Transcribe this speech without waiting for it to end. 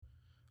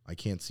I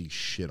can't see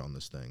shit on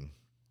this thing.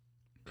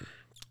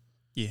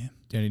 Yeah.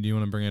 Danny, do you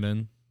want to bring it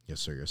in? Yes,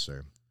 sir. Yes,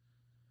 sir.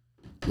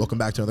 Welcome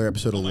back to another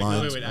episode of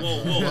Lines. Wait.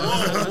 Whoa,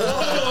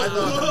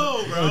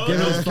 bro.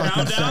 Give us a fucking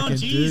Count down. second,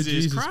 dude.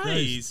 Jesus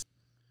Christ.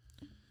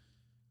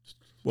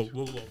 Whoa.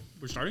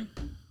 We're starting?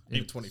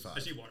 8:25. I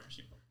see water.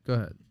 Go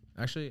ahead.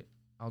 Actually,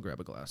 I'll grab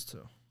a glass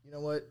too. You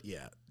know what?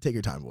 Yeah. Take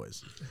your time,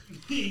 boys.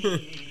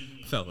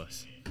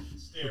 Fellas.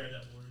 Stare at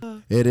that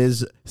water. It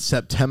is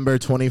September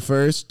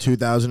 21st,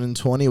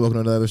 2020. Welcome to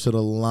another episode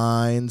of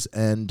Lines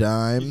and You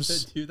Dimes.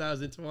 said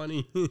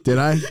 2020. Did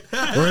I?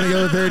 We're going to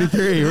go with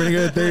 33. We're going to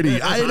go with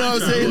 30. I didn't know I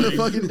was saying the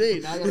fucking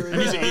date. Now I gotta That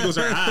means the Eagles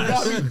are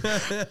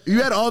ass.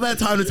 You had all that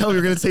time to tell me you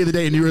were going to say the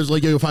date, and you were just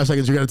like, yo, 5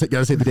 seconds, you got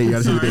to say the date. You got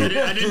to say the date.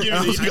 I didn't give And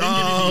I you was the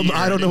like, year.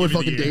 I don't know what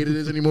didn't give fucking you the date it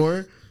is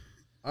anymore.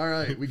 All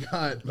right, we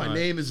got, my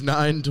name is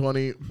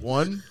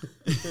 921.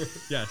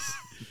 Yes.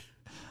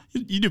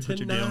 You do put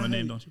your date on the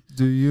name, don't you?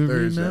 Do you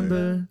Thursday.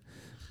 remember?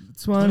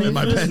 And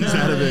my pen's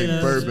out of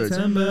ink. Perfect.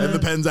 And the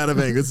pen's out of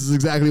ink. This is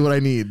exactly what I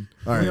need.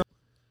 All right.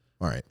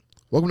 All right.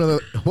 Welcome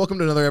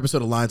to another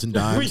episode of Lines and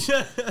Dimes.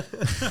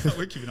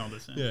 We're keeping all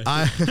this in.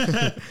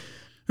 Yeah.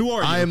 Who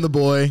are you? I am the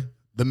boy,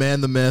 the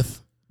man, the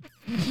myth,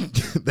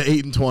 the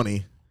 8 and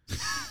 20.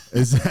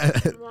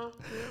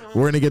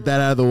 We're going to get that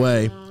out of the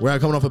way. We're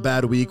not coming off a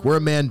bad week. We're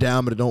a man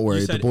down, but don't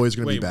worry. The boys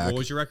are going to be back. What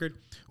was your record?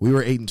 We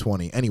were 8 and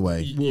 20.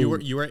 Anyway. You were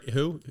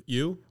who?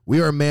 You?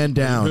 We are a man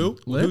down. Who?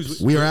 Lips?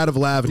 We are out of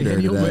lavender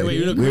Daniel, today.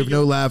 wait, we have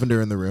no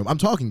lavender in the room. I'm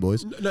talking,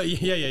 boys. No,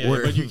 yeah.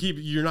 But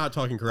you're not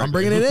talking correctly. I'm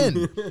bringing it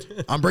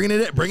in. I'm bringing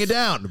it in. Bring it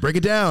down. Break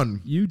it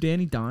down. You,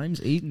 Danny Dimes,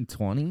 8 and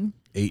 20.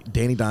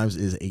 Danny Dimes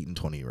is 8 and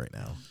 20 right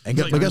now. And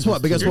Like, but guess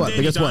what? But guess You're what? But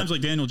Danny guess what? Dimes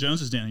like Daniel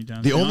Jones is Danny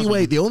Dimes. The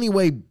only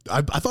way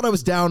I thought I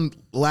was down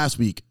last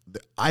week.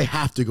 I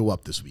have to go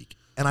up this week,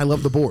 and I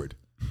love the board.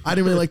 I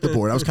didn't really like the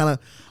board. I was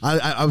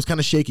kind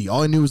of shaky.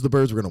 All I knew was the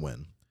Birds were going to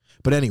win.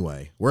 But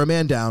anyway, we're a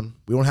man down.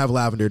 We don't have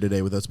Lavender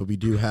today with us, but we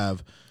do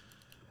have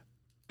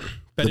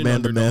Bet the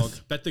man, the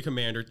myth, Bet the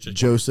commander.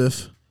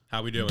 Joseph,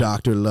 How we doing?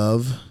 Dr.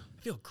 Love.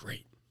 I feel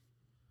great.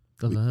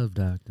 The Love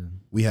Doctor.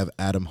 We have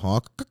Adam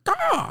Hawk.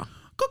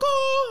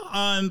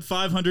 I'm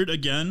 500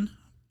 again,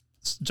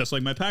 just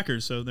like my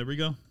Packers. So there we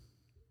go.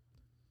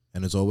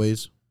 And as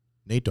always,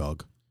 Nate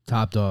Dogg.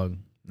 Top dog.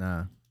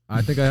 Nah.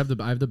 I think I have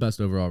the best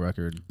overall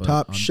record. But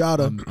Top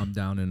shotter. I'm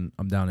down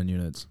in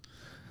units.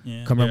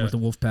 Yeah. Come up Yeah. with the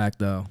wolf pack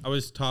though. I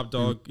was top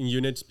dog in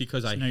units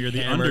because I Now you're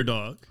the hammered.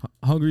 underdog.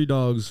 Hungry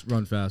dogs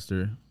run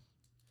faster.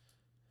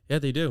 Yeah,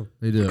 they do.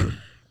 They do.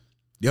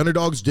 The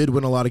underdogs did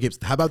win a lot of games.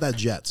 How about that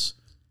Jets?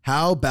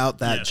 How about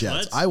that Yes, Jets?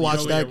 let's- I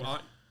watched that.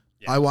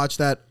 Yeah. I watched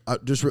that.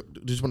 Just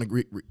want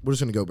to. We're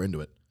just gonna go into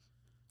it.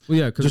 Well,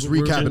 yeah. Just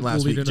recapping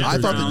last week. I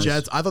thought Browns.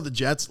 the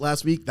Jets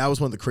last week. That was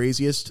one of the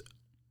craziest,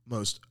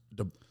 most.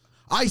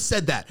 I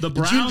said that. The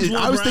Browns will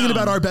I was thinking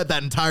Brown. about our bet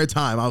that entire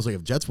time. I was like,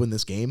 if Jets win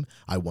this game,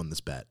 I won this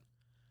bet.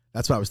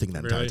 That's what I was thinking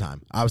that entire Really?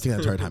 time. I was thinking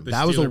that entire time. The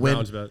That was a win.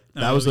 Steeler-Browns bet.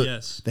 That Oh, was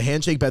yes. the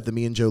handshake bet that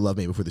me and Joe Love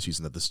made before the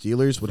season, that the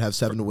Steelers would have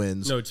 7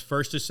 wins. No, it's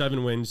first to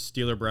 7 wins.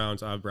 Steeler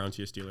Browns. I have Browns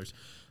here. Steelers.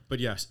 But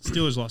yes,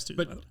 Steelers lost too.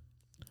 But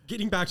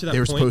getting back to that they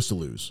were point, supposed to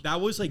lose.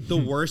 that was like the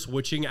worst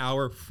witching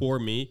hour for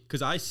me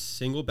because I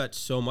single bet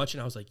so much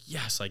and I was like,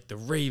 yes, like the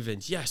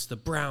Ravens, yes, the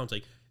Browns,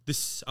 like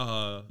this,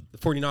 the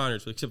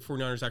 49ers, except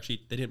 49ers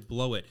actually, they didn't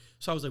blow it.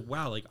 So I was like,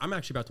 wow, like I'm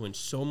actually about to win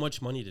so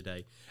much money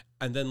today.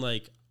 And then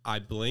like I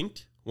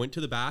blinked, went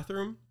to the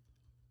bathroom,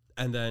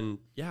 and then,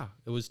 yeah,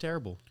 it was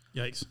terrible.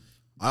 Yikes.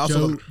 I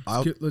also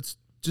let's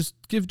just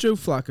give Joe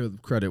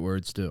Flacco credit where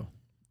it's due.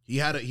 he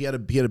had a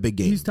big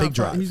game, He's big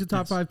drive. He's a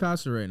top 5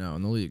 passer right now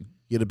in the league.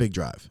 He had a big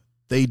drive.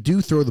 They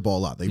do throw the ball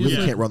a lot. They really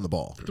Yeah. can't run the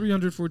ball.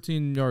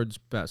 314 yards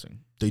passing.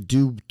 They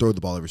do throw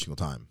the ball every single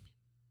time.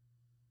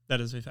 That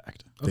is a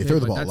fact. They throw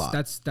the but ball a lot.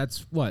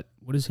 That's what?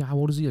 What is he? How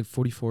old is he? Like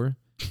 44?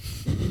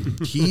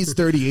 He's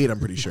 38, I'm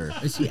pretty sure.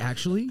 Is he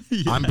actually?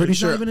 I'm pretty He's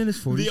sure. not even in his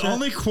 40s. The yet?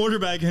 only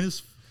quarterback in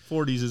his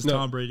 40s is No.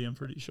 Tom Brady, I'm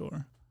pretty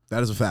sure.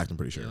 That is a fact, I'm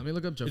pretty sure. Yeah, let me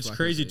look up Joe It's Flacco's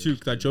crazy age. too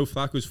that Joe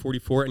Flacco is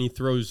 44 and he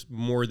throws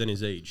more than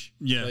his age.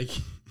 Yeah. Like,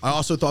 I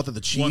also thought that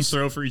the One Chiefs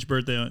throw for each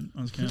birthday on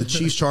his the calendar.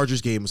 Chiefs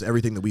Chargers game was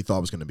everything that we thought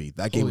was going to be.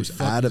 That game Holy was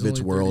fuck, out of he's its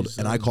only world,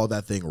 and I 37. called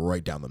that thing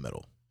right down the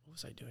middle. what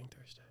was I doing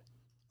Thursday?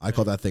 I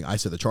called that thing. I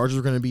said the Chargers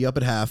were going to be up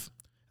at half,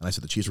 and I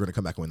said the Chiefs were going to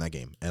come back and win that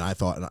game. And I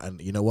thought, and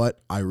you know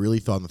what? I really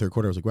thought in the third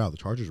quarter, I was like, wow, the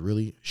Chargers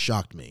really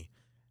shocked me,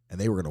 and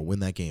they were going to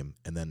win that game.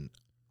 And then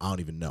I don't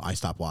even know. I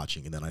stopped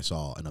watching, and then I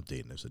saw an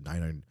update, and it was a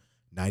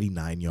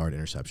 99-yard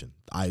interception.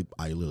 I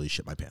literally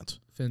shit my pants.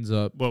 Fins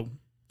up. Whoa.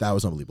 That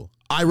was unbelievable.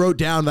 I wrote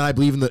down that I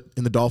believe in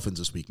the Dolphins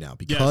this week now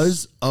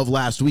because of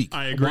last week.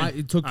 I agree. Why,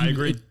 it took I you,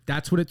 agree.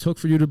 that's what it took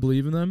for you to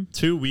believe in them?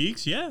 2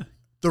 weeks? Yeah.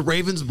 The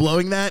Ravens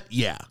blowing that,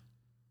 yeah.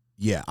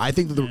 I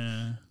think that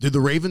Yeah. did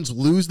the Ravens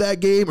lose that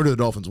game or did the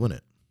Dolphins win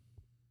it?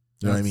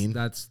 You know what I mean?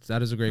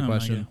 That is a great Oh my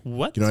question. God.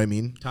 What? You know what I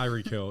mean?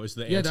 Tyreek Hill is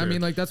the Yeah, answer. I mean,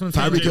 like that's what I'm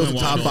saying. Tyreek Hill's a Jalen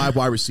top Waddle. 5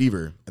 wide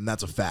receiver, and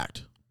that's a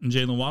fact. And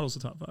Jalen Waddle's the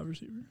top 5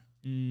 receiver.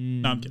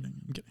 No, I'm kidding.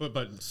 But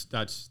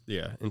that's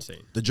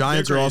insane. The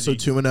Giants They're are also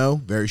crazy.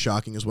 2-0. Very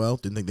shocking as well.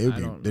 Didn't think they would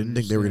be. Didn't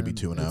think they were going to be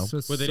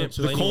 2-0. Well, they didn't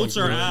The play Colts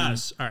are anyone good.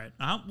 ass. All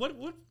right.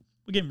 What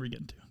game are we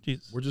getting to?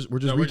 Jesus. We're just No,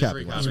 we're just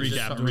recapping. recapping. last week.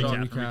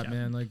 Recap.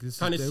 man. Like this,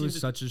 Kinda it was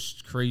seemed- such a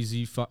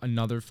crazy,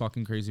 another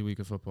fucking crazy week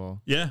of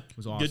football. Yeah. It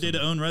was awesome. Good day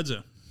to own Red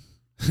Zone.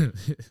 The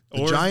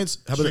Or Giants.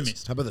 How about this?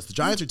 streamies. How about this? The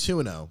Giants are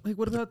 2-0. Like,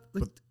 what about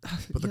like?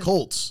 But the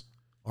Colts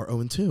are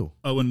 0-2.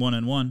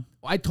 0-1-1.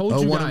 I told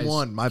you guys.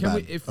 0-1. My Can bad.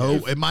 we- if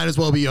it might as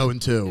well be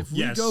 0-2. if we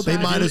Yes. go They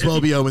back, might If as well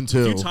you- be If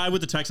you 0-2. tie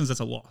with the Texans, that's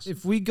a loss.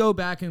 if we go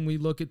back and we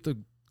look at the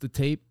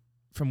tape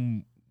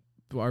from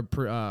our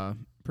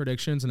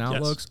predictions and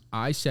outlooks,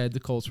 I said the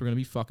Colts were going to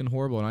be fucking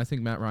horrible, and I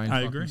think Matt Ryan I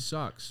fucking agree.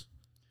 sucks.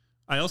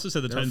 I also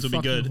said the They're Titans would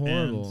be good. fucking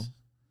horrible. And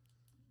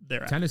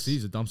they're ass.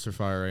 Tennessee's a dumpster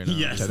fire right now.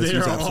 Yes, Tennessee's they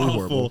are absolutely awful.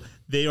 horrible.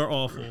 They are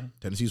awful.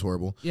 Tennessee's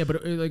horrible. Yeah,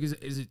 but like, is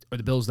it are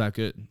the Bills that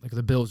good? Like, are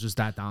the Bills just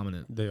that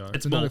dominant? They are.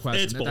 It's another both.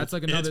 question. It's both. That's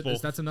like It's another.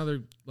 both. That's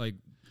another like.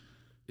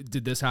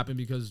 Did this happen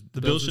because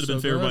The Bills should have been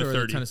favored by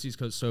 30. Tennessee's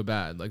so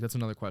bad. Like, that's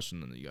another question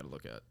that you got to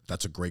look at.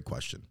 That's a great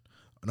question.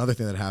 Another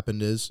thing that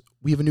happened is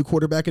we have a new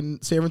quarterback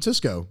in San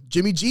Francisco.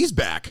 Jimmy G's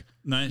back.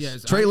 Nice.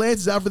 Yes, Trey Lance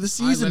is out for the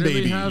season,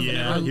 literally baby. have-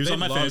 Yeah, he was They on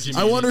my love fantasy.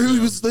 Jimmy I team. wonder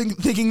who was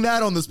thinking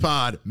that on this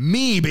pod.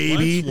 Me,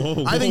 baby. What?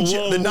 Whoa, I think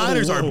whoa, the whoa,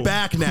 Niners whoa. are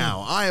back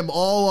now. I am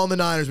all on the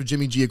Niners with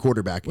Jimmy G at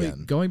quarterback Wait,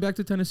 again. going back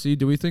to Tennessee,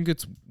 do we think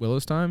it's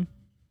Willis time?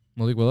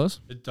 Malik Willis?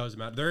 It doesn't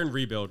matter. They're in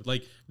rebuild.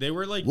 Like they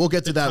were like. We'll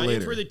get to the that Titans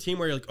later. were the team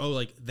where you're like, oh,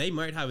 like they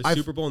might have a I've-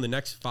 Super Bowl in the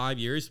next 5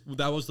 years.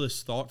 That was the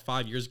thought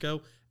 5 years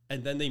ago,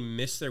 and then they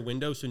missed their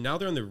window. So now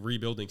they're in the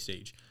rebuilding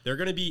stage. They're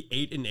going to be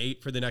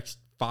 8-8 for the next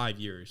 5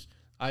 years.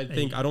 I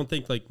don't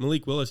think like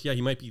Malik Willis. Yeah,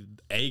 he might be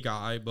a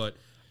guy, but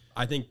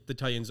I think the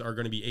Titans are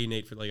going to be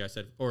 8-8 for, like I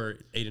said, or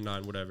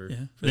 8-9, whatever. Yeah. for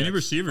the They need next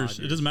receivers. 5 It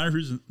years. doesn't matter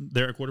who's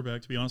there at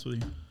quarterback, to be honest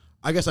with you.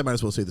 I guess I might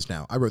as well say this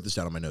now. I wrote this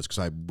down on my notes because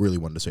I really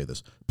wanted to say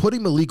this.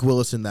 Putting Malik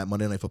Willis in that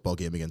Monday Night Football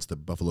game against the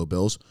Buffalo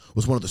Bills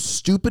was one of the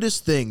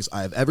stupidest things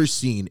I have ever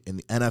seen in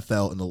the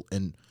NFL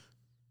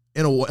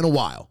in a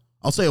while.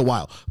 I'll say a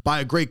while. By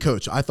a great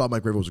coach. I thought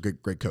Mike Vrabel was a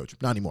great coach.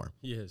 Not anymore.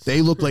 He is.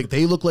 They look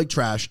like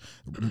trash.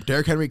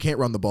 Derrick Henry can't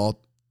run the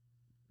ball.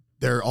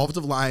 Their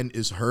offensive line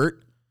is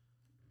hurt,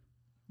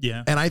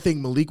 Yeah. and I think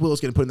Malik Willis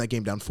getting put in that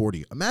game down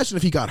 40. Imagine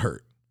if he got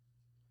hurt.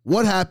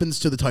 What happens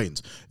to the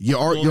Titans? You're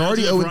already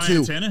 0-2.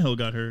 Ryan Tannehill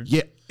got hurt.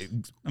 Yeah,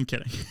 I'm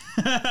kidding.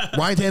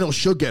 Ryan Tannehill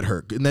should get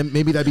hurt, and then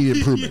maybe that'd be an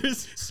improvement. You're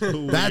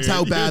so That's weird. how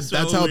You're bad. so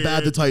That's how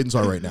bad the weird. Titans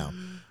are right now.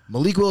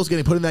 Malik Willis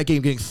getting put in that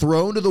game, getting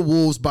thrown to the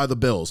wolves by the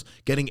Bills,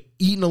 getting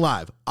eaten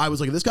alive. I was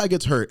like, if this guy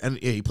gets hurt, and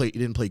yeah, he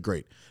didn't play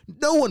great.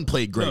 No one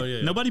played great. No,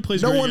 yeah. Nobody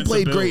plays No great one against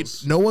played the great.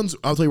 Bills. No one's.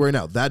 I'll tell you right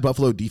now, that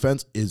Buffalo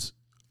defense is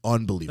The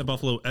unbelievable.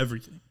 Buffalo,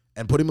 everything.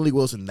 And putting Malik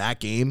Willis in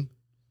that game,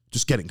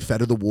 just getting fed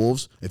to the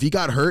wolves. If he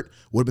got hurt,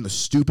 would have been the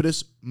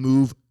stupidest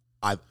move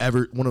I've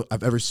ever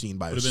seen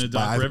by Would have been a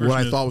Doc by Rivers what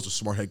I move. thought was a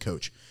smart head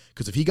coach.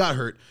 Because if he got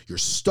hurt, you're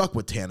stuck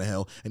with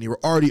Tannehill, and you were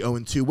already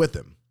 0-2 with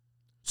him.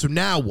 So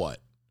now what?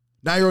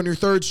 Now you're on your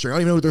third string. I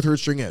don't even know who their third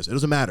string is. It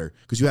doesn't matter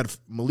because you had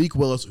Malik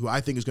Willis, who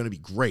I think is going to be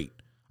great.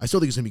 I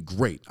still think he's going to be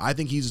great. I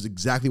think he's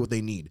exactly what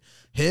they need.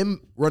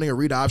 Him running a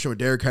read option with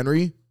Derrick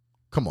Henry,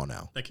 come on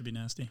now. That could be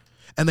nasty.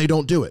 And they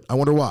don't do it. I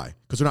wonder why.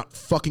 Because they're not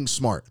fucking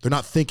smart. They're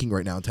not thinking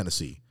right now in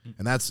Tennessee.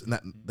 And that's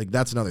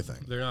another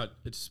thing. They're not.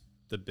 It's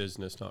the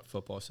business, not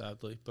football,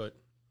 sadly. But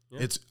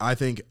yeah. I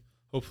think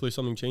Hopefully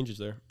something changes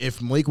there. if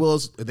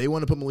they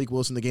want to put Malik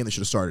Willis in the game, they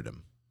should have started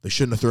him. They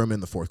shouldn't have thrown him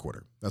in the fourth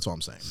quarter. That's all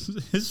I'm saying.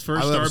 His I first thought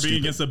that start was being stupid.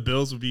 against the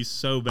Bills would be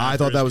so bad. I for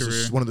thought that his was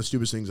career. one of the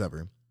stupidest things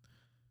ever.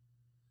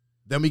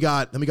 Then we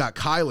got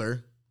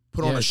Kyler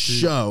put on Yeah, a dude.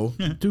 show.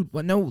 Dude,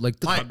 what? No,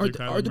 like, Mike-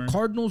 are the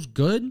Cardinals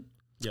good?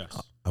 Yes.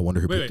 I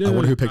wonder who Wait, picked. I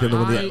wonder who picked him to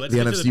win I- the, let's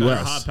the get to NFC the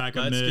West. hot pack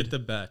of Let's mid. get the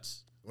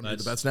bets. Want to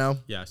do the bets now?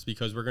 Yes,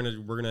 because we're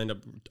gonna end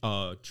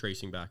up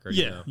tracing back right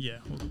Yeah, now. yeah.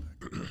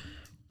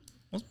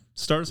 Well,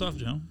 start us off,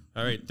 Joe.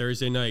 All right,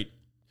 Thursday night,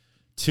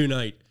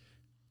 tonight,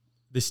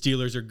 the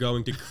Steelers are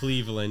going to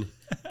Cleveland,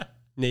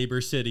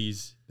 neighbor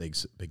cities.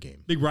 Big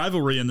game. Big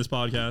rivalry in this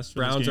podcast.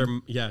 for this Browns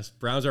game.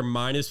 Browns are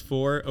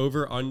 -4.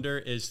 Over under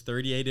is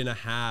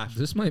 38.5.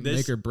 This might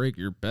make or break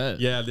your bet.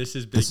 Yeah, this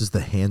is big. This is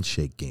the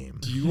handshake game.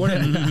 Do you want to?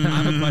 I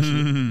have a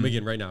question,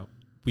 Megan. Right now,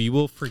 we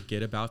will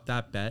forget about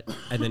that bet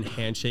and then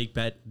handshake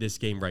bet this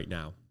game right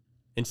now.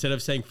 Instead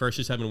of saying first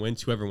to 7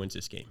 wins, whoever wins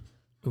this game.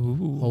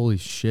 Ooh. Holy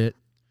shit.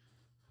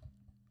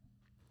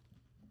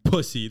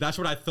 Pussy. That's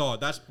what I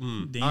thought. That's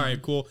Damn. all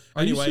right. Cool.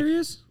 Are Anyway, you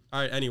serious? all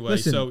right. Anyway,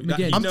 Listen, so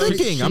again, I'm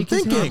thinking. I'm Shake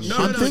his thinking. hand. No,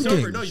 I'm no, it's thinking.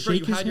 over. No, Shake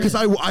you his had hand. Because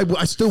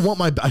I still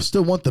want I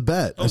still want the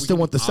bet. I still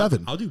want the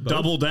 7. I'll do both.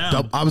 Double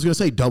down. I was gonna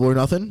say double or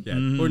nothing.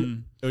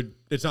 Yeah. Or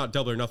it's not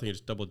double or nothing.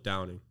 It's double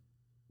downing.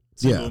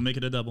 So Yeah. we'll make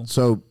it a double.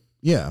 So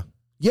yeah.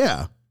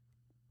 Yeah.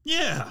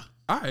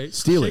 All right.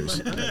 Steelers.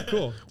 Shake my-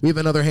 cool. We have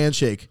another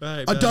handshake. All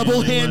right, A bet.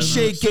 double Yeah.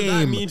 handshake So that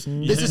game. means-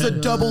 This is a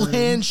double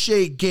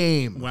handshake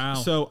game. Wow.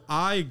 So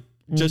I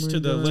just to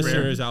the God.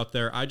 listeners out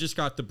there, I just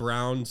got the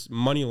Browns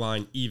money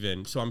line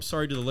even. So I'm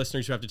sorry to the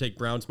listeners who have to take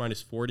Browns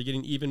 -4 to get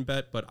an even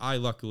bet, but I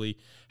luckily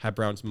had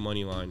Browns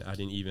money line at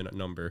an even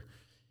number.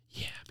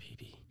 Yeah,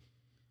 baby.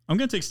 I'm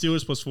going to take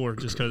Steelers +4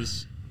 just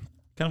because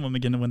kind of want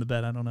McGinn to win the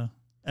bet. I don't know.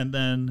 And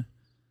then,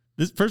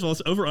 this first of all,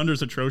 this over-under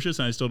is atrocious,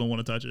 and I still don't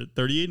want to touch it.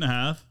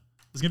 38.5.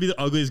 It's going to be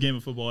the ugliest game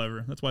of football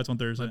ever. That's why it's on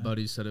Thursday. My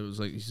buddy said it was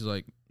like, he's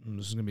like,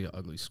 this is going to be an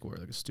ugly score,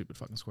 like a stupid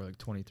fucking score, like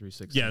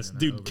 23-16. Yes,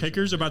 dude,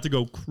 kickers are about to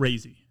go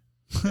crazy.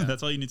 Yeah.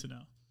 That's all you need to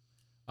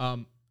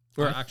know.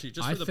 Or actually,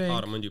 just for the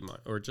pot, I'm going to do mine.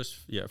 Or just,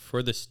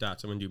 for the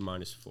stats, I'm going to do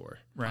 -4.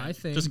 Right. I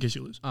think, just in case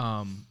you lose.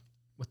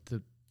 What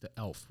the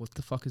elf? What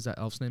the fuck is that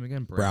elf's name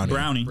again? Brownie.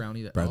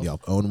 Brownie the Brownie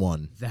elf. the elf. Own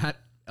one. That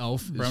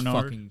elf is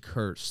fucking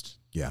cursed.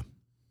 Yeah.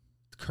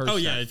 Cursed. Oh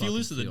yeah, if you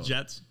lose to the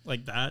Jets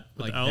like that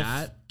with like the elf,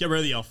 that, get rid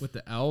of the elf. With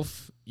the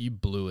elf, you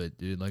blew it,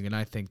 dude. Like, and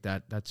I think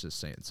that's just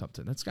saying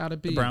something. That's got to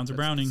be. The Browns are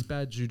browning. It's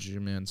bad juju,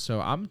 man. So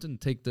I'm gonna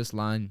take this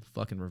line,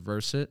 fucking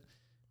reverse it.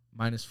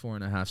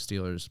 -4.5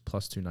 Steelers,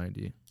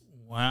 +290.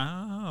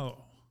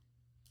 Wow.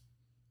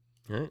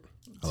 All right.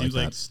 Seems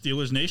like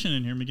Steelers Nation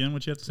in here, McGinn.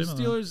 What you have to say about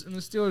that? The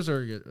Steelers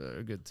are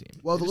a good team.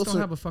 Well, they just don't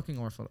have a fucking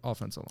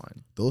offensive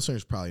line. The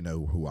listeners probably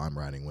know who I'm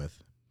riding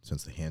with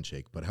since the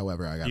handshake. But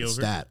however, I got The a over?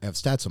 stat. I have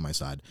stats on my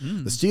side.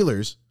 The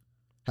Steelers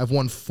have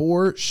won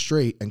 4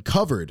 straight and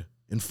covered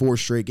in 4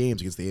 straight games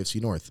against the AFC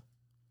North.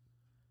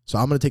 So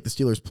I'm going to take the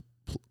Steelers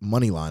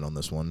money line on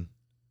this one.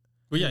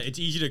 Well, yeah, it's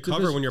easy to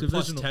cover when you're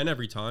 +10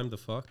 every time. The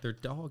fuck? They're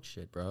dog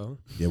shit, bro.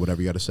 Yeah,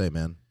 whatever you got to say,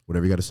 man.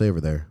 Whatever you got to say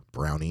over there,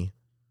 Brownie.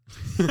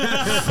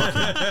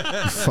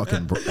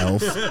 fucking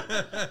elf.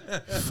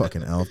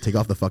 Fucking elf. Take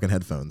off the fucking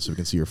headphones so we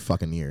can see your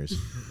fucking ears.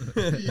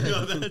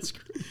 Yo, that's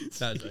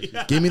crazy.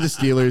 Give me the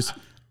Steelers.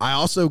 I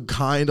also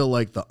kind of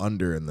like the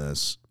under in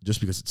this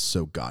just because it's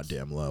so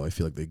goddamn low. I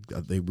feel like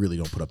they really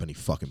don't put up any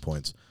fucking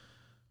points.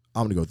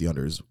 I'm going to go with the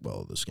under as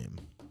well this game.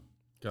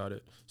 Got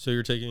it. So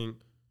you're taking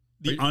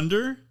The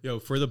under? Yo,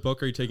 for the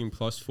book, are you taking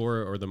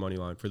 +4 or the money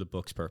line for the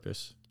book's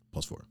purpose?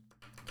 +4.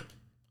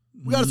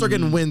 We got to start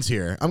getting wins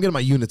here. I'm getting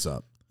my units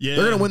up. Yeah.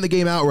 They're going to win the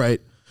game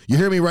outright. You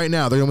hear me right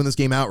now. They're going to win this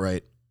game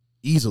outright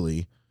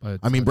easily.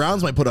 I mean,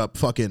 Browns might put up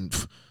fucking.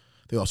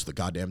 They lost to the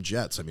goddamn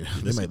Jets. I mean,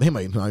 they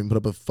might not even put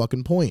up a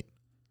fucking point.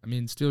 I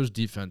mean, Steelers'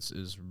 defense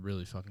is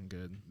really fucking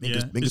good.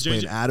 Minka's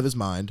playing out of his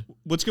mind.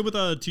 What's good with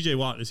TJ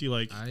Watt? Is he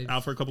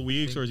out for a couple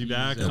weeks or is he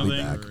back? He'll be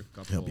back.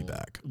 He'll be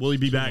back. Will he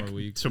be back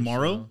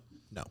tomorrow?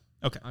 No.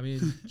 Okay. I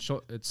mean,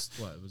 it's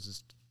what? Was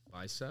this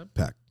bicep?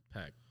 Pec.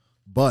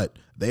 But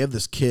they have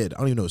this kid. I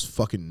don't even know his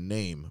fucking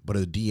name. But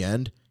at the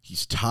end,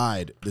 he's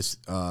tied this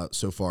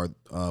so far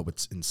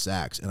in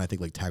sacks and I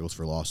think like tackles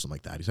for loss, something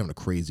like that. He's having a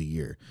crazy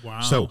year.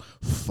 Wow. So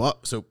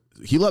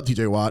he loved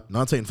TJ Watt.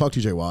 Not saying fuck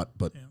TJ Watt,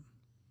 but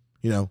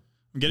you know.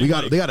 They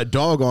got a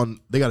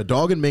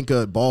dog in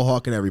Minka, ball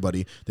hawk and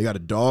everybody. They got a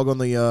dog on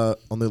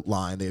the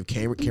line. They have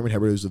Cameron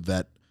Herbert, who's a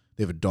vet.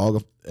 They have a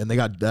dog, and they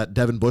got that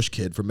Devin Bush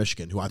kid from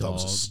Michigan, who I thought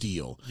was a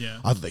steal. Yeah.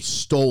 I thought they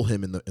stole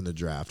him in the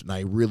draft, and I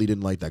really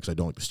didn't like that because I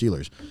don't like the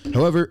Steelers.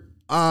 However,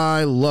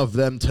 I love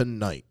them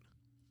tonight.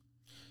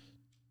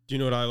 Do you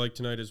know what I like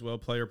tonight as well?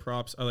 Player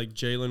props. I like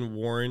Jalen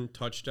Warren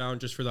touchdown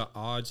just for the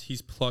odds.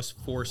 He's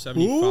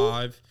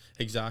 +475.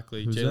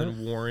 Exactly.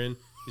 Jalen Warren.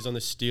 He's on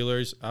the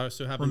Steelers. I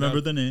also have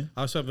the name.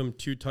 I also have him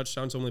 2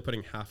 touchdowns. I'm only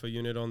putting half a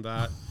unit on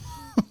that.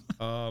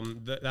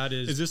 That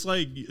is. Is this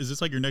like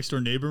your next door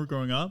neighbor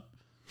growing up?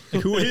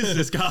 Like, who is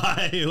this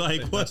guy?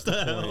 Like, what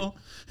the hell?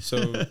 So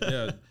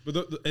yeah,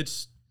 but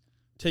it's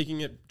taking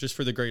it just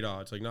for the great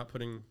odds, like not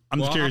putting. I'm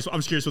just curious.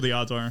 I'm curious what the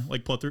odds are.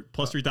 Like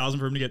plus 3,000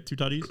 for him to get 2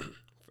 tutties.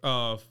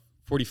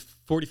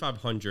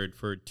 4,500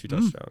 for 2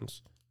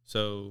 touchdowns.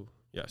 So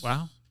yes.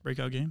 Wow,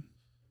 breakout game.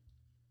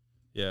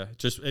 Yeah,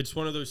 it's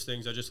one of those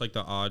things. I just like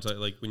the odds.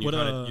 Like when you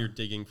you're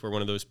digging for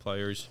one of those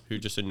players who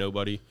just a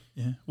nobody.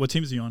 Yeah. What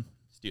team is he on?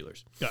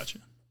 Steelers. Gotcha.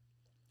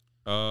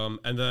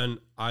 And then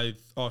I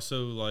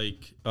also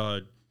like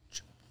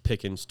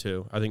Pickens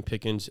too. I think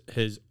Pickens,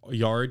 his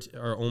yards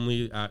are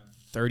only at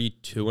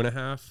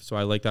 32.5, so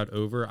I like that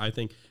over. I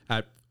think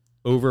at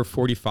over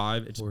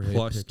 45, it's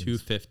plus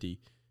 250.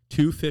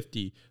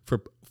 250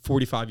 for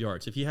 45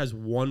 yards. If he has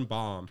one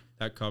bomb,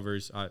 that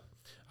covers. I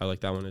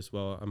like that one as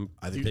well.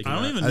 I think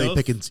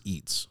Pickens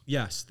eats.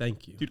 Yes,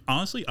 thank you. Dude,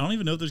 honestly, I don't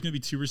even know if there's going to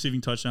be 2 receiving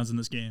touchdowns in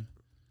this game.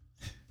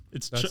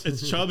 It's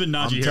Chubb and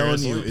Najee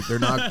Harris.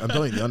 I'm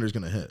telling you, the under's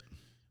going to hit.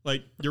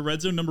 Like, your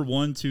red zone number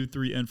 1, 2,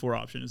 3, and 4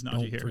 option is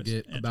Najee Harris. Don't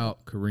forget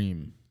about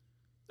Kareem.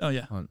 Oh,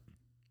 yeah.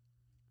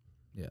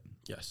 Yeah.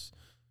 Yes.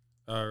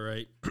 All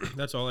right.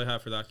 That's all I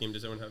have for that game.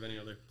 Does anyone have any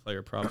other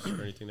player props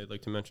or anything they'd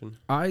like to mention?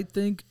 I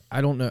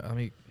don't know. Let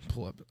me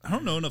pull up. I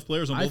don't know enough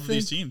players on both of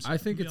these teams. I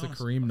think it's a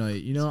Kareem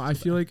night. You know, I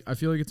feel like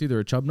it's either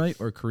a Chubb night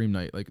or a Kareem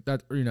night. Like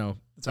that, or, you know,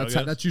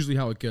 that's usually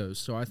how it goes.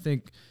 So I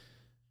think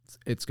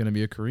it's going to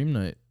be a Kareem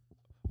night.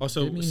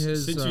 Also,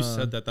 since you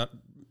said that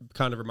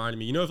kind of reminded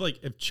me.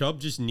 If Chubb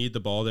just need the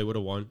ball, they would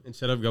have won.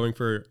 Instead of going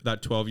for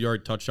that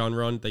 12-yard touchdown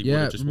run, they would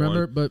have just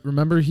won. But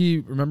remember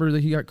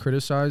that he got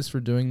criticized for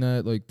doing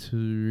that like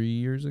 3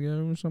 years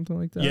ago or something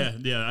like that.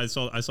 Yeah. I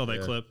saw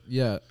that clip.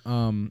 Yeah.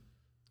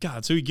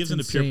 God, so he gives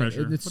into peer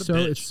pressure.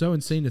 It's so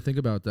insane to think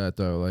about that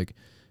though. Like,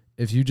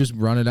 if you just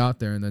run it out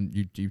there and then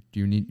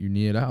you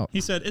knee it out.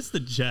 He said it's the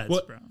Jets,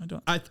 bro.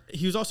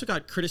 He was also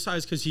got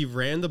criticized because he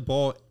ran the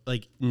ball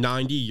like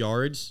 90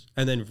 yards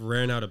and then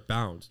ran out of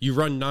bounds. You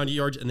run 90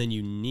 yards and then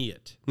you knee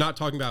it. Not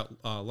talking about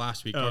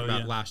last week, talking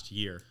about last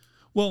year.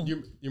 Well,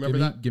 you remember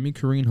that? Give me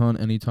Kareem Hunt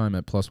anytime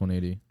at plus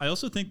 180. I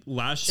also think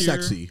last year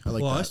Sexy. I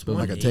like that. I'm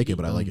not gonna take it,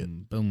 but I like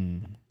it.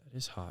 Boom. That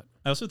is hot.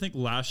 I also think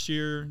last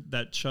year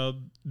that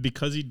Chubb,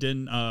 because he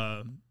didn't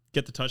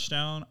get the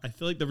touchdown, I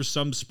feel like there was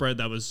some spread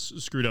that was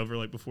screwed over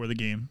like before the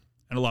game,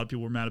 and a lot of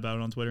people were mad about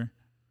it on Twitter.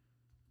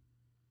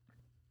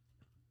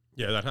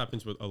 Yeah, that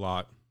happens with a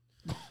lot.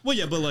 Well,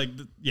 yeah, but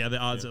the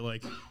odds that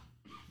like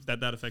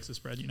that affects the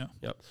spread,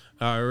 Yep.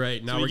 All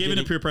right, now so we gave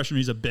into peer pressure. And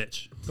he's a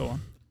bitch. Go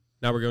on.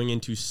 Now we're going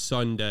into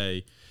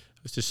Sunday.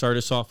 To start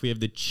us off, we have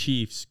the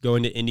Chiefs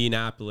going to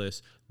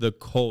Indianapolis. The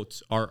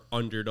Colts are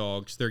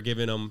underdogs. They're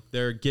given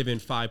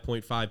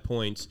 5.5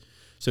 points.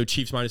 So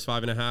Chiefs minus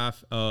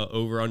 5.5,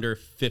 over under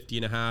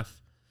 50.5.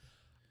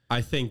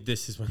 I think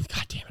this is when,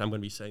 God damn it, I'm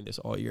going to be saying this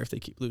all year if they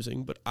keep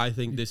losing, but I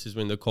think this is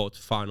when the Colts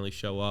finally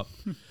show up.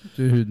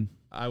 Dude.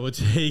 I would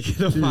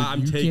take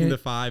I'm taking the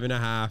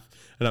 5.5,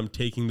 and I'm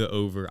taking the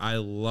over. I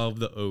love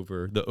the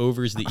over. The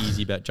over is the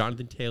easy bet.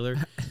 Jonathan Taylor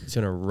is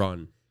going to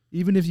run.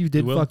 Even if you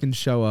did fucking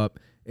show up,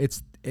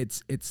 it's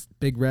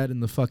Big Red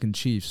and the fucking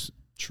Chiefs.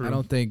 True. I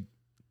don't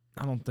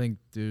think,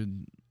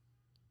 dude.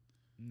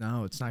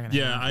 No, it's not gonna.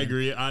 Yeah, happen. I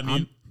agree. I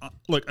mean,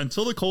 look,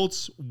 until the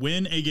Colts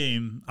win a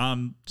game,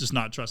 I'm just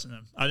not trusting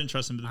them. I didn't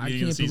trust them at the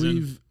beginning of the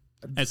season.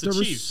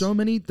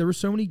 There were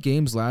so many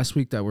games last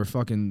week that were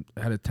fucking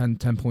had a 10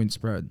 point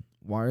spread.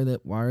 Why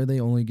are they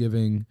only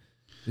giving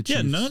the Chiefs?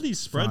 Yeah, none of these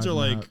spreads are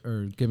like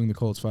or giving the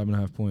Colts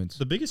 5.5 points.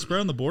 The biggest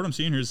spread on the board I'm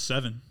seeing here is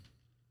 7.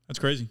 That's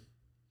crazy.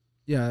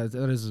 Yeah,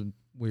 that is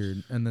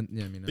weird. And then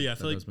I mean, that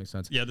does make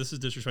sense. Yeah, this is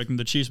disrespecting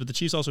the Chiefs, but the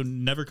Chiefs also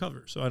never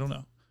cover, so I don't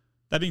know.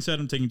 That being said,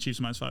 I'm taking Chiefs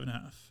minus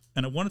 5.5,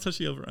 and I want to touch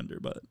the over under,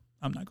 but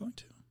I'm not going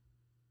to.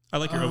 I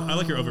like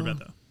your over bet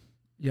though.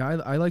 Yeah,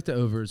 I like the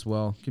over as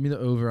well. Give me the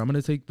over. I'm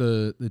gonna take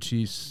the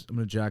Chiefs. I'm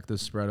gonna jack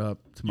this spread up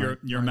to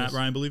You're a Matt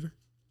Ryan believer?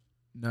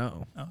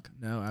 No, okay.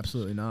 No,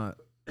 absolutely not.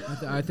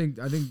 I think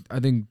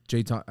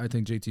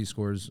JT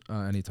scores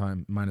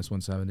anytime minus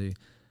 170.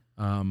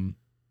 And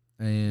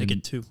Make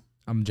it 2.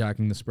 I'm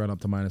jacking the spread up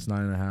to minus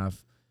 9.5,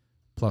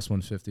 plus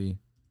 150.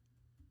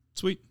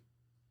 Sweet.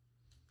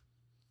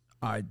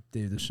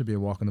 Dude, this should be a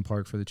walk in the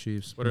park for the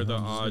Chiefs. What are the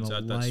odds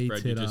at that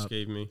spread you just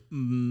gave me?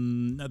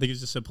 I think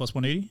it's just said plus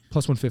 180.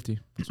 Plus 150.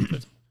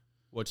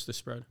 What's the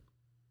spread?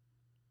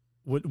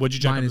 What'd you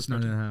jack minus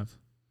up the 9.5.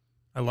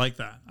 I like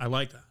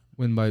that.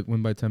 Win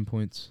by 10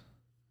 points.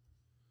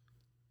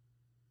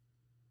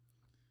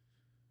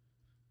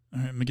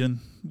 All right, McGinn.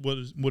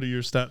 What are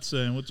your stats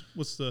saying?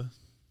 What's the?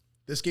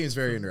 This game's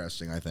very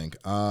interesting, I think.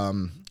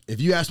 If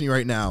you ask me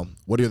right now,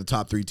 what are the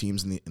top 3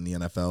 teams in the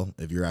NFL?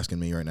 If you're asking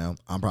me right now,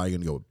 I'm probably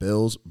going to go with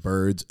Bills,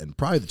 Birds, and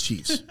probably the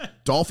Chiefs.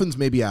 Dolphins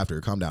maybe after.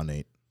 Calm down,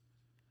 Nate.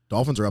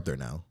 Dolphins are up there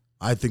now.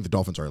 I think the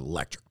Dolphins are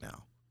electric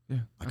now.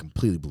 Yeah, I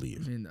completely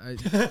believe. I mean,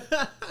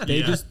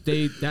 they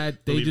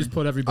just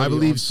put everybody. I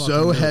believe on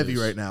so fucking heavy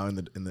notice. right now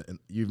in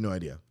you have no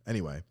idea.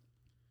 Anyway,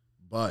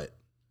 but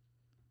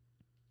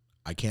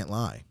I can't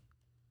lie.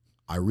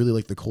 I really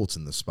like the Colts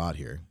in this spot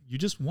here. You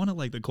just want to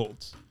like the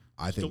Colts.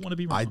 I think don't want to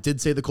be wrong. I did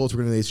say the Colts were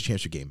going to win the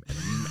championship game, and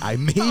I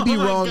may be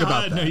wrong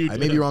about that. I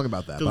may be wrong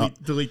about that.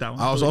 Delete that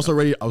one. I was also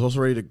ready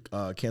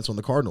to cancel on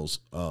the Cardinals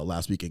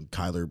last week, and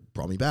Kyler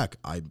brought me back.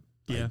 I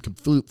can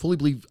fully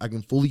believe I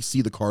can fully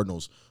see the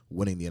Cardinals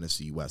winning the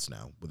NFC West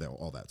now with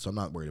all that. So I'm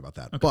not worried about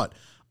that. Okay. But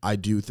I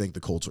do think the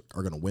Colts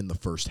are going to win the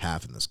first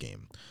half in this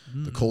game.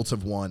 The Colts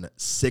have won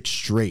 6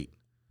 straight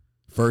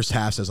first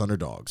halves as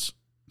underdogs.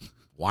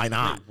 Why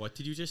not? Wait, what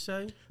did you just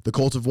say? The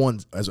Colts have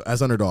won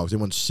as underdogs. They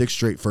won 6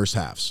 straight first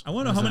halves. I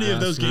wonder how many of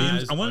those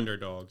games.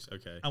 Underdogs.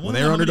 Okay. When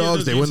they're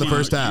underdogs, they win the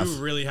first half.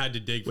 You really had to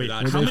dig for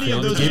that. How many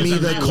of those Give games me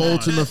the have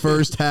Colts they in the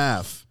first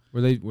half.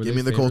 Give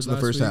me the Colts in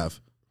the first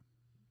half.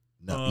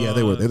 No, yeah,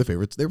 they were. They're the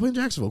favorites. They were playing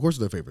Jacksonville. Of course,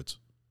 they're the favorites.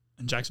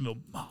 And Jacksonville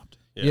mobbed.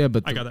 Yeah,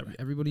 but I got that right.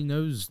 Everybody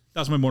knows.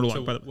 That's my mortal so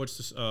luck. By the way. What's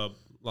the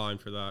line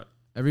for that?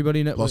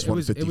 Everybody knows. Plus It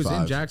was in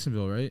 155.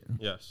 Jacksonville, right?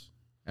 Yes.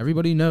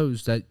 Everybody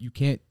knows that you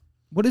can't.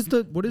 What is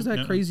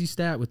that crazy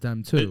stat with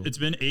them too? It's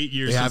been 8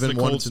 years They since haven't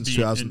the won Colts since beat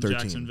 2013. in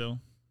Jacksonville.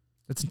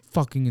 That's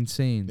fucking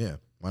insane. Yeah,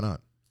 why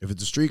not? If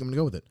it's a streak, I'm gonna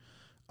go with it.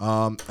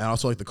 I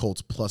also like the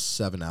Colts plus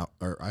 7 out,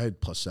 or I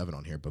had plus 7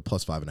 on here, but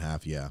plus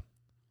 5.5. Yeah,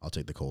 I'll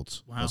take the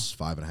Colts. Wow. Plus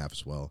 5.5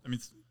 as well. I mean,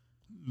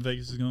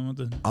 Vegas is going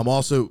with it. I'm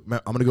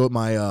gonna go with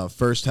my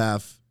first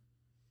half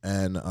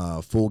and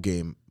full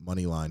game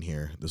money line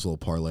here. This little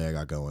parlay I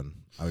got going.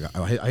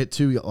 I hit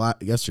 2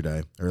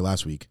 yesterday or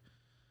last week.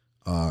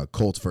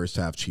 Colts first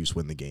half, Chiefs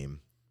win the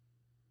game.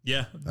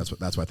 Yeah. That's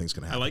why I think it's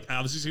going to happen.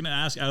 I was just going to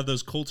ask, out of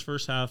those Colts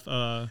first half.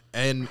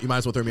 And you might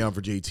as well throw me on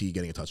for JT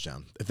getting a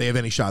touchdown. If they have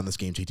any shot in this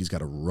game, JT's got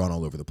to run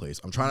all over the place.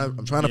 I'm trying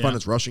to find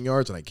his rushing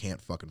yards, and I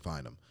can't fucking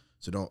find him.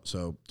 So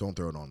don't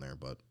throw it on there.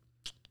 But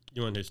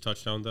You want his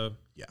touchdown though?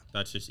 Yeah,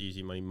 that's just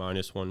easy money.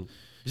 -1.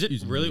 Is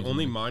it really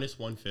only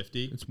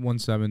 -150? It's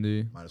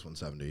 170.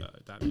 -170.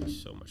 That makes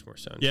so much more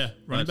sense. Yeah,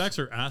 running backs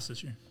are ass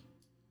this year.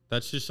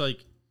 That's just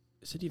like,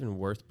 is it even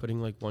worth putting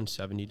like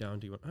 170 down?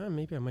 Do you want?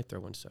 Maybe I might throw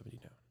 170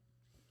 down.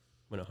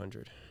 Win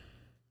 100.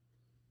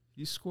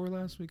 He scored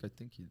last week? I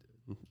think he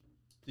did.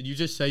 Did you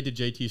just say, did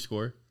JT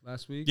score?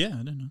 Last week? Yeah, I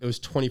didn't know. It was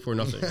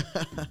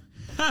 24-0.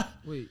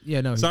 Wait, yeah,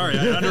 no. Sorry,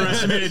 I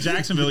underestimated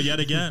Jacksonville yet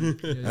again.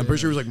 I'm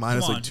pretty sure it was like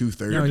minus Come like on.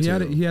 230.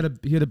 No, he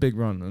had a big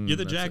run. You're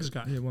the That's Jags it.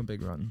 guy. He had one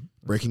big run.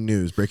 Breaking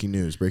news.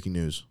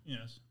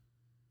 Yes.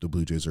 The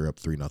Blue Jays are up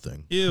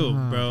 3-0. Ew,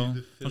 Ah. bro.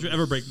 Dude, the Don't you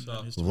ever break Phillies that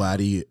suck. history.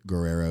 Vladdy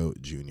Guerrero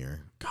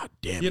Jr. God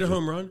damn He it. had a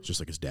home run?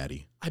 Just like his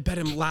daddy. I bet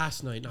him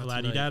last night. Not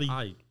Laddie tonight.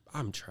 daddy.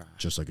 I'm trash.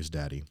 Just like his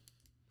daddy.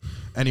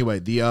 Anyway,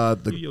 Your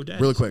the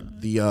dad's really quick, son.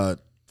 the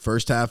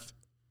first half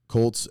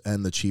Colts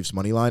and the Chiefs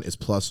money line is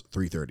plus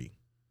 330.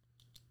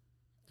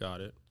 Got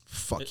it.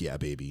 Fuck yeah,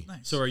 baby.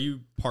 Nice. So are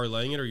you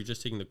parlaying it, or are you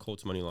just taking the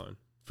Colts money line?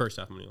 First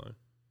half money line.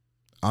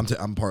 I'm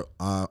taking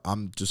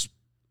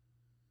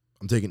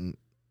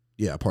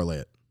parlay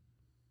it.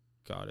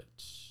 Got it.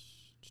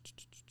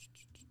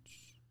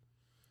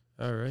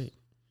 All right.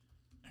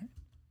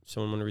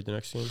 Someone want to read the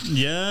next game?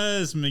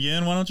 Yes,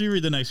 McGinn, why don't you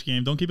read the next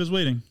game? Don't keep us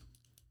waiting.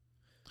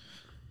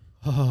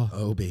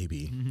 Oh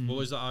baby. What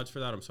was the odds for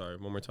that? I'm sorry.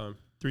 One more time.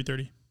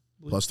 330.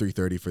 Plus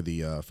 330 for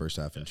the first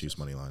half and Chiefs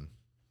money line.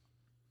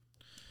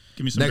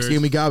 Give me some Next Bears.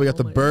 game we got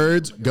the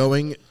Birds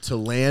going to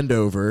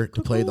Landover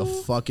to play the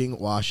fucking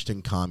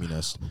Washington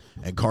Communists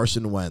and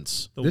Carson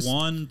Wentz. The This-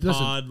 one listen,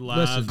 pod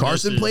lab.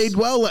 Carson played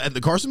well, and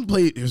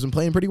he was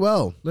playing pretty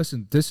well.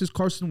 Listen, this is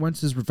Carson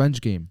Wentz's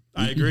revenge game.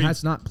 I agree. He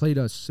has not played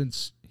us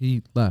since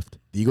he left.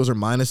 The Eagles are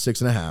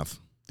 -6.5.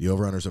 The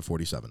over-unders are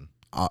 47.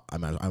 I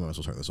might as well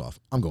start this off.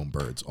 I'm going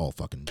Birds all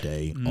fucking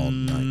day, all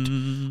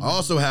night. I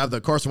also have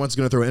that Carson Wentz is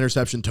going to throw an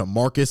interception to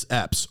Marcus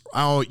Epps.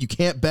 You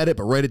can't bet it,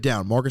 but write it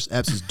down. Marcus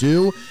Epps is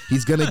due.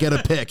 He's going to get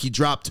a pick. He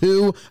dropped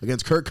 2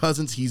 against Kirk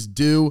Cousins. He's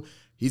due.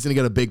 He's going to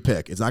get a big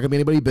pick. It's not going to be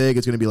anybody big.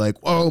 It's going to be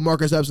like, whoa,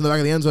 Marcus Epps in the back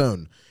of the end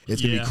zone.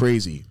 It's going to be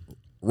crazy.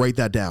 Write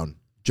that down.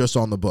 Just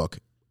on the book.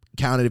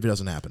 Count it if it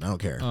doesn't happen. I don't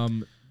care.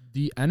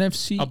 The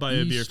NFC I'll buy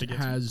you a beer East to get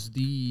to. has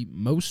the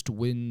most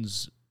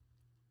wins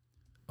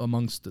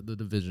amongst the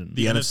division.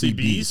 The NFC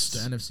Beast.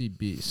 The NFC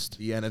Beast.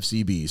 The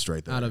NFC Beast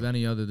right there. Out of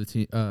any other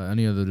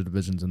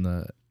divisions in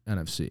the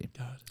NFC.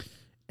 God.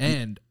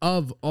 And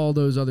of all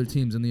those other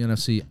teams in the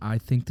NFC, I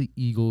think the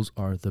Eagles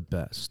are the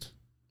best.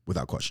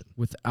 Without question.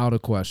 Without a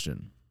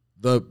question.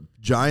 The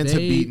Giants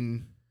have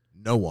beaten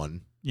no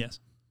one. Yes.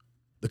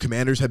 The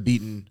Commanders have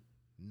beaten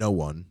no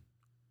one.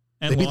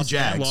 And They beat the lost,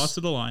 Jags. and lost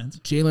to the Lions.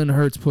 Jalen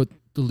Hurts put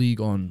the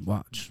league on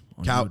watch.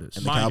 On notice.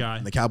 And My guy.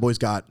 and the Cowboys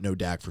got no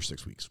Dak for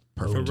 6 weeks.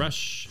 Perfect.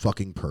 Rush.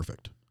 Fucking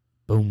perfect.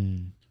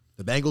 Boom.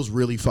 The Bengals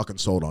really fucking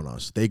sold on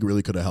us. They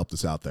really could have helped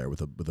us out there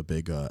with a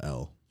big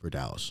L for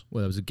Dallas.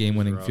 Well, that was a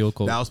game-winning Rough. field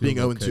goal. Dallas being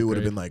 0-2 kick, would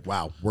have right? been like,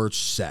 wow, we're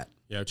set.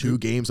 Yeah, 2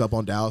 games up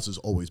on Dallas is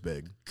always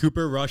big.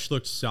 Cooper Rush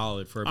looked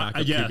solid for a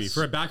backup yes. QB.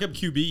 For a backup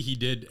QB, he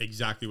did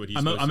exactly what he's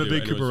I'm supposed a to do.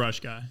 big and it Cooper was- Rush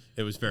guy.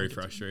 It was very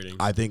frustrating.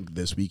 I think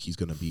this week he's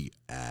going to be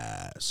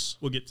ass.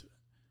 We'll get to it.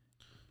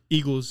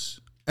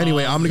 Eagles.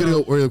 Anyway, I'm going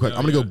to go really quick. Oh,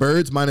 I'm going to yeah. go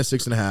Birds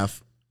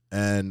 -6.5,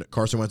 and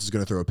Carson Wentz is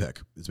going to throw a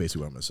pick. Is basically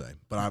what I'm going to say.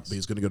 But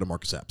he's going to go to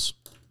Marcus Epps.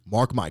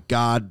 Mark my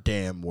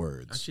goddamn I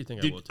words. actually think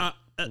I Dude, will take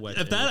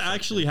Wentz if that interception.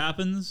 actually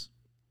happens,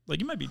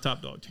 like you might be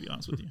top dog, to be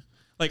honest with you.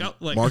 Like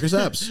Marcus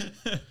Epps.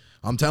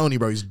 I'm telling you,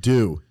 bro, he's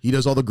due. He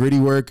does all the gritty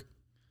work.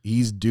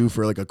 He's due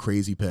for like a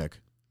crazy pick.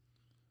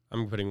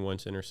 I'm putting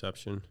Wentz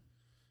interception.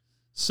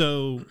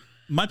 So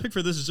my pick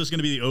for this is just going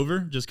to be the over,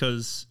 just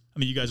because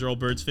you guys are all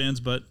Birds fans,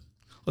 but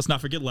let's not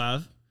forget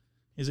Lav.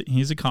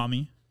 He's a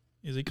commie.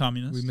 He's a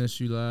communist. We miss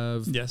you,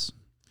 Lav. Yes.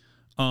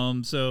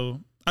 So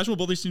I just want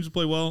both these teams to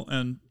play well,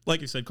 and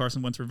like I said,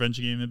 Carson Wentz revenge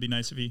game. It'd be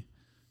nice if he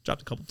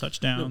dropped a couple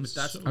touchdowns. No, but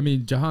that's- I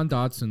mean, Jahan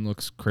Dotson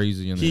looks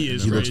crazy. In He the,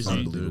 is in He the looks crazy.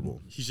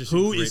 unbelievable. He's just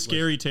Who a great is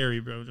Scary Terry,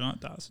 bro? John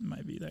Dawson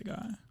might be that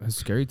guy. Has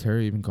Scary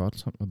Terry even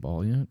caught a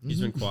ball yet? He's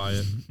been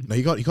quiet. No,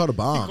 he caught a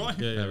bomb.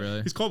 Yeah,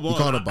 really? He's called balls.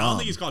 caught a I don't bomb.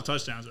 think he's caught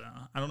touchdowns.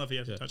 I don't know if he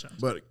has touchdowns.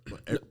 But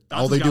Dotson's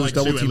all they got do like is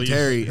double 2 at team least.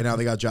 Terry, and now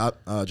they got Jahan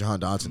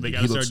Dotson. They He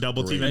gotta start looks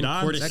double great. teaming And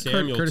Dotson. Curtis That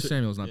Samuel. Curtis too.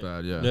 Samuel's not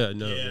bad. Yeah. Yeah,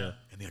 no, Yeah. yeah.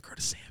 And they got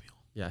Curtis Samuel.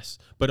 Yes.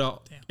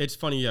 But it's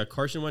funny, yeah,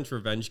 Carson Wentz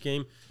revenge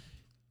game.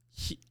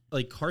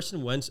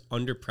 Carson Wentz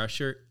under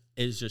pressure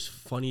is just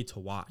funny to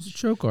watch. He's a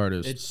choke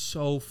artist. It's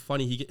so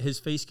funny. His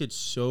face gets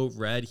so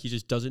red. He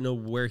just doesn't know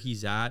where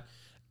he's at.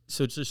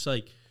 So it's just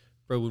like,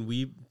 bro, when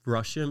we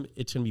rush him,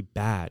 it's gonna be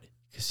bad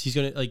because he's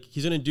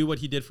gonna do what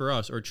he did for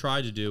us or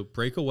try to do,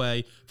 break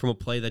away from a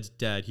play that's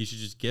dead. He should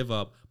just give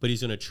up, but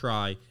he's gonna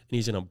try and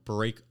he's gonna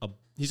break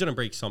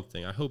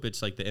something. I hope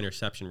it's like the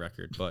interception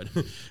record, but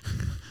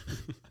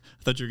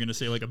I thought you were gonna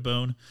say like a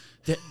bone.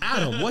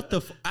 Adam, what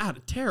the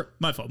Adam?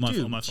 My fault.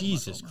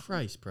 Jesus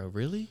Christ, bro,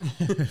 really?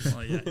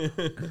 Well, yeah.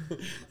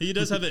 He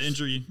does have an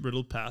injury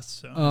riddled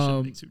past, so I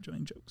shouldn't make too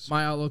giant jokes.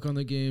 My outlook on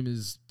the game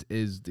is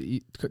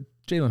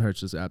Jalen Hurts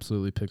just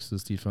absolutely picks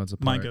this defense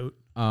apart. My goat.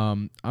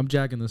 I'm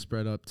jacking the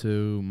spread up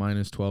to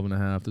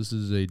 -12.5. This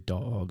is a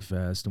dog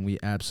fest, and we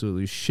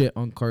absolutely shit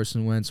on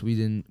Carson Wentz. We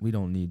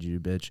don't need you,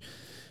 bitch.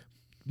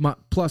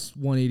 Plus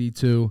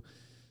 182.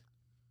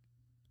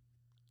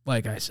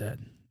 Like I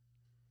said,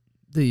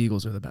 the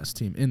Eagles are the best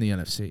team in the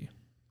NFC.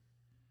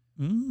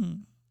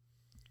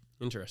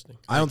 Interesting.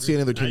 I don't see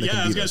any other team that Yeah, can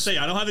I was beat gonna us. say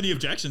I don't have any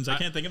objections. I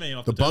can't think of any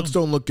off The the Bucks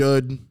dome. don't look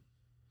good.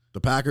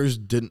 The Packers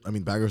didn't. I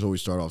mean, Packers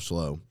always start off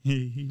slow,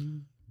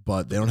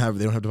 but they don't have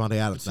Devontae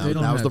Adams. They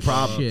don't That was the have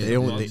problem. shit. They The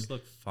only Bucks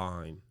look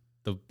fine.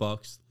 The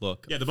Bucks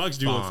look Yeah, the Bucks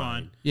do look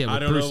fine. Yeah, I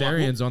with don't Bruce know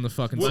Arians on the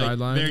fucking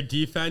sideline. Their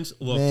defense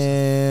looks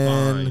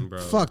man, fine, bro.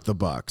 fuck the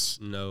Bucks.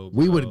 No,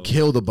 We bro. would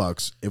kill the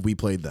Bucks if we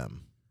played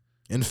them.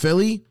 In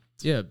Philly,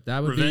 Yeah,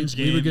 that would Revenge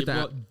be. We would game. get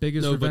Well, that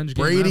biggest no, but revenge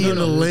game. Brady ever. and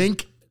the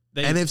Link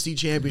They- NFC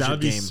Championship That would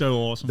be game. so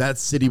awesome. That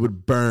city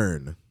would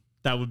burn.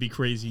 That would be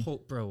crazy.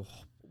 Bro,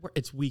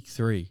 it's week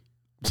 3.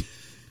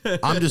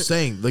 I'm just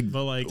saying, like,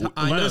 But like,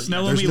 I let know, us know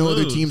yeah. when there's we no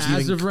lose. other teams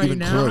As even, of right even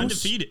now, close.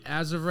 Undefeated.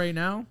 As of right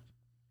now,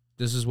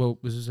 this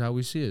is how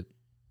we see it.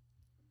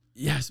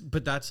 Yes,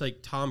 but that's like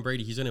Tom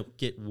Brady. He's gonna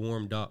get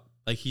warmed up.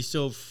 Like he's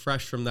still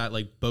fresh from that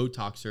like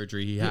Botox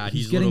surgery he had.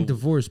 He's getting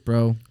divorced,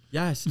 bro.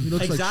 Yes, He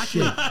looks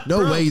exactly. like shit.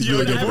 No way he's Yo,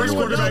 really divorce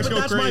good. quarterbacks No, but go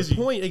that's crazy.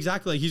 my point.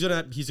 Exactly. Like,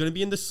 he's gonna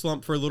be in the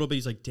slump for a little bit.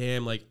 He's like,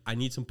 damn, like I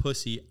need some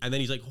pussy, and then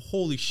he's like,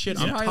 holy shit,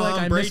 I'm Probably Tom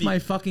like I Brady. miss my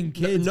fucking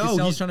kids. No,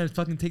 No, he's trying to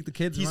fucking take the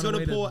kids. he's and run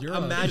gonna away pull to a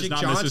Europe. Magic He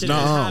does not miss his Johnson.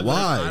 dad. and No,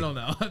 have, why? I don't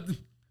know.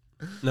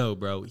 No,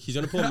 bro. He's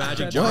gonna pull a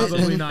Magic That's What? Johnson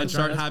probably not and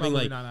start that's having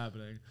probably like. not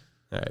happening.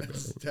 All right, bro.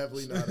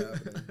 Definitely not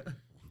happening.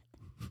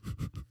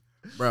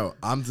 Bro,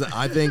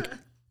 I think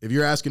if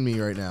you're asking me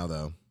right now,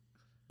 though,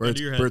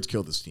 Birds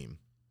killed this team.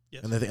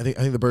 Yes. And I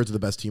think the Birds are the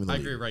best team in the I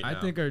league. agree right now.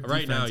 I think our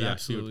right defense now, yes, he would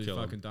absolutely kill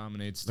fucking him.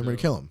 dominates. They're going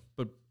to kill him.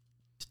 But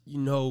you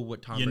know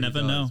what Tom You Brady never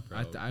does, know.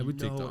 bro. I would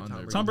You take know the what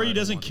under. Tom Brady I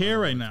don't doesn't want-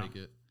 care I don't right wanna now.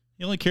 take it.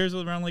 He only cares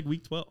around like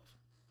week 12.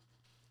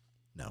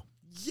 No. All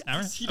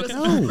right. he Okay.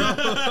 doesn't.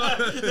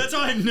 That's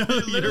how I know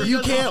you're.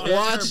 You can't care,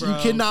 watch. You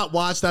bro. cannot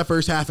watch that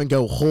first half and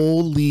go,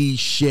 "Holy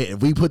shit!" If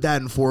we put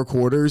that in 4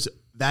 quarters,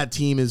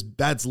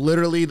 that's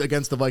literally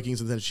against the Vikings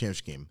in the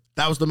championship game.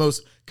 That was the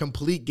most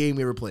complete game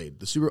we ever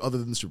played. Other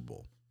than the Super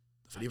Bowl.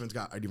 Our defense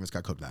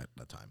got cooked that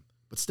time.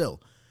 But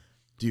still,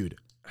 dude.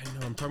 I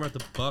know. I'm talking about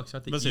the Bucks,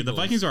 not the Let's say Eagles.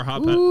 the Vikings are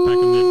hot pack of mid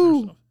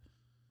first off.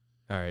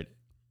 All right,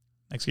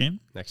 Next game.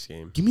 next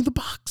game. Give me the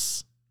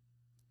Bucks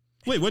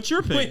Wait, what's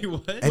your pick? Wait,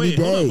 what? Any Wait,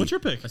 hold day. on. What's your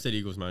pick? I said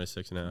Eagles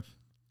 -6.5,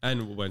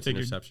 and Wentz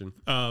Figured. interception.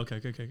 Oh,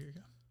 okay.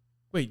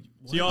 Wait,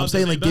 So y'all I'm have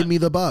saying, the like, same give bet? me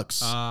the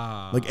Bucks.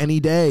 Like any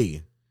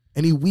day,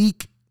 any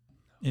week.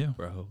 Yeah.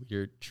 bro,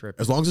 you're tripping.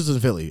 As long as it's in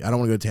Philly, I don't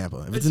want to go to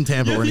Tampa. If it's in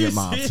Tampa, we're gonna get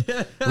mobbed.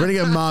 We're gonna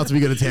get mobbed if we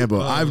go to Tampa.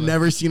 I've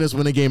never seen us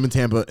win a game in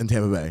Tampa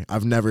Bay.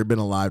 I've never been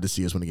alive to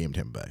see us win a game in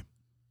Tampa Bay.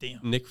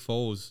 Damn. Nick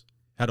Foles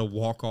had a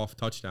walk-off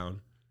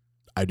touchdown.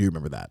 I do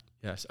remember that.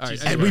 Yes. All right.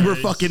 Jesus. And anyway. we were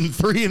fucking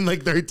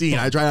 3-13.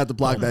 I tried not to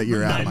block that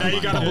year out. Now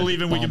you gotta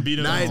believe in we can beat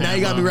them. Now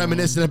you got me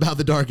reminiscing about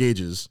the dark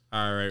ages.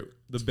 All right.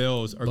 The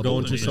Bills are The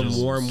going to Golden some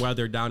Eagles. warm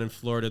weather down in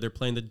Florida. They're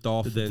playing the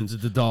Dolphins.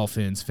 The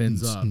Dolphins,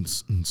 fins up.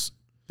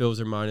 Bills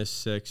are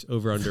 -6,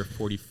 over under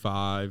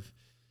 45.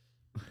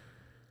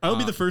 I will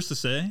be the first to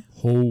say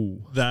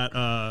that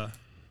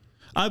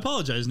I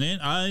apologize, Nate.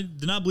 I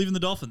did not believe in the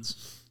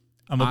Dolphins.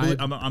 I'm a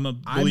believer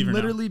I've now.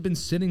 literally been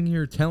sitting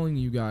here telling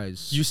you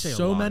guys You say a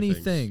so lot of many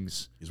things.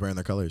 things. He's wearing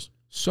their colors.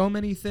 So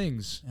many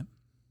things. Yep. And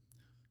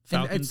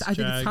Falcons, I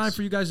think it's time Jags,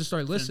 for you guys to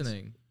start Fins.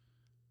 listening.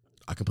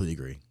 I completely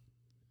agree.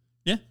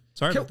 Yeah.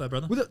 Sorry about that,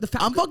 brother. With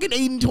the I'm fucking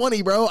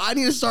 8-20, bro. I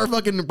need to start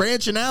fucking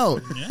branching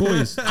out.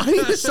 boys, I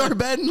need to start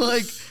betting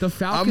like the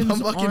Falcons I'm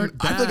fucking. aren't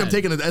I feel like I'm bad.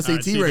 taking an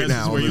SAT see, right this is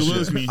now. where on you this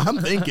lose shit. me. I'm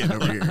thinking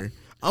over here.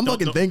 I'm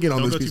fucking don't- thinking on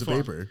don't this go piece too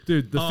of far. paper.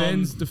 Dude, the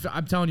Fins.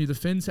 I'm telling you, the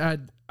Fins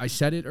had. I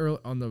said it early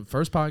on the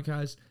first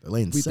podcast. They're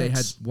laying They had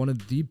 6. one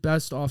of the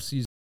best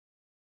offseason.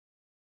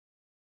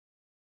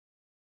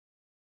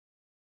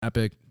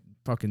 Epic,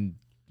 fucking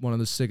one of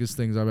the sickest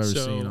things I've ever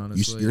So- seen.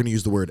 Honestly, You're gonna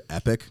use the word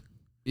epic.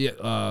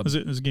 yeah, Was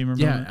it a game?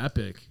 yeah,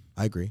 epic.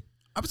 I agree.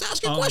 I was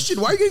asking a question.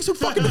 Why are you getting so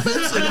fucking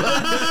defensive?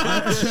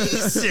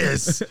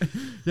 Jesus.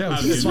 Yeah,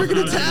 These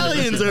freaking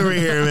Italians over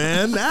here,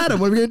 man. Adam,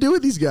 what are we gonna do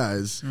with these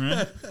guys?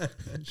 Right?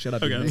 shut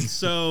up. Okay. Nate.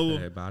 So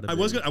Hey, bada I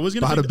was bing.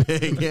 gonna Bada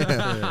pick, bing,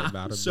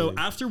 yeah. so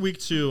after week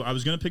 2, I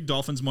was gonna pick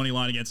Dolphins money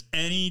line against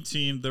any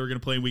team that were gonna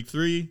play in week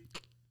 3.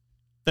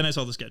 Then I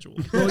saw the schedule.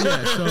 Well,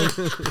 yeah. So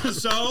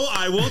So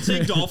I will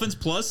take Dolphins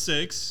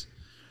 +6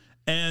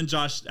 and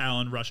Josh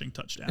Allen rushing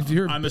touchdown. If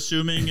you're- I'm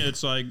assuming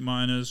it's like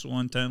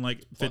 -110,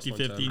 like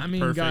 50-50. I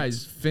mean, perfect.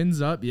 guys,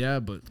 Fins up, yeah,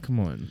 but come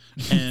on.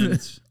 And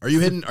Are you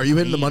hitting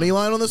the money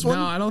line on this one?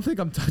 No, I don't think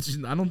I'm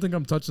touching. I don't think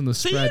I'm touching the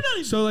See, you're spread. not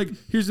even- So, like,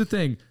 here's the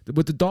thing: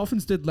 what the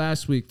Dolphins did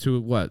last week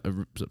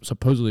to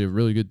supposedly a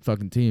really good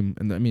fucking team,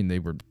 and I mean they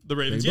were the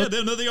Ravens. They Yeah,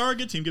 look- they are a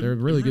good team. Give they're a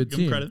them- really give good them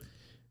team. credit.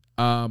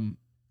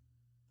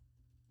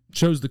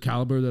 Shows the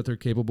caliber that they're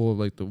capable of,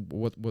 like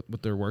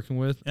what they're working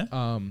with.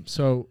 Yeah.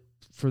 So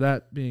for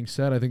that being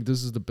said, I think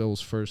this is the Bills'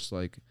 first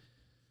like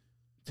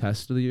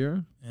test of the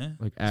year. Yeah.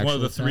 Like It's one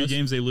of the actual 3 test.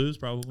 games they lose,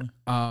 probably.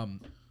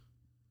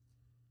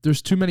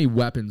 There's too many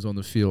weapons on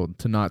the field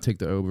to not take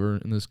the over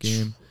in this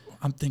game.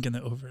 I'm thinking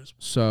the over as well.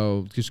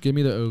 So just give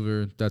me the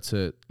over. That's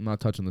it. I'm not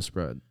touching the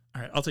spread.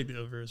 All right, I'll take the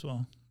over as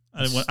well.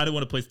 I didn't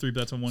want to place 3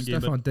 bets on one game.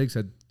 Stephon Diggs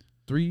had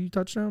 3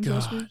 touchdowns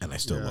last week. And I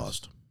still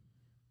lost.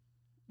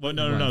 Well,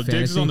 no. What,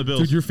 Diggs is on the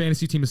Bills. Dude, your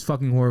fantasy team is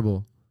fucking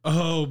horrible.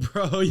 Oh,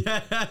 bro,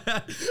 yeah,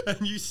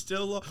 and you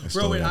still lost.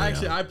 Bro, wait,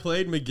 I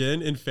played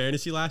McGinn in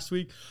fantasy last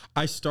week.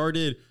 I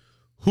started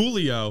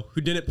Julio,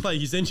 who didn't play.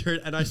 He's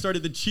injured, and I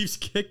started the Chiefs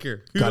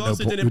kicker, who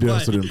also didn't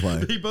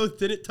play. They both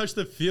didn't touch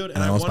the field,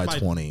 and I lost won by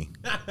 20.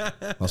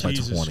 Lost by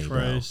Jesus 20, bro.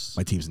 Christ.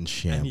 My team's in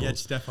And he had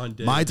shambles. Stephon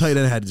Diggs. My tight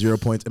end had 0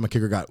 points, and my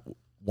kicker got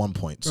 1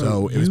 point. Bro,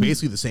 So it was you-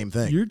 basically the same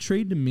thing. Your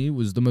trade to me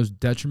was the most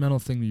detrimental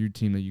thing to your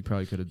team that you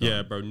probably could have done.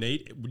 Yeah, bro.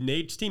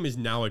 Nate's team is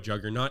now a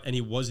juggernaut, and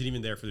he wasn't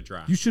even there for the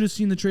draft. You should have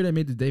seen the trade I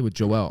made today with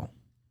Joel.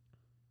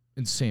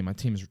 Insane. My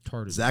team is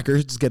retarded. Zach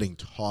Ertz is getting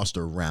tossed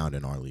around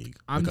in our league.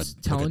 I'm like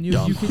telling you,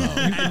 dumb you can.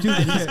 hoe.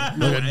 Dude,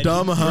 Like a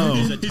dumb hoe.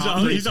 He's a He's top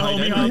a- three he's a tight homie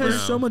end he hopper. has now.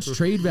 so much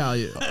trade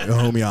value. A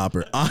homie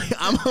hopper.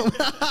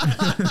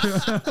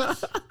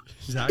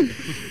 Exactly.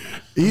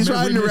 He's I'm gonna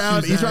riding miss you,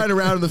 around. He's Zach. riding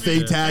around in the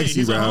fake taxi,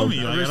 he's a bro. homie.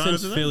 Like, I Ever don't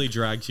since know. Philly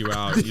dragged you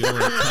out, you don't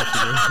want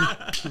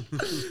to touch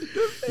me.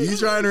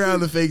 He's riding around in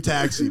the fake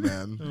taxi,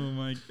 man. Oh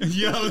my!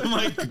 Yo, oh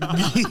my God!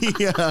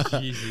 Yeah.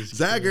 Jesus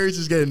Zach Christ. Ertz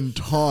is getting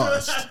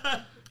tossed.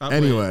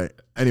 Wait,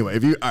 Anyway,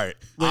 if you all right,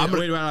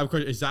 wait, I have a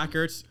question. Is Zach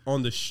Ertz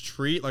on the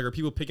street? Like, are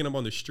people picking him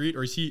on the street,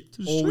 or is he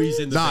always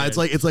in the? Nah,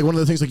 van? it's like one of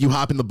the things like you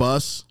hop in the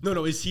bus.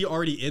 No. Is he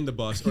already in the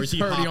bus, or is he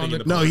He's already hopping on in the-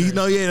 the No, bus?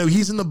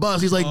 he's in the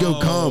bus. He's like, go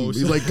Oh, come.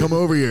 He's so- like, come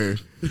over here.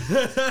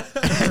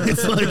 And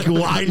it's like,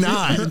 why He's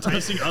not?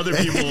 enticing other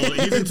people. He's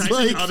It's enticing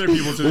like, other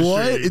people to the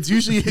what? street.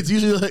 It's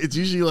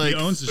usually like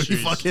owns the a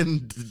streets.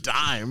 fucking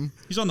dime.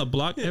 He's on the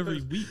block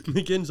every week.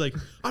 McGinn's like,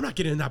 I'm not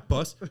getting in that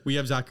bus. We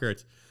have Zach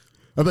Ertz.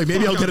 I'm like,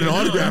 maybe I'll get an no,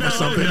 autograph no, or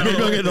something. no.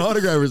 Maybe I'll get an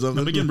autograph or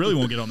something. McGinn really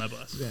won't get on that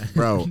bus.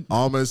 Bro,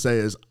 all I'm gonna say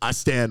is I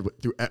stand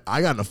through.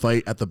 I got in a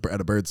fight at a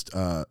Birds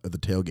at the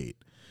tailgate.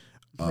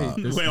 Wait,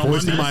 on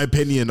Voicing Monday? my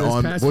opinion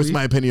on past week?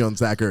 Zach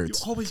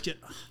Ertz. You always get.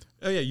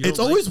 Oh yeah, you It's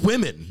don't always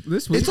women.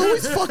 This week? It's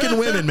always fucking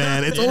women,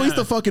 man. It's always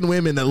the fucking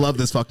women that love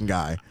this fucking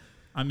guy.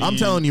 I mean, I'm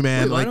telling you,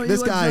 man. Why Like don't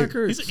this you like guy, Zach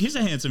Ertz? he's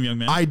a handsome young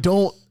man. I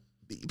don't.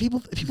 People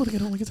think I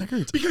don't like Zach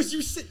Ertz. because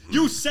you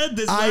said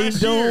this I last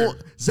don't. year.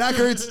 Zach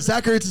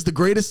Ertz is the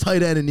greatest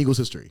tight end in Eagles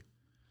history.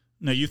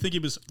 No, you think he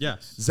was?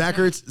 yes. Zach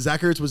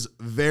Ertz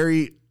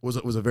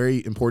was a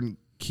very important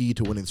key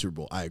to winning the Super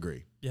Bowl. I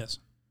agree. Yes.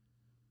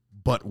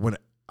 But So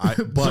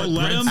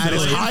let him at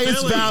its play in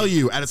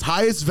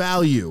highest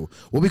value,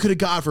 what we could have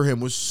got for him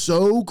was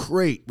so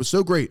great.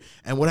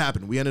 And what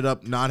happened? We ended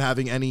up not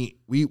having any.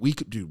 We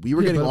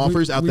were getting but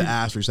offers out we- the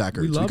ass for Zach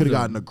Ertz. We loved could have him.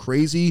 gotten a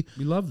crazy.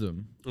 We loved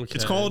him. Okay.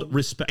 It's called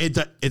respect.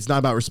 It's not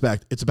about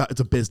respect. It's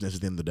a business at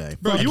the end of the day.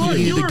 Bro, And you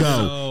he needed to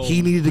go. No.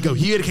 He needed to go.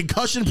 He had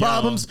concussion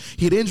problems.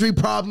 He had injury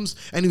problems,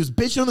 and he was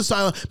bitching on the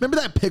sideline. Remember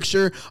that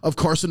picture of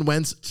Carson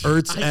Wentz,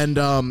 Ertz, and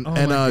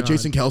my God.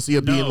 Jason Kelsey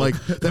of being No. like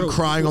them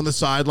crying on the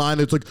sideline?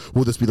 It's like,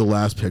 will this be the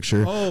last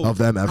picture of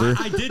them ever?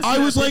 I did see I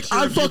that was like, picture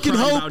I of you fucking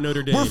crying hope about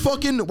Notre Dame.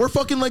 we're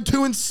fucking like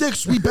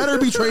 2-6. We better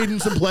be trading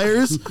some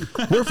players.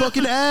 We're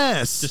fucking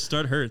ass. Just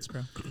start hurts,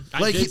 bro.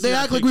 Like did see they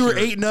that act like we were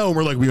picture. 8-0, and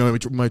we're like, we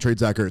might trade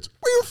Zach Ertz.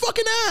 We were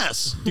fucking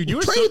ass. Dude, you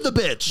were trade the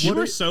bitch. You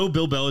were so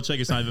Bill Belichick.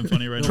 It's not even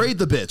funny right now. Trade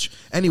the bitch.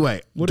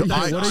 Anyway, What are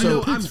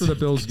your picks for the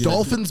Bills game?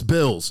 Dolphins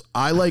Bills.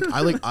 I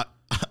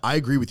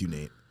agree with you,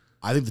 Nate.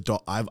 I think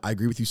I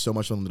agree with you so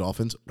much on the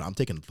Dolphins, but I'm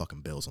taking the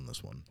fucking Bills on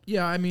this one.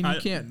 Yeah, I mean, you I-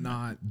 can't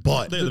not.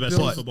 But They're the best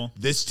team in but football.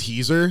 this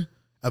teaser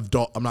of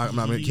can't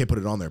put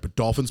it on there, but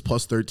Dolphins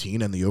plus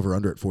 13 and the over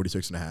under at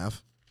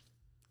 46.5.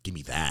 Give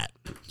me that.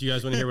 Do you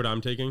guys want to hear what I'm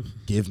taking?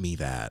 Give me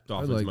that.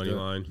 Dolphins like money that.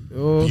 line.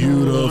 Oh,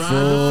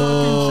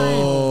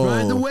 Beautiful.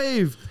 Ride the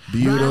wave.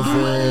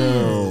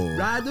 Beautiful.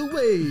 Ride the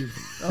wave.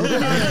 Oh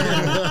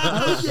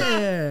yeah. Oh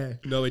yeah.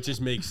 No, it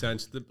just makes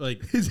sense.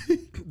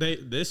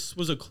 This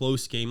was a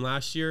close game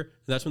last year, and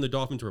that's when the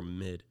Dolphins were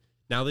mid.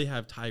 Now they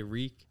have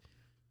Tyreek.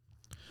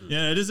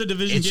 Yeah, it is a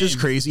division It's game. just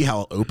crazy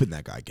how open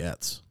that guy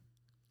gets.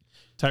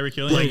 Tyreek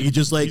Hill. Like yeah, you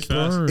just like he's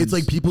fast. it's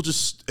like people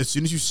just as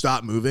soon as you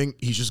stop moving,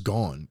 he's just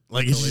gone.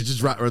 Like he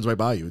just runs right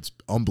by you. It's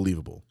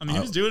unbelievable. I mean,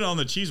 he was doing it on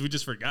the Chiefs. We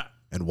just forgot.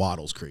 And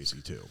Waddle's crazy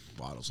too.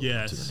 Waddle's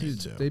Yes. to the name,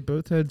 too. They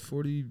both had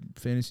 40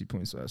 fantasy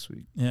points last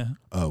week. Yeah.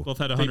 Oh, Both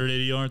had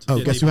 180 yards. oh,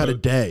 Yeah, guess they who had a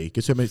both- day?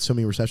 Guess who made so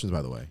many receptions?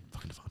 By the way,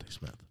 fucking Devontae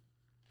Smith.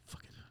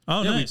 Fucking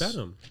Oh, Yeah, nice. we bet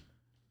him.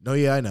 no,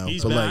 yeah, I know.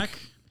 He's but back.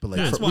 like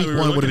That's for why week we were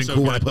one would have looking been so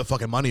cool when I good. put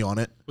fucking money on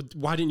it. But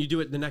why didn't you do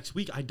it the next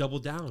week? I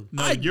doubled down.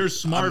 No, you're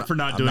smart for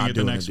not I'm doing it the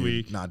doing next dude.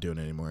 week. Not doing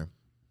it anymore.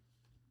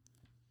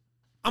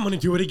 I'm gonna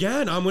do it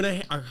again. I'm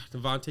gonna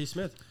Devontae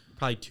Smith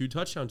probably 2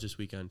 touchdowns this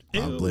weekend.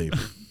 Probably.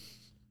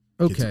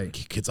 Okay.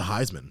 Kid's a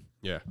Heisman.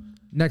 Yeah.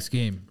 Next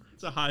game.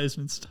 It's a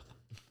Heisman stuff.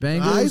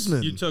 Bengals.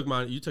 Heisman. You took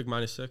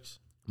 -6.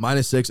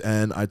 -6,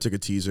 and I took a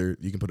teaser.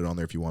 You can put it on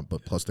there if you want,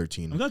 but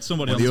 +13. I'm glad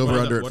somebody And else. the over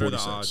under at What are the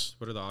 46. odds?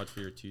 What are the odds for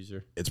your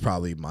teaser? It's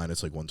probably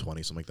minus like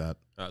 120, something like that.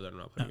 Then I'm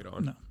not putting it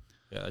on. No.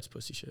 Yeah, that's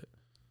pussy shit.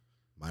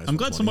 Minus I'm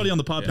glad 120. somebody on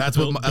the pod. That's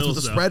picked what that's what the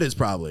Bills, though. spread is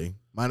probably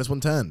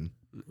 -110.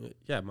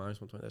 Yeah,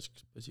 -120. That's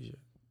pussy shit.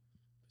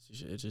 Pussy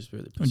shit. It's just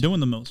really I'm pussy. doing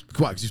the most.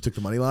 Why? Because you took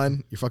the money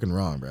line. You're fucking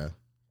wrong, bro.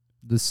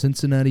 The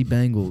Cincinnati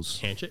Bengals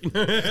Handshake.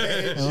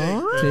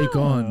 take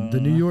on the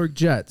New York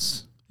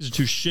Jets. These are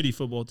two shitty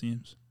football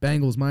teams.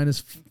 Bengals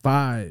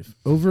 -5.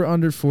 Over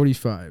under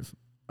 45.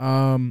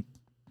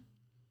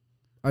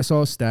 I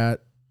saw a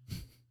stat.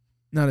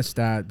 Not a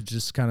stat, but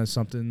just kind of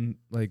something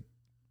like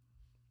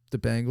the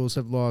Bengals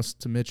have lost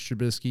to Mitch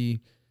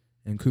Trubisky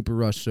and Cooper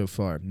Rush so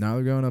far. Now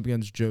they're going up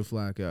against Joe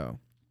Flacco.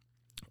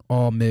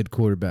 All mid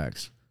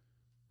quarterbacks,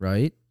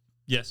 right?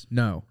 Yes.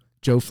 No.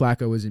 Joe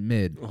Flacco isn't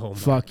mid. Oh my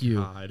Fuck you.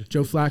 God.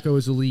 Joe Flacco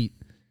is elite.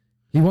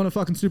 He won a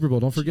fucking Super Bowl.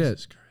 Don't forget.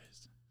 Jesus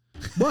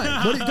Christ. What?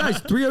 Guys,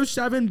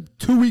 307,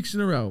 2 weeks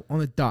in a row on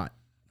the dot.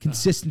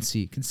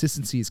 Consistency.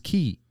 Consistency is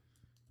key.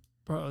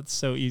 Bro, it's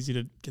so easy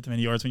to get them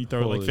many yards when you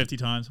throw it like Holy- 50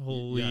 times.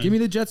 Holy. Yeah. Give me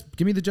the Jets.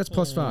 Give me the Jets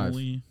 +5.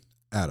 Holy-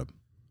 Adam,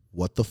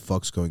 what the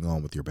fuck's going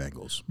on with your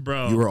Bengals?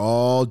 Bro. You were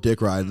all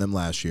dick riding them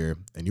last year,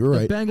 and you were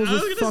right. The Bengals I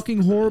was are gonna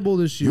fucking horrible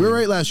this year. You were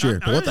right last year.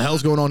 But what the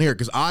hell's going on here?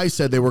 Because I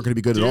said they weren't going to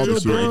be good at all Dude,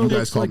 this year, and you Bro, guys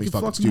looks called like me the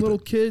fucking little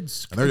stupid.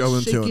 kids. And they're 0-2,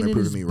 and shaking they're in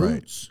proving his me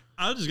right. boots.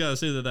 I just got to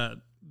say that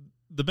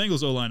the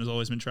Bengals O-line has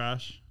always been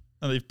trash.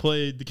 And they've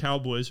played the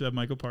Cowboys, who have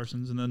Michael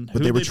Parsons. And then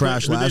But they were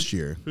trash last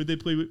year. Who'd they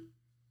play with?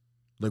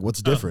 Like,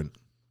 what's different?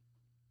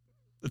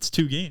 It's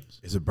 2 games.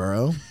 Is it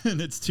Burrow? And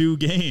it's 2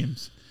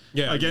 games.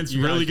 Yeah, Against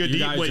you really guys, good You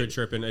deep- guys wait, are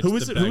tripping. It's who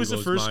was the the- who was the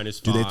Bengals first-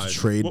 -5. Do they have to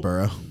trade What-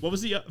 Burrow? What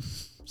was the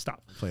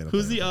stop? Playing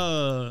Who's playing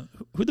the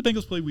who the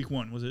Bengals play week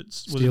 1? Was it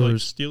like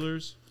Steelers.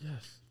 Steelers? Yes.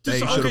 They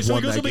So, should okay, have so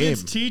won he goes that up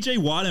against game. TJ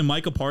Watt and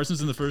Michael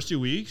Parsons in the first 2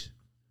 weeks.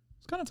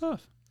 It's kind of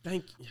tough.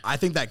 Thank you. I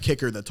think that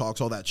kicker that talks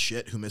all that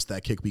shit who missed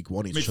that kick week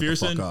 1 needs to shut the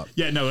fuck McPherson. up.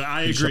 Yeah, no,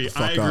 I He needs to agree. shut the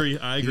fuck I up. agree.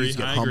 He needs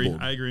to get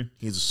humbled. I agree.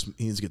 He needs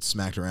to get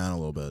smacked around a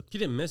little bit. He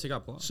didn't miss. He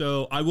got blocked.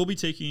 So I will be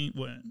taking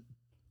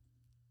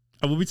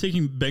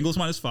Bengals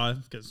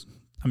 -5 because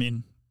I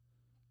mean,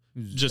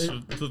 just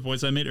the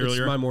points I made It's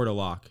earlier. my mortal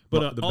lock.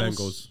 But, the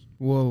also- Bengals.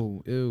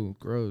 Whoa. Ew.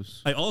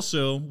 Gross. I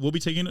also will be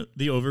taking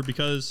the over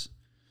because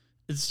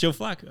it's Joe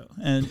Flacco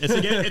and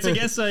it's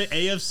against a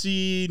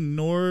AFC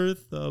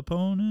North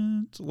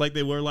opponent like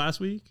they were last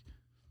week.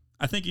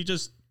 I think he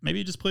just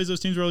plays those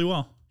teams really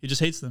well. He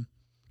just hates them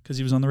because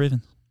he was on the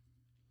Ravens.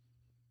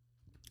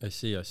 I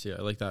see. I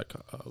like that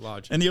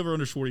logic. And the over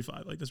under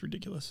 45. Like that's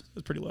ridiculous.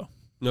 That's pretty low.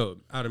 No,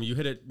 Adam, you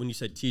hit it when you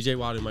said TJ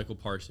Watt and Michael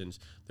Parsons.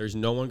 There's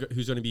no one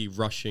who's going to be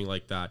rushing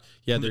like that.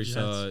 Yeah, From the there's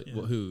Jets,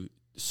 yeah. who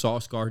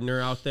Sauce Gardner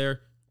out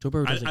there. Joe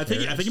Burrow doesn't I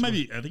think care. he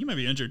might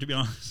be injured to be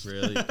honest.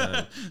 Really?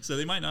 Yeah. So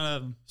they might not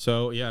have him.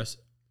 So yes,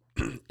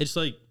 it's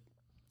like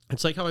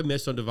how I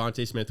missed on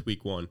Devontae Smith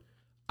week 1.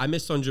 I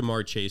missed on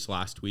Jamar Chase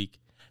last week.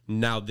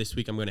 Now this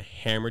week I'm going to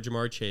hammer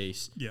Jamar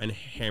Chase and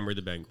hammer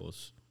the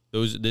Bengals. The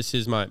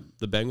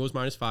Bengals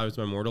 -5 is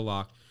my mortal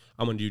lock.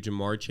 I'm going to do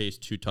Jamar Chase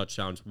 2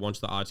 touchdowns once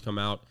the odds come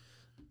out.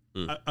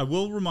 I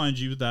will remind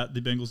you that the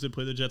Bengals did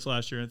play the Jets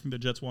last year. I think the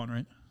Jets won,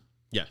 right?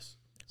 Yes.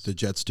 The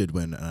Jets did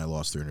win, and I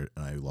lost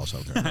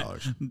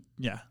 $300.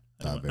 Yeah.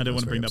 I Very- didn't want to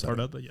very bring that part upsetting.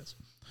 up, but yes.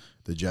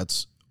 The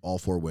Jets, all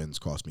 4 wins,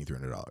 cost me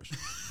 $300.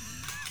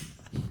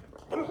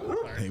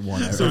 They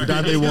won every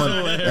time they won.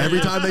 Every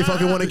time they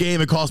fucking won a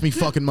game, it cost me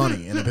fucking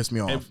money, and it pissed me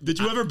off. Did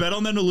you ever bet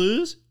on them to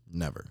lose?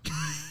 Never,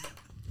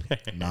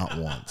 not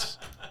once.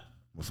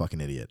 I'm a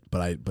fucking idiot.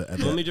 But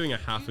I'm only doing a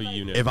half a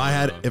unit. if I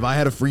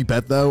had a free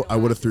bet though, I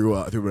would have threw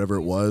whatever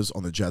it was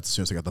on the Jets as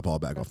soon as I got the ball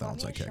back off that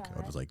onside kick.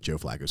 I was like, Joe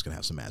Flacco's gonna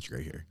have some magic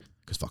right here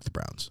because fuck the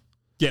Browns.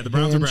 Yeah, the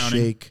Browns are browning.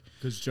 Handshake.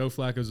 Because Joe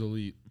Flacco's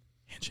elite.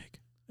 Handshake.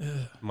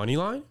 money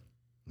line?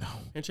 No.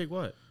 Handshake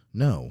what?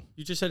 No.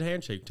 You just said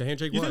handshake. To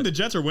handshake You what? think the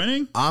Jets are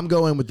winning? I'm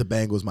going with the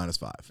Bengals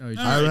 -5. Oh, he's-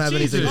 I don't have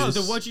anything. Oh, to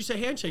so what'd you say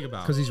handshake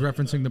about? Because he's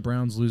referencing the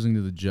Browns losing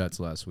to the Jets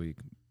last week.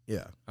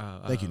 Yeah.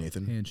 Thank you,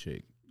 Nathan.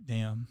 Handshake.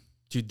 Damn.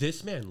 Dude,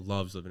 this man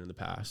loves living in the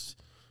past.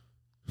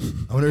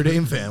 I'm a Notre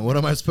Dame fan. What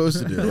am I supposed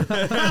to do?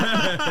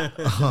 That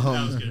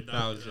was good.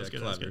 That was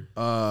good. clever. That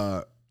was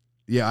good.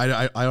 Yeah, I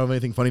don't have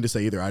anything funny to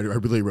say either. I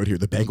really wrote here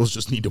the Bengals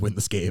just need to win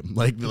this game.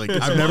 Like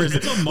I've never it's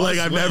a must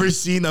I've win. never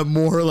seen a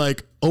more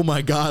like, oh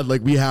my god,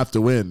 like we have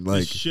to win. The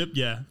Like ship,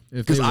 yeah.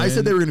 because I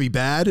said they were gonna be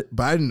bad,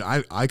 but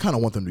I kind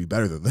of want them to be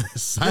better than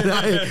this. I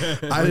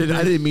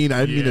didn't mean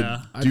Yeah.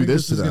 to I do think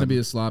this to is going to them. be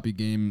a sloppy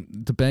game.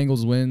 The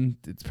Bengals win.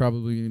 It's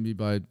probably going to be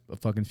by a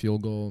fucking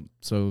field goal.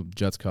 So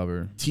Jets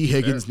cover. T.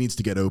 Higgins needs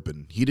to get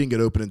open. He didn't get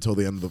open until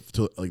the end of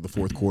the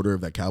fourth quarter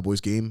of that Cowboys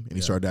game, and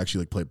he started to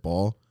actually like play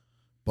ball.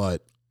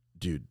 But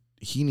dude,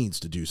 he needs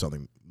to do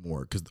something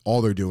more because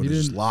all they're doing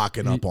is just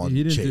locking up on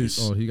he didn't Chase.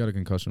 he got a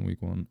concussion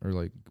week 1 or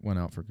like went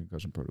out for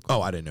concussion protocol.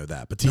 Oh, I didn't know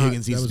that. But T. No,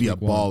 Higgins that needs to was be a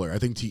week 1. baller. I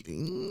think give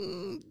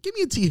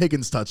me a T.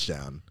 Higgins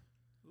touchdown.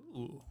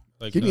 Ooh.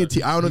 Like, Give me a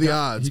T. I don't know the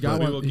odds. He got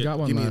but one. He got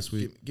one give me last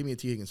week. Give me a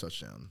T. Higgins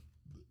touchdown.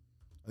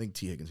 I think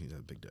T. Higgins needs to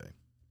have a big day.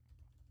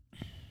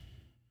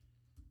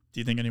 Do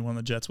you think anyone on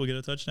the Jets will get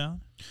a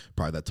touchdown?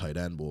 Probably that tight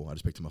end will. I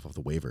just picked him up off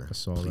the waiver. I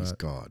saw Please that.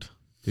 God.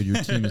 Dude, your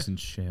team is in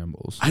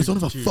shambles. I just don't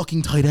have a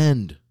fucking tight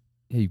end.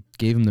 Hey, you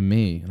gave him to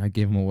me, and I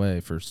gave him away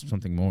for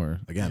something more.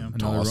 Again, Yeah.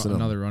 tossing him.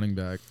 Another running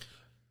back.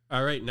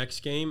 All right,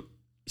 next game.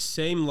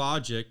 Same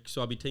logic.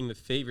 So I'll be taking the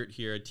favorite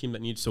here, a team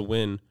that needs to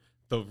win.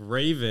 The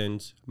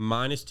Ravens,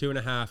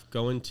 -2.5,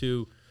 going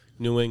to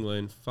New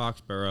England,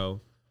 Foxborough.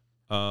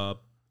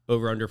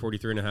 Over under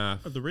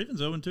 43.5. Are the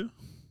Ravens 0-2?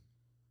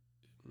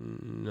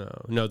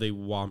 No, they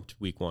whomped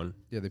week 1.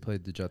 Yeah, they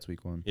played the Jets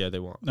week 1. Yeah, they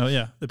whomped. Oh,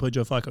 yeah. They played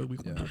Joe Flacco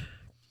week 1. Yeah.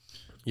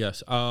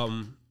 Yes.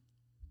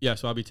 Yeah,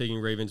 so I'll be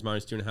taking Ravens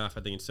 -2.5.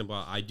 I think it's simple.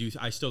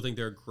 I still think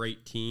they're a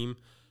great team.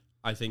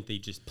 I think they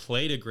just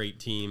played a great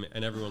team,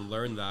 and everyone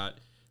learned that.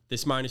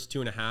 This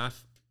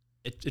 -2.5,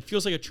 it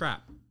feels like a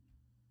trap.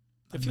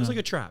 It feels like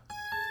a trap.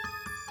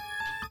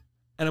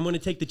 And I'm going to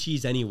take the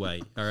cheese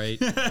anyway, all right?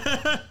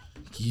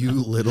 You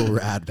little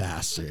rat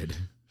bastard.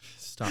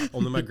 Stop.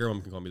 Only my girl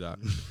can call me that.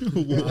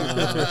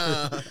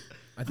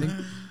 I think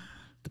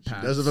the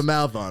Pats. Does have a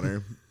mouth on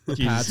her. The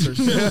Pats are.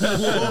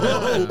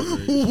 Whoa.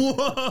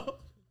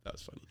 That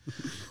was funny.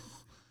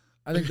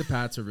 I think the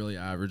Pats are really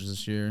average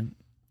this year.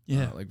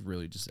 Yeah. Like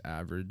really just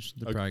average.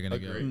 They're probably gonna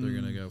go. Agreed.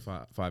 They're gonna go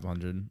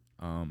 500.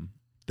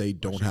 They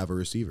don't have a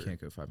receiver. Can't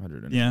go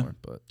 500 Yeah. anymore.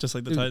 But Just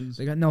like the dude, Titans.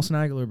 they got Nelson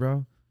Aguilar,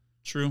 bro.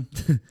 True.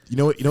 You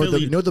know what? You know what?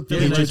 Philly- The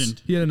Philly Patriots.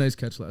 legend. He had a nice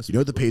catch last You know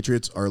what the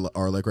Patriots are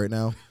like right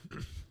now?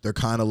 They're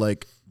kind of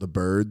like the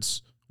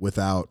Birds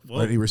without Whoa.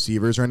 any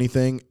receivers or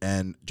anything,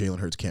 and Jalen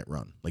Hurts can't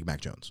run like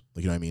Mac Jones.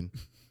 Like, you know what I mean?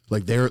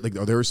 Like their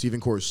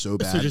receiving core is so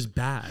bad. So just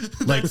bad.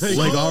 like ours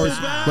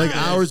bad. like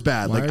ours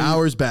bad. Why Like are you-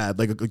 ours bad.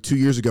 Like 2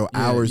 years ago,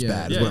 Yeah, ours yeah,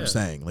 bad is yeah, what yeah. I'm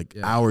saying. Like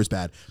Yeah. ours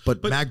bad.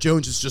 But But- Mac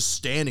Jones is just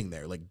standing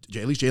there. Like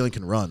at least Jalen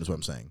can run is what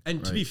I'm saying.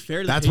 And to be Right.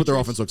 fair to That's the what their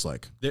Patriots, offense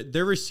looks like.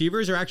 Their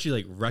receivers are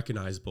actually like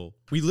recognizable.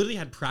 We literally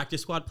had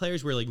practice squad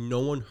players where like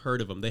no one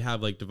heard of them. They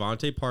have like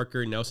Devontae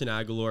Parker, Nelson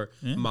Aguilar,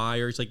 Yeah.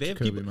 Myers. Like they have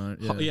Jacoby people. Myers,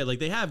 yeah. Like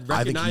they have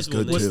I think he's recognizable.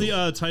 good, names. What's too.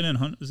 the tight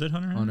end? Is it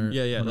Hunter? Hunter.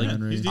 Yeah, Hunter like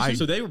Henry. he's decent.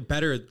 So they were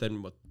better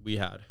than what we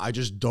had. I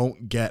just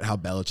don't get how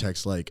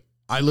Belichick's like.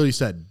 I literally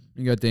said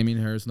You got Damian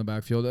Harris in the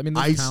backfield. I mean,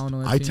 I there's s- talent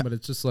on I that te- team, but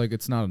it's just like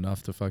it's not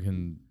enough to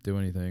fucking do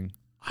anything.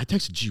 I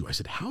texted you. I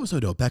said, how is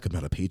Odell Beckham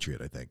not a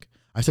Patriot? I think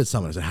I said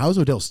something. I said, how is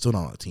Odell still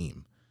not on a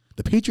team?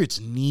 The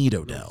Patriots need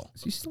Odell.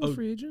 Is he still a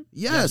free agent?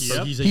 Yes,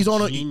 Yep. he's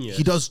on. genius.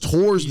 He does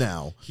tours He's-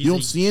 now. he's You don't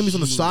a see him. He's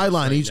on the genius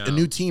sideline. right He's a now.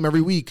 new team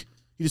every week.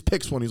 He just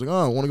picks one. He's like,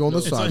 oh, I want to go on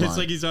this It's like, sideline. it's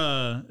like he's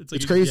it's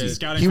It's crazy.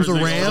 scouting He was for a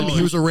his next Ram. college.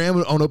 He was a Ram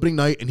on opening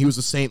night, and he was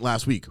a Saint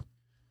last week.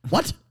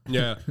 What?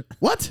 Yeah,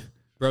 What?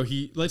 bro.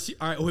 Let's see.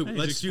 All right, wait. Hey, he's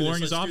let's do this.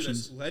 exploring his Let's do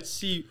options. this. Let's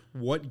see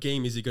what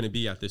game is he going to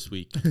be at this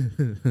week.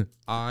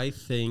 I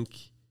think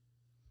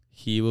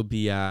he will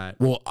be at.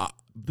 Well,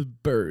 The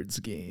Birds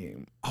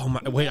game. Oh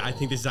my! Wait, I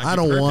think this is. Actually I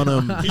don't perfect. want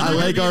him. He's I gonna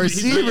like be- our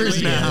he's gonna be receivers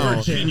at now.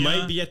 Virginia. He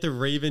might be at the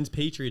Ravens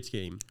Patriots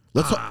game.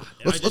 Let's I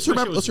let's just wish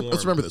remember. it Let's was warm.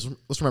 remember this.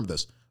 Let's remember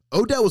this.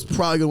 Odell was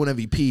probably going to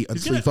win MVP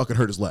until he gonna- fucking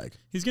hurt his leg.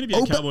 He's going to be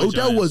a Cowboy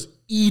Odell Giant. was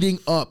eating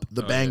up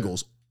the Oh, yeah.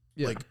 Bengals.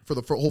 Yeah. Like for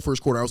the whole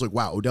first quarter, I was like,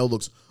 "Wow, Odell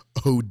looks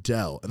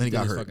Odell," and then he Did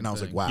got his hurt, fucking and I was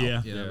like, thing. "Wow."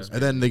 Yeah. Yeah, that was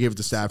And then they gave it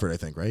to Stafford, I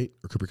think, right,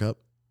 or Cooper Cup.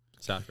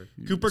 Stafford.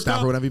 Cooper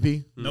Stafford Cup. won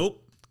MVP.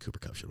 Nope. Cooper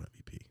Cup should win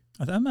MVP.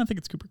 I think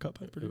it's Cooper Cup.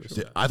 I'm pretty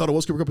sure. Yeah, I thought it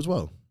was Cooper Cup as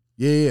well.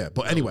 Yeah.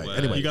 But anyway, way.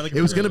 You got the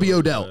it was Cooper going to be Cup.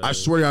 Odell. I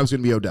swear to God, it was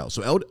going to be Odell.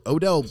 So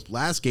Odell's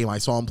last game I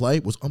saw him play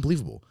was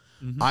unbelievable.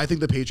 I think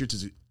the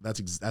Patriots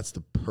that's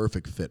the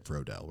perfect fit for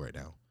Odell right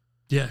now.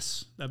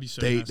 Yes, that'd be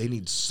so. They nasty.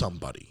 need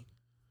somebody.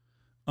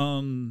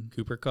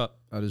 Cooper Cup.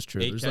 That is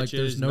true. 8 There's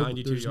catches,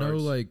 92 there's no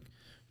yards. like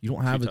you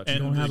don't have touchdowns. you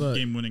don't And have the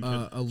game-winning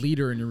a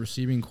leader in your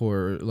receiving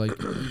core, like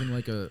even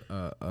like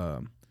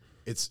a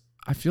It's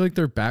I feel like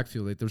their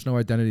backfield, like there's no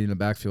identity in the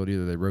backfield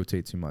either. They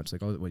rotate too much.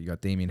 Like, you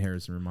got Damian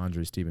Harris and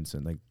Ramondre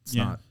Stevenson. Like, it's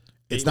Yeah. not.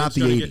 it's not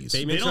the Bateman's gonna 80s. Bateman's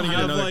They don't going to get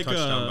have, another like,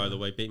 touchdown, by the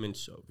way. Bateman's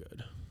so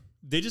good.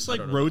 They just I like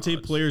don't know the rotate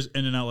odds. players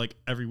in and out like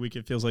every week.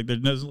 It feels like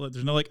there's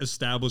no like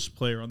established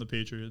player on the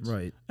Patriots.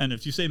 Right. And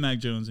if you say Mac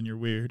Jones, and you're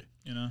weird,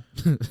 you know.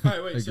 All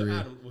right, wait. So Agreed.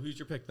 Adam, well, who's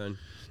your pick then?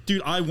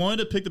 Dude, I wanted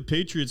to pick the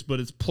Patriots, but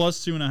it's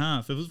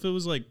 +2.5. If it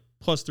was like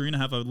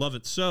 +3.5, I would love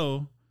it. So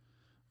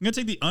I'm gonna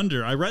take the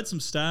under. I read some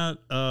stat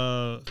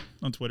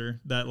on Twitter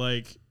that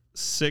like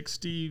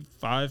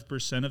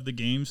 65% of the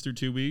games through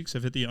 2 weeks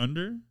have hit the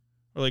under,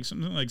 or like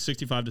something like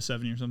 65 to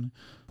 70 or something.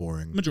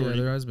 Boring. Yeah, Majority.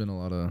 there has been a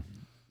lot of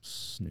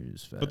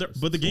snooze fest.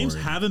 But the games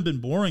boring. haven't been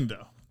boring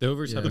though. The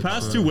overs Yeah, have The been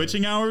past fun. two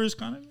witching hours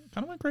kind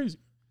of went crazy.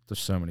 there's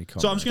so many.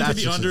 So I'm just gonna That's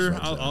take the just his under.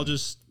 red I'll zone.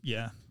 just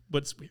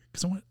But it's weird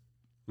because I want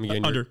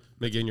McGinn, under.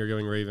 McGinn, you're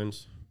going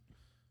Ravens.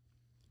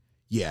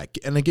 Yeah,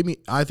 and then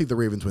I think the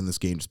Ravens win this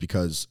game just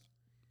because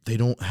they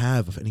don't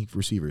have any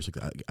receivers.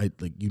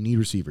 Like you need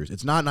receivers.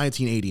 It's not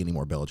 1980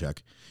 anymore, Belichick.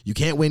 You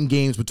can't win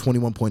games with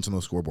 21 points on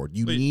the scoreboard.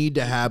 You Wait. need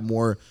to have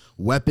more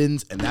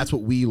weapons, and that's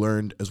what we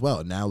learned as well.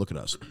 And now look at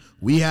us.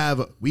 We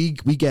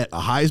get a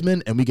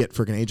Heisman and we get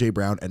freaking AJ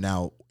Brown, and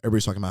now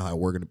everybody's talking about how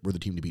we're the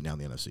team to beat now in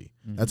the NFC.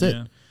 That's it.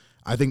 Yeah.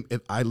 I think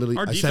if I literally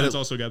Our I said defense it.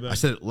 also got better. I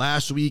said it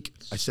last week.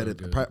 I said it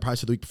good. probably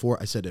said the week before.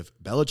 I said if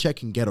Belichick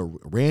can get a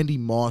Randy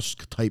Moss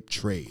type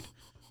trade,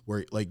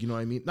 where like you know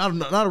what I mean, not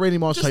a Randy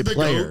Moss Just type the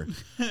player.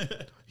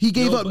 He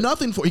gave up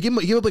nothing for. He gave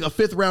up like a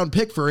 5th round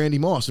pick for Randy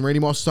Moss, and Randy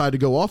Moss decided to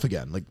go off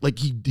again. Like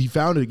he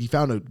found a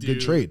good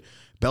trade.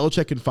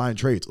 Belichick can find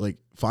trades. Like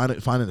find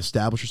an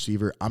established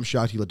receiver. I'm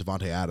shocked he let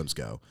Devontae Adams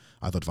go.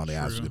 I thought Devontae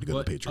Adams was going to go to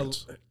the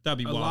Patriots. That'd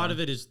be A wild. lot of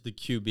it is the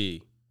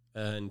QB,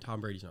 and Tom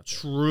Brady's not there.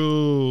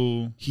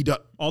 True. He does.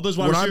 All those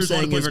wide What I'm receivers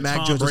want to saying play is for Mac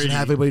Tom Jones Brady. doesn't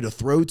have anybody to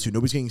throw to.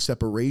 Nobody's getting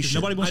separation.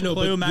 Nobody wants to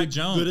play with Mac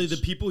Jones. Literally, the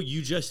people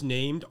you just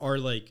named are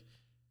like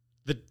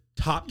the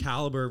top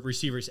caliber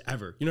receivers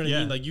ever. You know what I Yeah.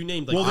 mean? Like you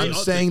named like Well, I'm the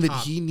saying that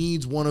top. he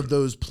needs one of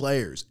those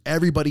players.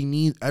 Every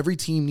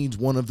team needs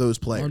one of those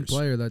players. One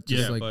player that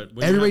just Yeah, like But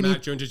when everybody you have Mac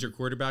need- Jones as your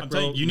quarterback, I'm bro,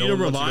 telling you, you no need a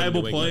one wants to go to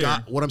reliable New England.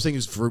 player. What I'm saying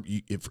is,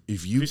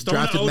 if you he's throwing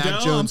drafted to Mac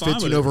Odell, Jones I'm fine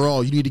 15 with it.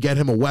 overall, you need to get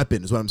him a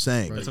weapon. Is what I'm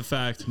saying. That's a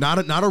fact. Not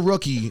a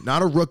rookie.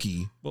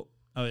 Well,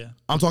 oh yeah.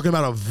 I'm talking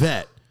about a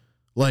vet.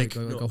 Like a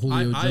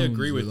Julio I Jones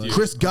agree or with like- you.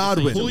 Chris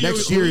Godwin Julio-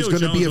 next year is Julio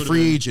going to be a Jones free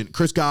would've been- agent.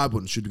 Chris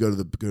Godwin should go to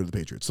the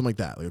Patriots, something like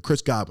that. Like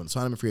Chris Godwin,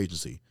 sign him in free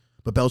agency.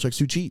 But Belichick's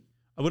too cheap.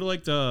 I would have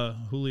liked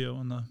Julio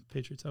on the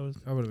Patriots. That would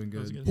That would have been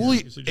was good. good.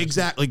 Julio, Yeah,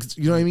 exactly. Like,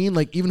 you know what I mean?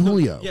 Like even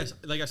Julio. Yes,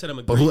 like I said, I'm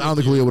But agreeing I don't with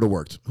think you. Julio would have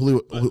worked.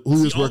 Julio's see,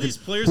 all working. these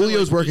players are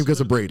Julio's like working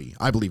because of basically- Brady.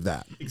 I believe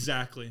that.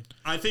 exactly.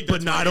 I think.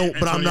 But That's no, why I don't.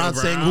 But I'm Antonio not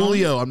saying Brown-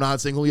 Julio. I'm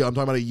not saying Julio. I'm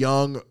talking about a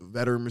young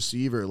veteran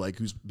receiver like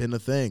who's been a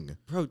thing.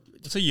 Bro,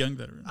 It's a young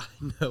veteran.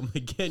 no,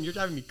 again, you're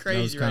driving me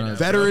crazy right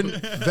kinda-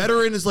 now.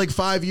 Veteran is like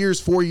 5 years,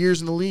 4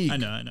 years in the league. I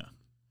know.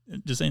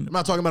 Just saying. I'm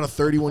not talking about a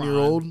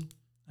 31-year-old.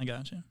 I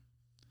got you.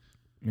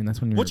 I mean,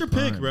 that's when you're. What's in your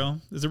pick, prime. bro?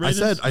 Is it I Ravens?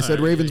 said All right.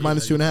 Ravens you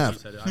minus said it, 2.5. you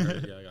said it. I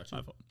heard it. Yeah, I got you.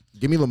 My fault.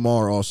 Give me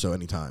Lamar also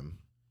anytime.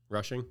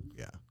 Rushing,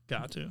 Yeah.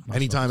 Got to. My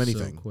Anytime, stuff is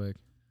anything. So quick.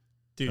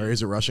 Dude. Or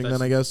is it rushing That's-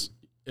 then? I guess.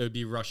 it would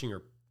be rushing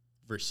or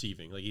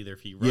receiving. Like either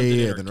if he runs Yeah, it in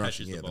yeah. or Then catches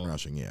rushing. the Yeah, ball. then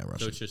rushing. Yeah, So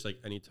rushing. it's just like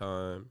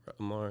anytime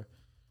Lamar.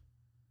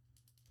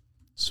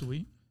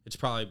 Sweet. It's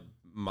probably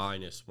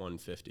minus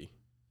 150.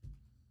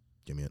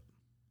 Give me it.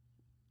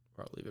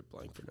 Or I'll leave it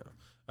blank for now.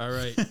 All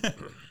right.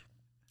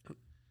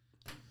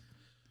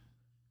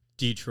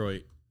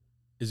 Detroit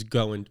is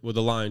going. Well,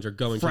 the Lions are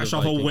going Fresh to the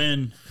off a Vikings.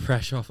 win.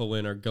 Fresh off a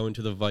win are going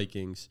to the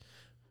Vikings.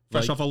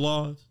 Fresh off a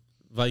loss.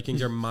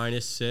 Vikings are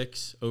minus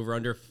 6 over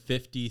under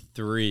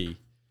 53.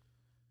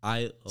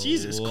 I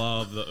Jesus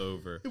love the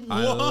over.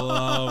 I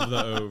love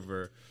the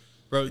over.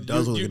 Bro,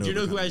 does look do like an you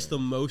know who overtime has the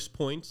most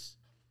points?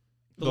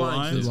 The The Lions.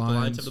 Lions? The The Lions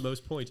Lions. have the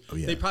most points. Oh,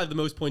 yeah. They probably have the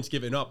most points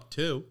given up,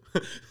 too.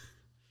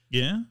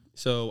 Yeah.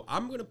 So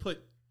I'm going to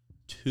put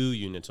 2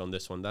 units on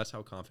this one. That's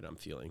how confident I'm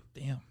feeling.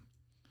 Damn.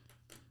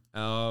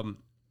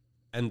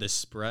 And the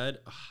spread,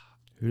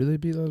 Who do they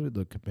beat?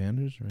 The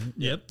Commanders, right?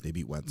 Yep. They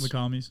beat Wentz. The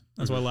commies.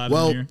 That's why I laughed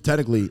Well, in here.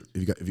 technically,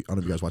 if I don't know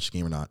if you guys watched the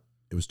game or not,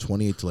 it was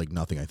 28 to like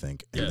nothing, I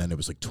think, and Yeah. then it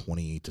was like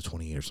 28 to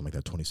 28 or something like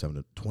that. 27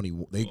 to 20.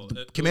 Well,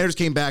 The Commanders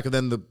came back, and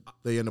then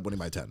they ended up winning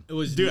by 10. it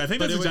was Dude, I think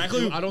but that's it was-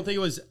 exactly- I don't think it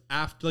was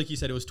after, like you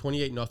said, it was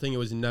 28-0. It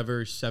was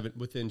never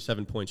within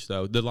 7 points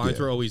though. The Lions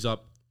Yeah. were always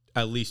up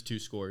at least 2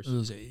 scores. It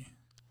was a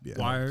Yeah.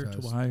 wire to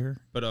wire.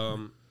 But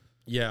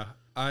yeah,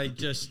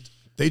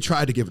 They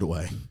tried to give it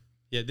away.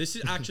 yeah, this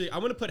is actually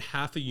I'm gonna put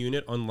half a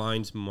unit on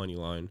Lions money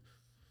line.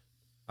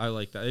 I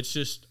like that. It's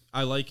just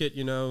I like it,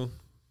 you know.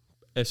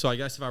 And so I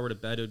guess if I were to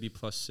bet, it would be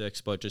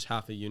 +6, but just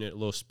half a unit, a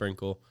little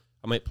sprinkle.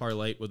 I might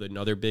parlay it with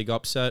another big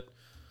upset.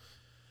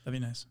 That'd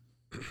be nice.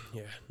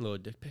 Yeah, a little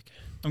dick pic.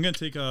 I'm gonna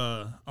take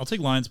I'll take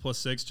Lions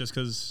 +6 just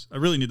because I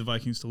really need the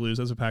Vikings to lose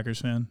as a Packers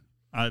fan.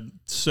 I'm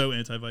so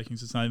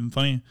anti-Vikings, it's not even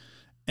funny.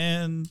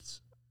 And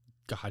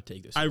God,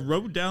 take this. I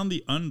wrote down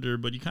the under,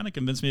 but you kind of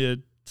convinced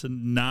me to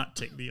not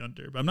take the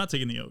under. But I'm not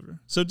taking the over.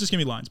 So just give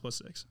me Lions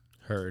 +6.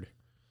 Heard.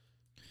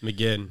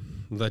 McGinn,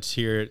 let's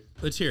hear it.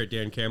 Let's hear it,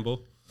 Dan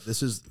Campbell.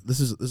 This is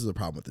the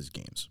problem with these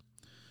games.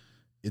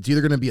 It's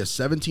either going to be a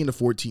 17 to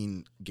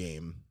 14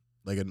 game,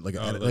 like an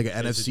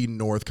NFC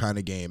North kind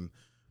of game,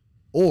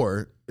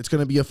 or it's going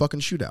to be a fucking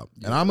shootout.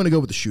 And I'm going to go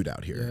with the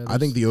shootout here. Yeah, I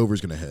think the over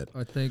is going to hit.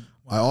 I think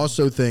I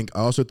also think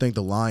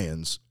the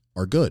Lions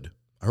are good.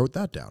 I wrote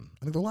that down.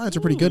 I think the Lions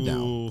are pretty good now.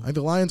 Ooh. I think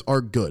the Lions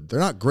are good. They're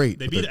not great.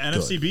 They but beat the they're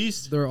NFC good.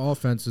 Beast. their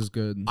offense is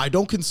good. I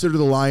don't consider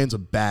the Lions a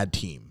bad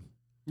team.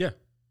 Yeah.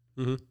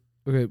 Mm-hmm.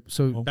 Okay,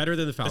 so Better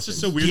than the Falcons. That's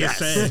just so weird Yes.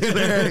 to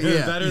say.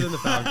 Yeah. Better than the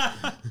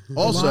Falcons.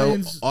 Also,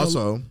 Lions-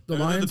 also, the Better than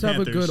Lions the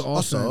have a good Panthers.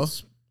 offense.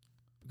 Also-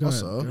 Go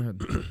ahead, also- go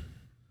ahead.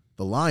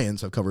 the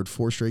Lions have covered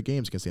 4 straight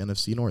games against the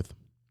NFC North.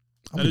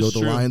 I'm That going to go is with the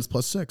true. Lions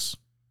 +6.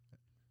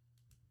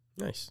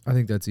 Nice. I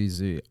think that's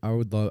easy. I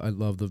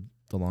love the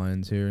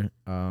Lions here.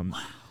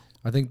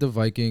 I think the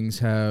Vikings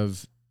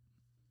have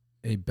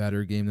a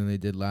better game than they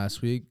did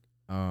last week.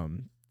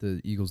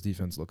 The Eagles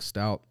defense looks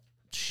stout,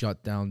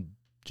 shut down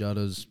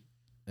Juddah's,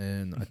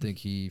 and I think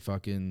he's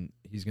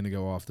gonna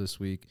go off this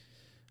week.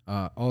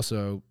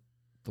 Also,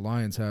 the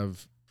Lions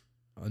have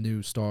a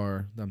new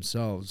star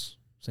themselves,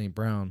 St.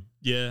 Brown.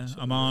 Yeah,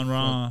 I'm on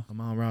Raw.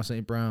 Amon-Ra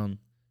St. Brown,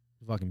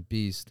 fucking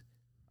beast.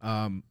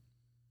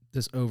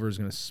 This over is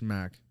gonna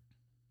smack.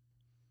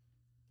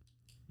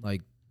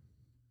 like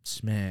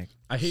smack.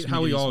 I hate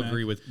how we Smiggity all smack.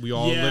 agree with. We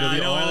all Yeah, literally I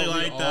don't all really we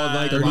like all that.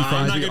 like I'm not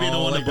lines, gonna we be the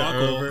all one to like the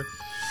buckle. over.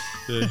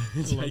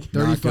 It's like,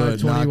 Not good.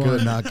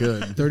 35-21. Not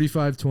good.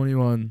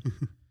 35-21.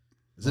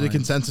 Is it a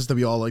consensus that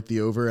we all like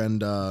the over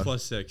and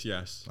 +6,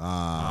 yes.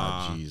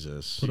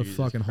 Jesus. Put a Jesus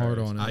fucking heart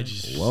Christ. on it. I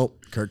just Well,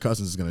 Kirk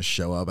Cousins is gonna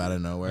show up out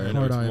of nowhere. I know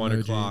Hard it's eye 1 emoji.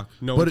 o'clock.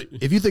 No, But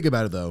if you think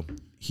about it though,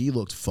 he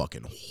looked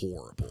fucking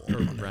horrible.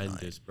 on Monday night.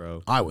 horrendous,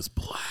 bro. I was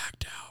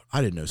blacked out.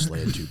 I didn't know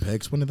Slay had 2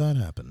 picks. When did that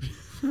happen?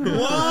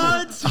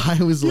 What? I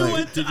was You like,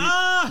 went Did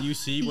to, you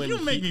see when you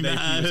he, make me he was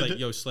mad. like,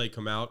 "Yo, Slay,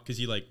 come out," because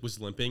he like was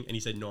limping, and he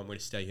said, "No, I'm going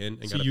to stay in."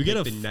 And So got you to get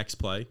pick a the next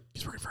play.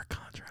 he's working for a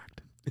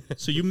contract.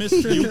 So you miss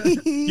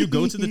you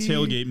go to the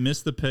tailgate,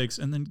 miss the picks,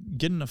 and then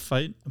get in a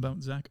fight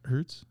about Zach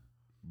Ertz.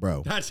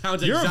 Bro. That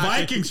sounds You're exactly. a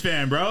Vikings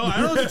fan, bro. I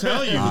don't know what to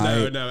tell you.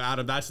 No,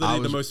 Adam. That's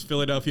literally the most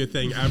Philadelphia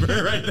thing ever,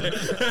 right there.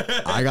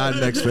 I got an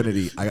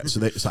Xfinity.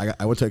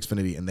 I went to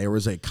Xfinity and there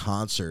was a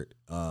concert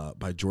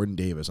by Jordan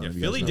Davis. I Yeah, don't know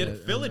if you Philly guys did know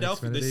it.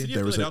 Philadelphia, the Xfinity? city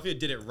There of was a- Philadelphia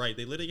did it right.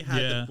 They literally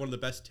had Yeah. one of the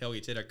best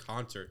tailgates at a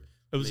concert.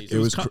 It was It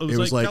was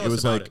like tell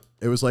us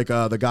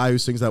about the guy who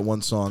sings that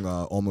one song,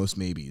 Almost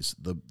Maybes.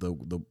 The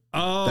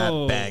oh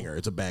that banger.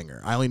 It's a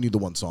banger. I only knew the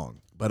one song.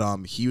 But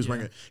he was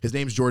wearing his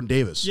name's Jordan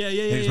Davis. Yeah,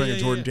 yeah, And he was yeah, wearing yeah,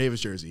 a Jordan yeah. Davis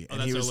jersey. Oh,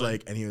 And that's he so was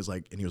lit.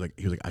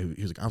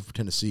 like I'm from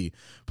Tennessee,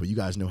 but you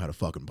guys know how to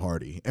fucking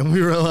party. And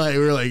we were like,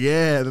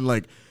 yeah. And then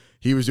like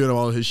he was doing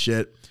all his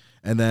shit.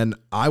 And then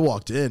I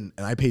walked in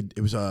and I paid,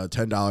 it was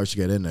 $10 to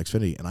get in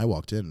Xfinity. And I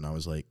walked in and I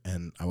was like,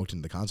 and I walked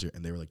into the concert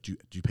and they were like, do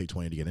you pay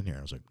 $20 to get in here?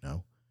 I was like,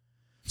 no.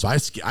 So I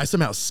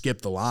somehow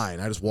skipped the line.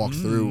 I just walked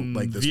through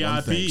like this one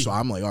VIP. thing. So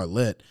I'm like,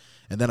 lit.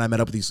 And then I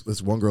met up with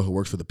this one girl who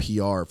works for the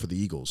PR for the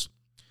Eagles.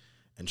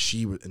 And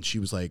she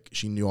was like,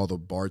 she knew all the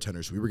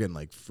bartenders. So we were getting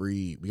like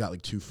free. We got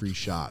like 2 free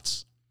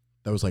shots.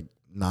 That was like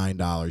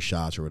 $9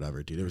 shots or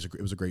whatever, dude.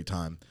 It was a great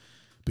time.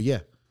 But yeah,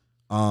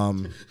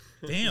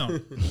 damn.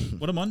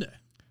 What a Monday.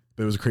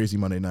 but it was a crazy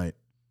Monday night.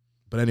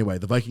 But anyway,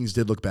 the Vikings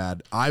did look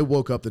bad. I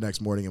woke up the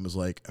next morning and was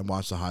like, and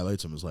watched the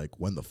highlights and was like,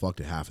 when the fuck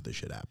did half of this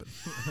shit happen?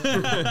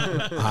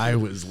 I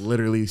was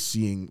literally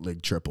seeing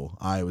like triple.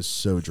 I was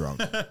so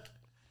drunk.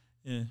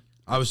 Yeah.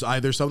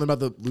 There's something about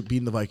the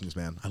beating the Vikings,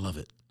 man. I love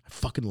it. I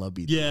fucking love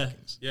beating the Yeah.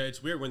 Vikings. Yeah,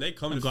 it's weird when they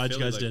come I'm to glad you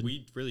Philly. guys Like, did.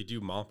 we really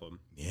do mop them.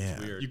 Yeah.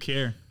 It's weird. You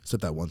care.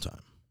 Except that one time.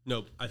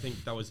 No, I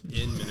think that was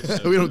in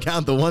Minnesota. We don't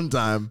count the one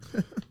time.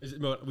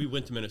 We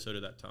went to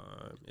Minnesota that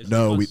time.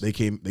 They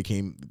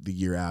came the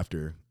year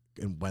after,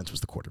 and Wentz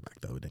was the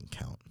quarterback though. It didn't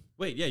count.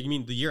 Wait, yeah, you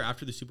mean the year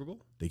after the Super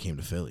Bowl? They came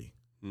to Philly.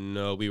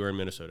 No, we were in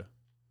Minnesota.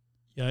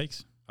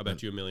 Yikes. I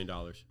bet you $1 million.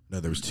 No,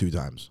 there was 2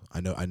 times. I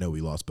know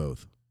we lost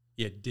both.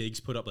 Yeah, Diggs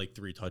put up like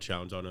 3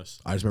 touchdowns on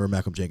us. I just remember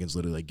Malcolm Jenkins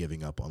literally like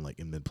giving up on like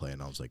in mid play,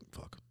 and I was like,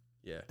 "Fuck."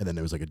 Yeah. And then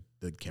there was like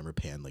the camera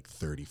pan like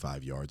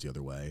 35 yards the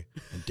other way,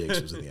 and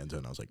Diggs was in the end zone.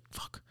 And I was like,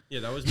 "Fuck."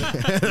 Yeah, that was.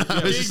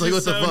 I was just like,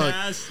 "What the fuck?"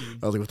 Nasty.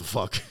 I was like, "What the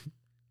fuck?"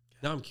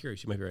 Now I'm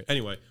curious. You might be right.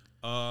 Anyway,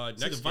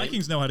 See, next the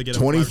Vikings know how to get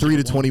 23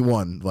 to a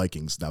 21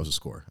 Vikings. That was the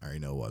score. I already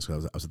know it was.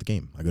 'Cause I was at the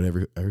game. I go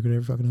to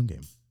every fucking home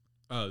game.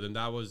 Oh, then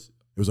that was.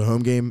 It was a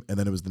home game, and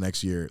then it was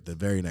the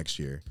very next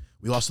year.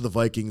 We lost to the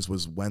Vikings.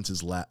 Was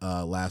Wentz's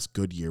last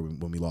good year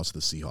when we lost to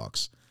the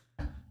Seahawks.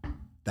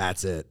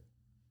 That's it.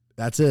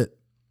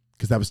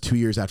 Because that was 2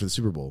 years after the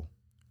Super Bowl.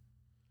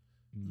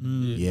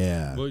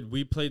 Yeah.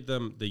 We played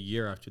them the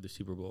year after the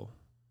Super Bowl.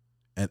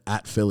 And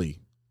at Philly.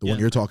 The one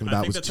you're talking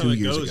about was 2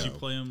 years ago. You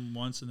play them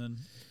once and then.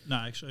 No,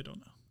 actually, I don't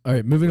know. All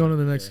right, moving on to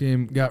the next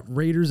game. Got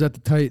Raiders at the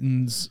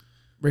Titans.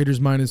 Raiders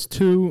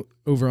 -2,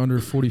 over under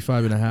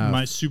 45.5.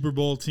 My Super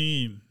Bowl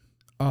team.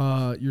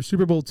 Your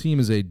Super Bowl team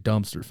is a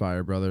dumpster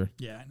fire, brother.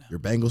 Yeah, I know. Your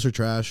Bengals are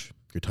trash.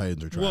 Your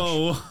Titans are trash.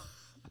 Whoa.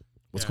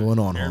 What's going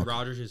on, Aaron Hawk?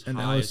 Rodgers is And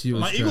high as LSU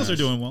fuck. My Eagles are trash.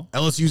 doing well.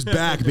 LSU's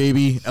back,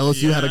 baby.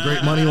 LSU had a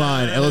great money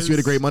line. LSU had a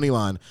Yes. great money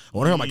line. I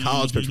wonder how my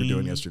college picks were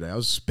doing yesterday. I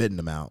was spitting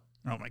them out.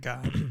 Oh, my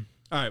God.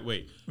 All right,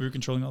 wait. We were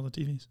controlling all the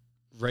TVs.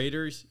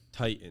 Raiders,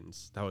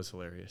 Titans. That was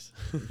hilarious.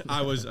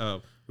 I was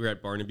we were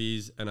at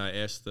Barnaby's and I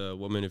asked the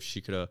woman if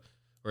she could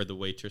or the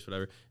waitress,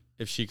 whatever,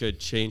 if she could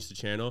change the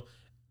channel,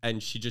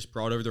 and she just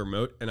brought over the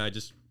remote, and I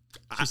just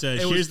She said,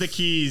 here's the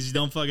keys.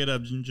 Don't fuck it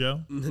up,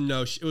 Joe.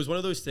 No, it was one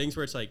of those things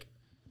where it's like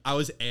I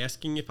was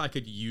asking if I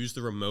could use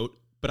the remote,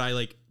 but I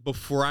like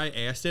before I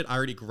asked it, I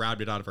already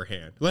grabbed it out of her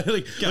hand. like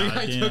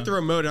I damn. took the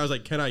remote and I was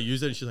like, "Can I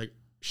use it?" And she's like,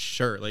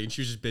 "Sure." Like, and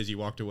she was just busy,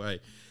 walked away.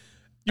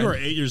 You are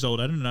 8 years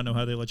old. I did not know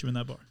how they let you in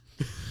that bar.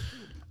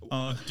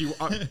 Do you,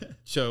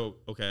 so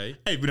okay.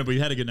 Hey, but you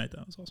had a good night,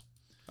 though. It was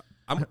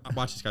awesome.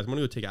 Watch this, guys. I'm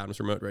gonna go take Adam's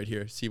remote right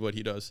here, see what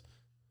he does.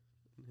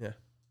 Yeah.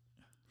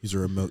 He's a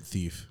remote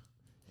thief.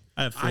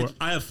 I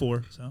have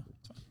four, so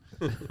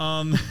it's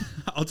fine.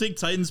 I'll take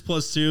Titans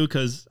 +2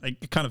 because I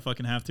kind of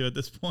fucking have to at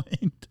this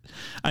point.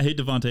 I hate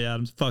Devontae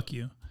Adams. Fuck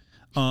you.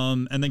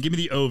 And then give me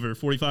the over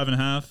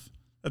 45.5.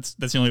 That's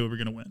the only way we're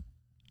gonna win.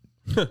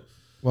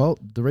 Well,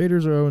 the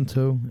Raiders are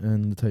 0-2,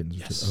 and the Titans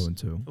Yes. are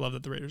 0-2. I love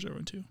that the Raiders are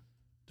 0-2.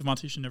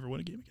 Devontae should never win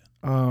a game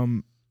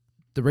again,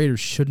 The Raiders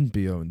shouldn't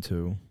be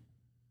 0-2.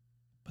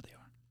 but they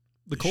are.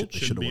 The Colts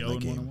should be 0-1 that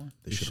game. anymore.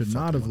 They should've should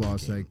not fucking have won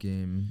lost that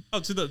game. Oh,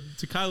 to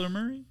Kyler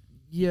Murray?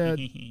 Yeah,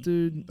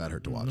 dude. That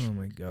hurt to watch. Oh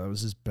my god, it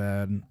was just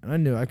bad. And I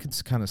knew I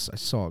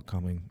saw it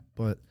coming.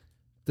 But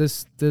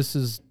this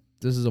is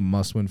a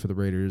must win for the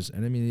Raiders.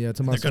 And I mean, yeah, it's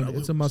a must win.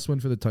 It's a must win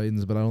for the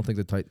Titans, but I don't think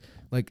the Titans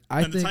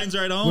The Titans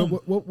are at home.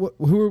 home.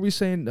 Who are we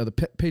saying? No, the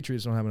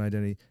Patriots don't have an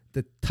identity.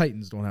 The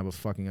Titans don't have a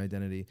fucking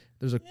identity.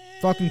 There's a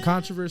fucking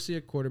controversy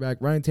at quarterback.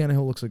 Ryan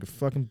Tannehill looks like a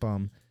fucking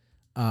bum.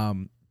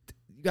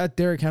 You got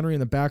Derrick Henry in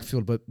the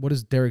backfield, but what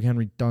has Derrick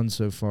Henry done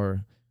so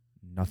far?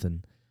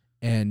 Nothing.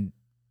 And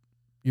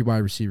your wide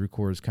receiver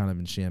core is kind of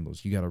in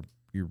shambles. You got a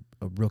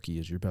rookie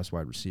as your best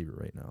wide receiver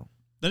right now.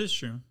 That is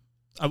true.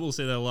 I will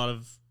say that a lot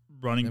of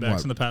running And backs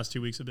what? in the past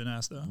 2 weeks have been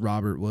asked, though.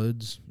 Robert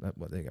Woods.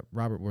 They got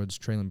Robert Woods,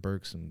 Traylon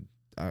Burks, and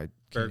I can't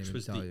Burks even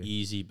was tell the you.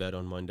 easy bet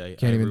on Monday.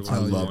 Can't even Everyone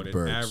tell you. I love wanted-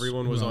 Burks.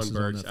 Everyone was Who on else is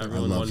on Burks. that I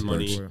Everyone love won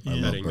money Burks. I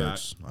love betting that.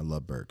 Burks. I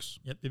love Burks.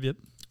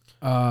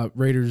 Yep.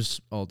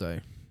 Raiders all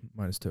day.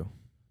 -2.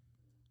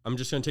 I'm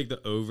just going to take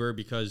the over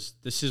because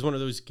this is one of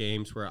those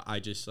games where I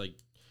just like,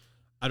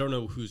 I don't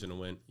know who's going to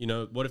win. You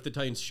know, what if the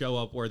Titans show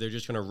up where they're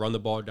just going to run the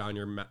ball down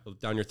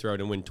your throat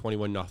and win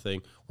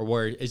 21-0? Or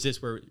where is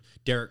this where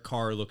Derek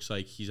Carr looks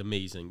like he's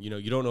amazing? You know,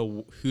 you don't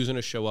know who's going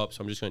to show up.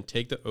 So I'm just going to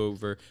take the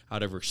over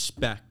out of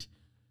respect.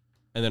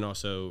 And then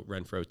also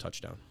Renfro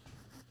touchdown.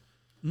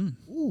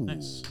 Ooh,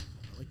 Nice.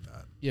 I like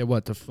that. Yeah,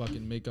 what, to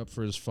fucking make up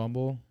for his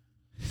fumble?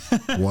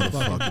 What a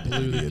Fucking fucking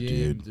blew the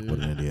idiot, game, dude. What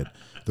an idiot.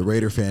 The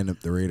Raider fan in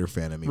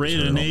me was Raider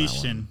hurt on that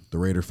Nation. one. The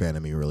Raider fan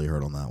in me really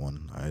hurt on that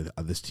one.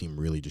 This team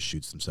really just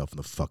shoots himself in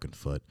the fucking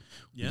foot.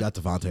 Yeah. You got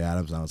Devontae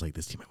Adams, and I was like,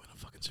 this team might win a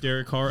fucking Super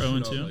Derek Carr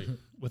Should 0-2. have,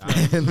 With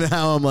Bowl. And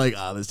now I'm like,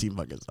 this team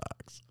fucking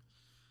sucks.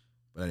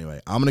 But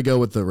anyway, I'm gonna go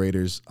with the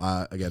Raiders.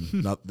 Again,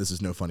 this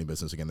is no funny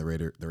business. Again, the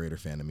Raider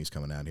fan in me's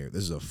coming out here.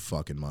 This is a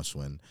fucking must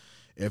win.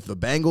 If the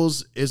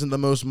Bengals isn't the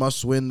most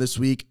must win this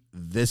week,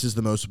 this is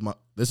the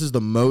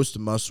most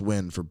must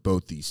win for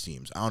both these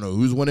teams. I don't know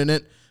who's winning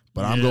it,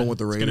 but I'm Yeah, going with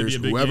the it's gonna be Raiders. a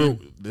big Whoever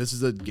game. this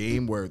is a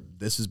game where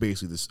this is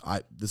basically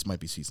this might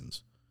be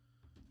seasons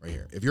right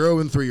here. If you're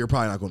 0-3, you're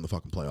probably not going to the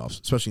fucking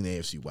playoffs, especially in the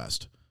AFC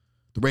West.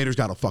 The Raiders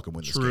got to fucking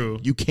win this True.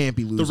 game. You can't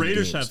be losing. The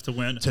Raiders games have to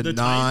win. to The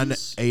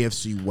Titans-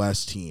 non-AFC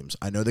West teams.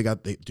 I know they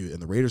do,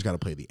 and the Raiders got to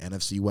play the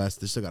NFC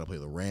West. They still got to play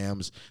the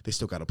Rams. They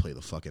still got to play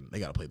they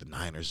got to play the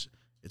Niners.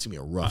 It's going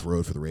to be a rough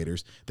road for the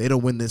Raiders. They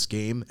don't win this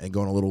game and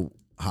go on a little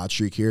hot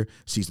streak here,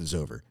 season's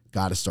over.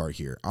 Got to start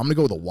here. I'm going to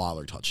go with a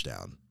Waller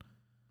touchdown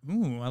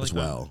Ooh, I like as that.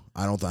 well.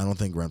 I don't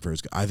think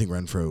Renfro's I think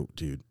Renfro,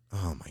 dude.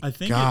 Oh my I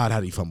think God, how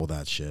did he fumble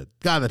that shit?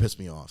 God, that pissed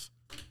me off.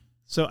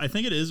 So I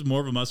think it is more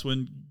of a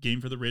must-win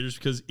game for the Raiders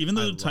because even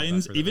though I the love that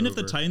Titans, for the even if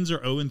the over. Titans are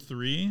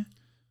 0-3,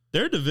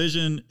 their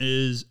division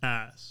is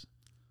ass.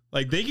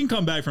 Like they can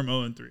come back from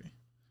 0-3.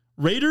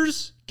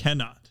 Raiders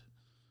cannot.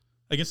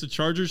 Against the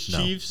Chargers, No.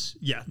 Chiefs,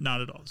 yeah,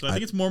 not at all. So I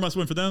think it's more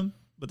must-win for them,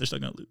 but they're still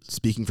gonna lose.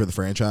 Speaking for the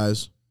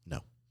franchise,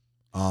 no.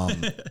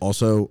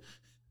 Also,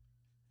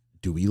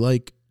 do we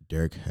like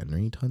Derrick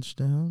Henry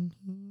touchdown?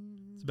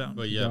 It's about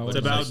But yeah, No, but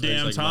it's about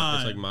damn It's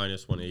time. like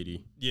minus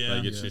 180. Yeah.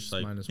 Like it's just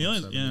like, minus You know,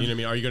 170. yeah. you know what I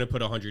mean? Are you going to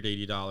put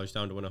 $180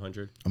 down to win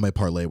 100? I might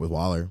parlay with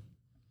Waller.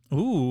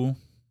 Ooh,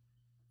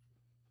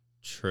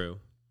 True.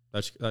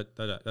 That's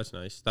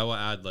nice. That will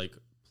add like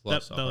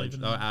plus That'll 100.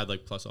 even- That will add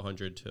like plus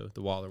 100 to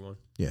the Waller one.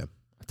 Yeah.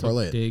 I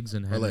Parlay took it. Diggs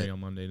and Henry Parlay it. on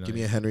Monday night. Give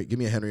me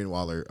a Henry and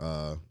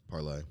Waller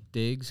parlay.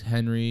 Diggs,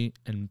 Henry,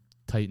 and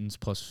Titans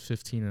plus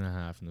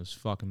 15.5, and those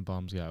fucking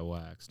bums got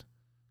waxed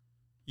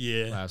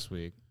yeah. last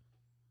week.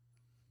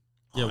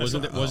 Yeah,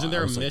 wasn't there I a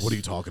was like, miss? what are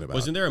you talking about?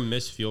 Wasn't there a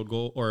missed field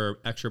goal or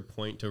extra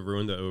point to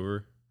ruin the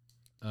over?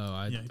 Oh,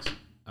 Yikes.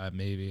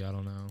 maybe, I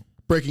don't know.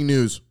 Breaking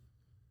news.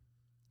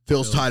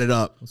 Phil's Phil. tied it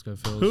up. Let's go,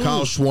 Phil. Who?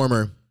 Kyle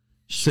Schwarmer.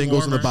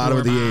 Singles in the bottom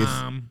of the eighth.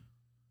 Schwarm.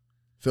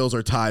 Phils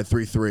are tied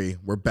 3-3.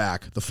 We're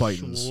back. The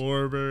Fightins.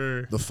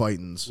 Schwarber. The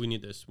Fightins. We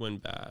need this win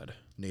bad.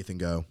 Nathan,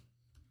 go.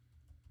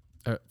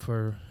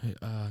 For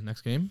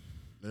next game?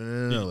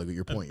 No. Like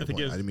your point. I think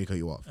it was- I didn't mean to cut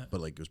you off, but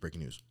like it was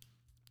breaking news.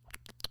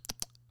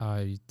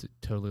 I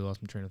totally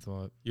lost my train of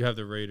thought. You have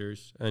the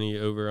Raiders. Any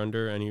over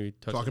under? Any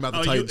touch? Talking about the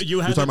Oh, Titans. you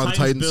had You're talking the about the Titans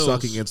Titans Bills.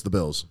 sucking against the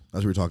Bills.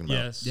 That's what we're talking about.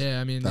 Yes. Yeah,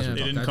 I mean, That's yeah, what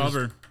They I'm didn't I just-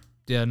 cover.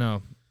 Yeah,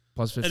 no.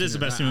 Plus 15. It is the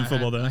best team in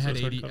football, though, I so had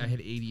it's hard to 80. cover. I had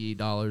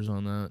 $88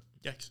 on that.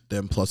 Yikes.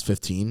 Them plus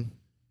 15.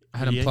 I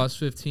had him 88? plus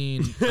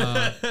 15.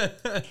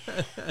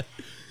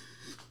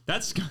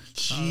 That's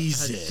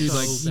Jesus. Dude, So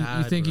like you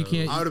bad, think you bro.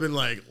 can't? I would have been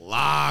like,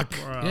 lock.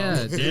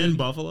 Yeah, in dude.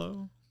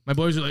 Buffalo. My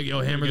boys are like,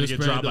 "Yo, hammer gonna this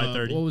get spread." dropped by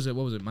 30. What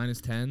was it?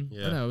 Minus 10?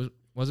 Yeah. No,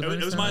 was it?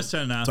 It was minus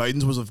 10 and a half.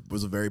 Titans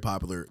was a very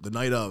popular. The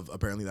night of,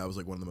 apparently, that was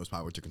like one of the most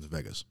popular chickens in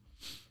Vegas.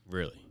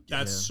 Really?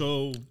 That's Yeah.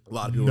 so. A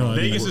lot of people. No,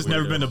 Vegas has were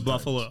never there been to on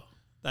Buffalo.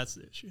 That's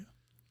the issue.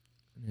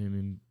 I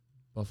mean,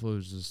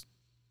 Buffalo's just.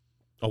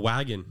 A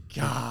wagon.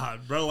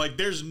 God, bro, like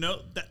there's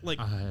no that like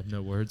I have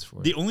no words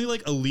for the it. only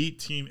like elite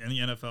team in the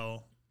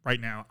NFL right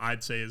now,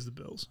 I'd say, is the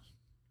Bills.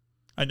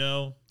 I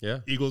know Yeah.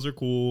 Eagles are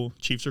cool,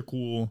 Chiefs are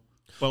cool,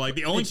 but like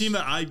the only team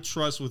that I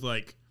trust with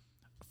like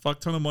a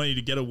fuck ton of money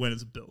to get a win is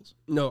the Bills.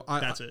 No,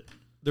 That's it.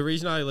 the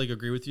reason I like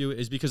agree with you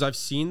is because I've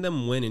seen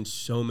them win in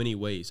so many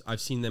ways.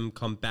 I've seen them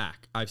come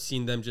back. I've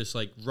seen them just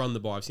like run the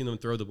ball. I've seen them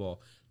throw the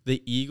ball.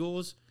 The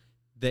Eagles,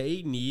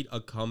 they need a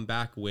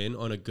comeback win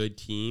on a good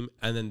team,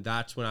 and then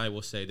that's when I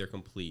will say they're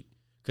complete.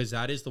 Because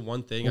that is the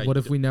one thing. Well, what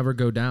if we never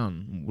go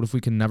down? What if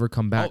we can never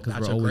come back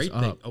because we're always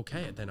up?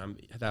 Okay, then I'm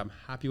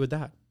happy with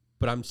that.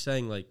 But I'm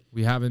saying like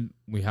we haven't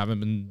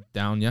been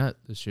down yet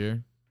this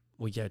year.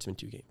 well, yeah, it's been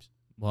 2 games.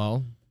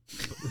 Well,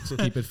 let's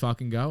keep it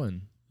fucking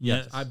going.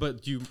 Yes.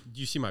 But do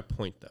you see my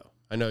point though?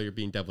 I know you're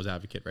being devil's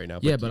advocate right now.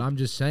 Yeah, but I'm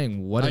just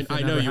saying. What if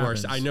I know you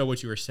happens? are. I know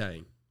what you were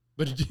saying.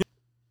 But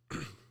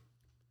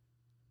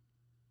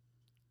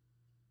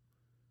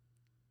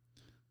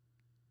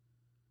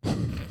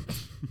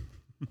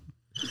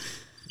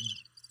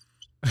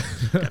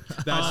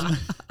that's.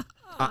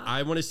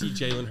 I want to see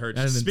Jalen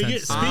Hurts.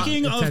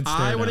 Speaking of,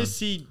 I want to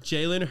see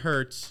Jalen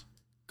Hurts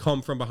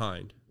come from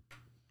behind.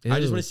 I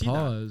just want to see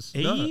pause.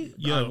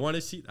 that. I want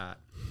to see that.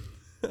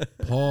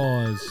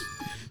 Pause.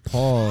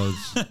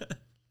 Pause.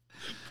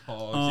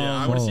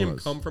 I want to see him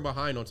come from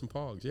behind on some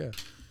pogs. Yeah.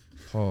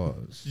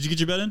 Pause. Did you get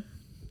your bet in?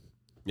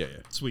 Yeah.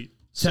 Sweet.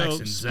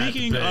 Texans so at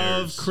speaking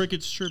Bears. of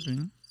crickets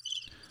chirping,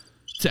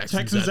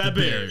 Texans at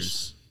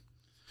Bears.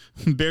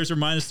 Bears are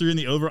 -3 and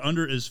the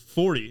over-under is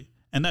 40.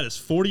 And that is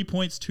 40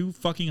 points too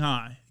fucking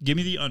high. Give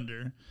me the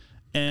under.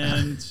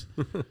 And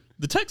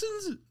the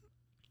Texans,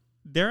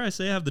 dare I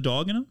say, have the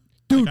dog in them?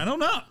 Dude, I don't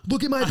know.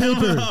 Look at my I don't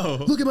paper.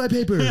 know. Look at my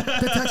paper.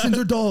 The Texans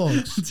are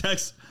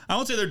dogs. I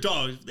won't say they're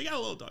dogs. They got a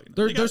little dog in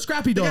them. They're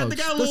scrappy dogs. They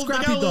got a They're little,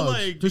 scrappy they got a little, dogs.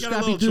 like, They're they got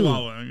a little scrappy doo.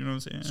 chihuahua. You know what I'm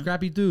saying?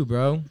 Scrappy doo,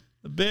 bro.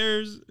 The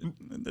Bears.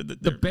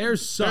 The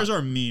Bears suck. Bears are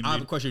a meme. I have a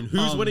dude. question.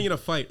 Who's winning in a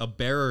fight, a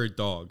bear or a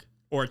dog?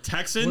 Or a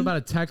Texan? What about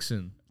a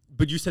Texan?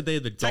 But you said they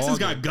had the dog. Texans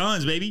got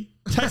guns, baby.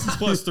 Texans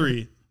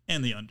 +3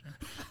 and the under.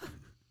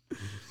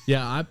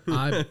 Yeah, I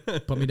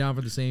put me down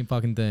for the same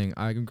fucking thing.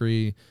 I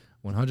agree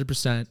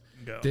 100%.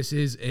 Go. This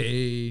is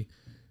a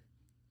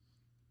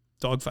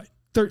Dogfight.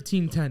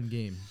 13-10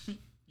 game.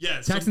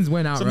 Yeah, Texans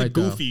win outright, Something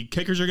though. goofy.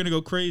 Kickers are going to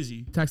go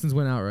crazy. Texans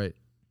win outright.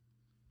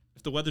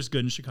 If the weather's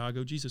good in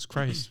Chicago, Jesus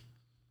Christ.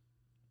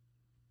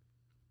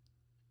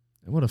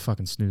 What a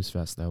fucking snooze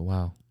fest, though.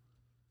 Wow.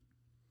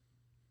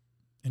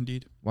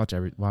 Indeed. Watch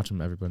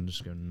them. Everybody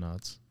just go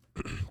nuts.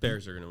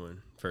 Bears are going to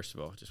win. First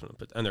of all, just want to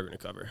put, and they're going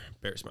to cover.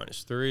 Bears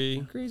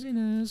 -3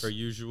 Craziness. per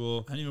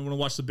usual. I didn't even want to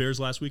watch the Bears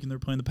last week and they were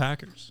playing the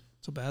Packers.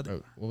 So bad.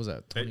 Oh, what was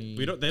that? They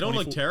 20, don't 24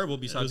 look terrible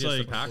besides it was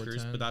against the like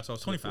Packers, 24-10. but that's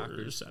also the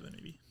Packers. 24-7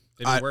 maybe.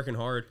 They've been I- working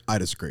hard. I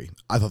disagree.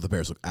 I thought the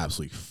Bears looked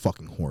absolutely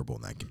fucking horrible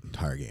in that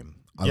entire game.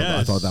 I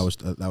Yes. thought that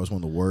was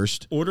one of the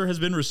worst. Order has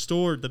been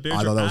restored. The Bears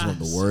I thought are that was one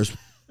of ass. the worst.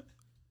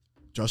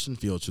 Justin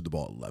Fields threw the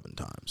ball 11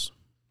 times.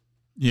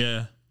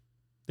 Yeah.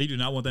 They do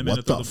not want that man to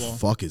What throw the the ball.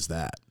 fuck is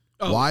that?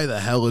 Oh, Why the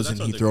hell that's isn't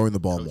on he the throwing the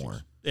ball coaches.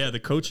 more? Yeah, the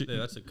coach. Yeah,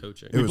 that's the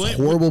coaching. It was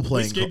horrible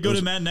playing. We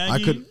scapegoated Matt I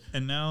Nagy, could-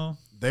 and now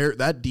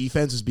That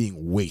defense is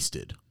being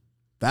wasted.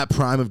 That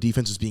prime of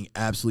defense is being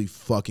absolutely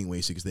fucking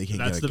wasted because they can't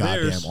That's get a the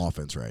goddamn Bears.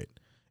 offense right.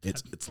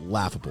 It's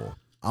laughable.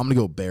 I'm gonna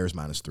go Bears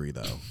 -3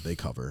 though. They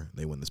cover.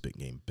 They win this big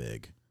game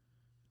big.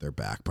 They're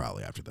back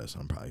probably after this.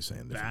 I'm probably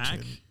saying different back.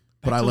 tune.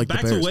 But I like the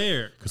back to Bears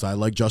where? because I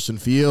like Justin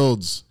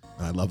Fields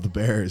and I love the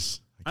Bears.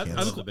 I can't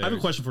have stop. a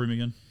question for him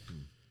again.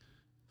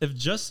 If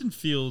Justin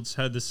Fields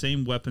had the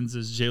same weapons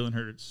as Jalen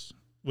Hurts,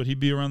 would he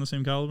be around the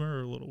same caliber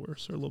or a little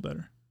worse or a little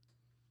better?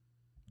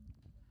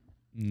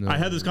 No. I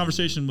had this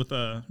conversation with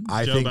I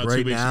Joe think about 2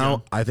 right weeks now.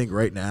 ago. I think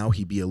right now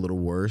he'd be a little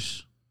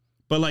worse.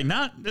 But like it's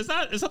not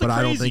But crazy.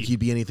 I don't think he'd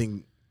be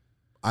anything.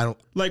 I don't.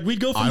 like we'd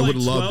go from I would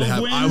like love to 12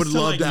 have. wins I would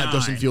love like to have 9.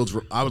 Justin Fields.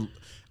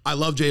 I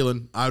love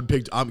Jalen. I would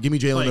pick. Give me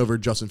Jalen Like, over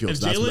Justin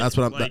Fields. if Jalen- That's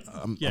what like,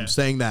 I'm yeah.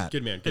 saying that.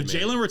 Good man. If Good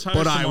man. Jalen retires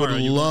But I would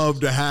tomorrow, you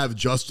love to have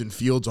Justin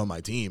Fields on my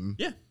team.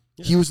 Yeah.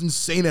 He was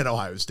insane at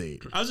Ohio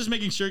State. I was just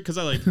making sure because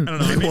I don't know.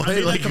 I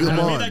made Like, come I made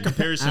on. that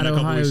comparison At a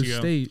couple Ohio weeks ago.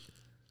 State.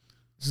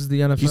 This is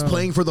the NFL. He's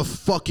playing for the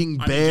fucking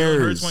Jalen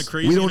Bears. Hurts went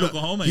crazy we don't in know.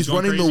 Oklahoma. He's He's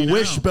going running crazy the now.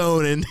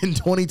 wishbone in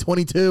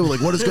 2022.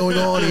 Like, what is going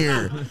on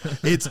here?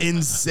 It's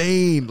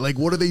insane. Like,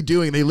 what are they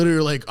doing? They literally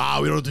are like, we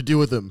don't know what to do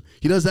with him.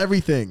 He does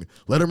everything.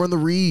 Let him run the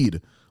read.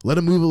 Let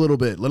him move a little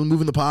bit. Let him move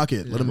in the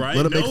pocket. Let him Right?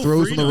 let him make No throws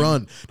on freedom. the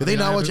run. Did they mean,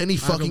 not I watch haven't- any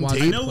I haven't fucking watched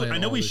tape? I it. know Played we all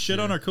shit this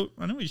on year.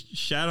 I know we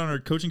shat on our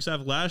coaching staff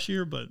last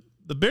year, but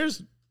the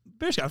Bears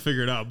got to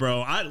figure it out,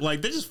 bro. They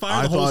just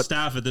fired the whole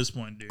staff at this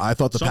point, dude. I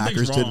thought the Something's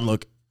Packers didn't wrong.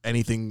 look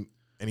anything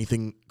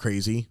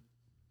crazy.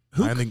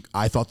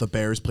 I thought the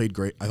Bears played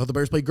great. I thought the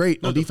Bears played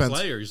great No, on the defense.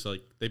 players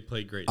they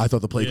played great. I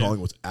thought the play Yeah.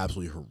 calling was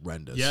absolutely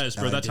horrendous. Yes,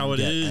 bro, And I that's how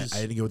didn't it get- is.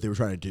 I didn't get what they were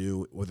trying to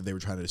do, whether they were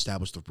trying to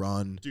establish the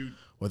run, Dude.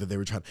 whether they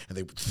were trying, and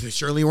they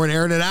certainly weren't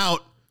airing it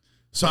out.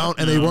 So Fuck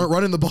and they no. weren't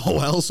running the ball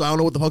well. So I don't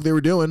know what the fuck they were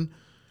doing.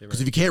 Because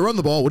if you can't run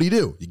the ball, what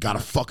do? You gotta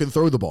fucking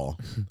throw the ball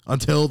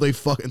until they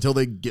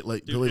get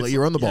like Dude, until they let it's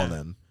you run the like- ball.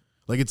 yeah. Then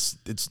like it's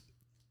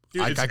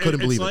Dude, I couldn't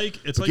believe like,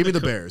 it. It's But like give me the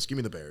the Bears. Give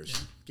me the Bears.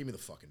 Give me the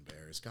fucking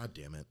Bears. God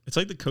damn it. It's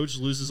like the coach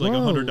loses like Whoa.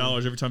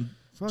 $100 every time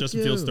Fuck Justin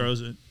you. Fields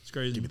throws it. It's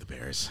crazy. Give me the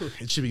Bears.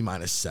 It should be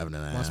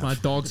 -7.5. Watch my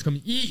dogs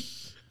come eat.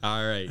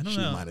 All right. I don't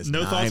shoot, know. minus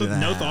No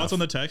 9.5. thoughts on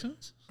the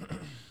Texans?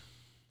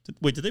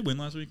 Wait, did they win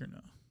last week or no?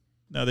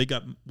 No, they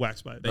got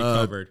waxed by it. They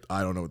covered.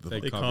 I don't know what the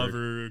They fuck.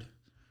 covered.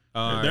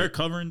 All They're right,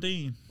 covering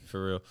Dean.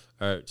 for real.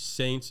 All right,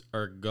 Saints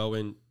are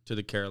going to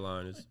the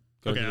Carolinas.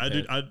 Going Okay, to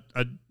the I did.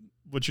 I.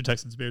 What's your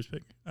Texans Bears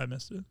pick? I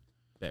missed it.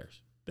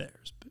 Bears.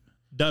 Bears.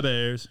 The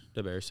Bears.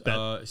 The Bears.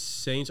 Bet.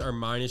 Saints are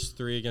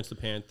 -3 against the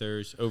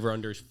Panthers. Over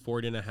under is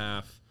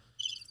 40.5.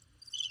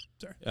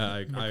 Sorry.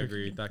 I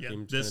agree. That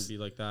game's going to be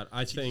like that.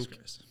 I think.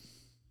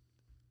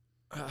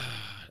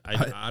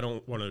 I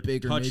don't want to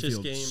Baker touch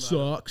Mayfield this game.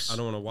 sucks. I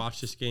don't want to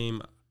watch this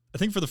game. I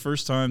think for the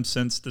first time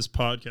since this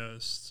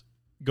podcast,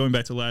 going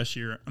back to last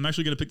year, I'm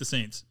actually going to pick the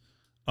Saints.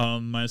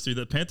 -3.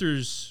 The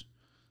Panthers,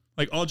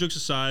 like all jokes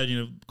aside,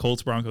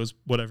 Colts, Broncos,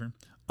 whatever.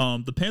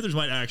 The Panthers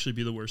might actually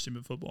be the worst team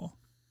in football.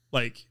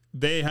 Like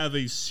they have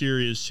a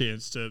serious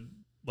chance to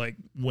like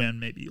win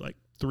maybe like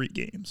 3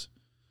 games.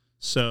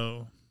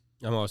 So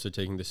Uh, I'm also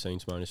taking the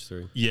Saints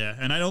 -3. yeah,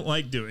 and I don't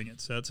like doing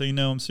it. So that's how you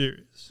know I'm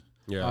serious.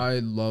 Yeah. I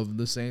love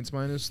the Saints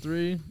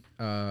 -3.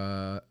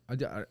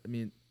 I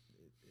mean,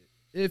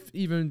 if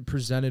even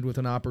presented with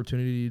an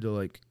opportunity to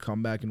like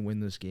come back and win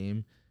this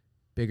game,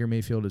 Baker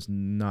Mayfield is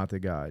not the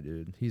guy,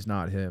 dude. He's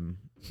not him.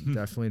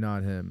 Definitely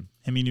not him.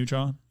 Hemi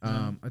Neutron.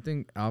 I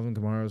think Alvin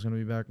Kamara is going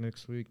to be back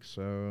next week,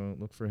 so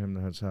look for him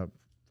to have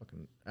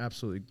fucking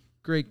absolutely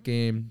great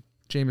game.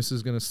 Jameis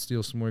is going to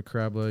steal some more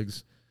crab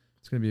legs.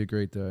 It's going to be a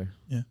great day.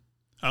 Yeah.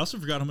 I also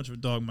forgot how much of a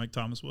dog Mike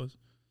Thomas was.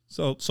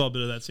 So saw a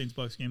bit of that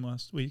Saints-Bucks game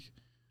last week.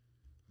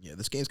 Yeah,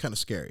 this game's kind of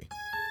scary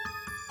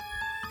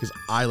because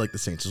I like the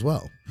Saints as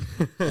well.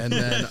 And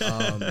then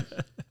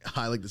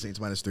I like the Saints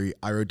 -3.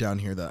 I wrote down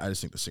here that I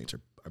just think the Saints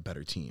are a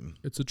better team.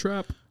 It's a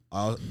trap.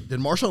 Did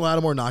Marshall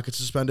Lattimore not get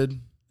suspended?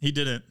 He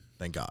didn't.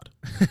 Thank God.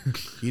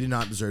 He did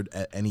not deserve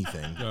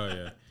anything. Oh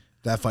yeah.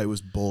 That fight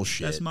was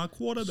bullshit. That's my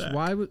quarterback.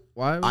 So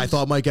why I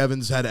thought Mike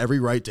Evans had every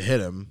right to hit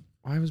him.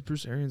 why was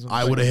Bruce Arians on the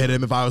I would have hit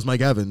him if I was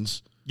Mike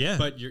Evans. Yeah.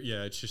 But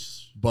it's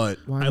just But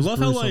Why I was love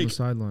how, Bruce on the like,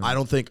 sideline? I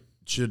don't think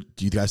do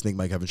you guys think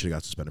Mike Evans should have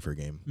got suspended for a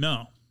game?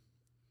 No.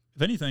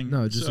 If anything.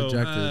 No, just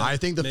ejected. I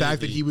think the fact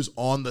that maybe. he was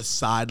on the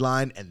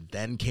sideline and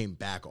then came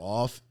back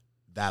off,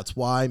 that's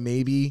why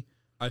maybe.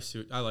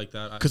 I like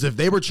that. Because if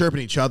they were chirping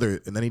each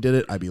other and then he did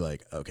it, I'd be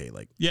like, okay,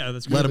 like Yeah,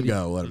 that's let good. him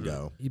go, let him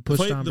go. He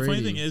pushed The Tom funny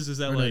Brady. thing is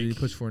that Or no, like he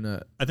pushed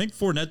Fournette. I think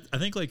Fournette. I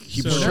think like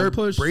He so was Fournette chirp-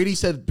 pushed- Brady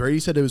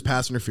said it was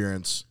pass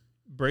interference.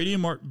 Brady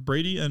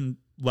and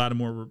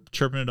Lattimore were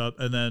chirping it up,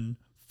 and then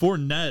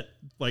Fournette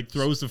like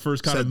throws the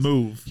first kind of Said-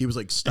 move. He was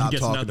like, stop gets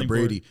talking to nothing for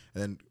Brady.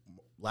 And then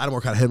Lattimore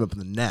kind of hit him up in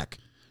the neck.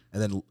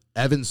 And then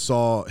Evans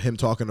saw him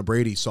talking to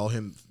Brady, saw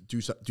him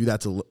do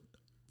that to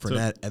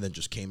Fournette, and then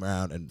just came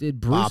around and Did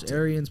Bruce bopped him.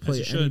 Arians play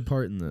he any should.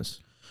 part in this?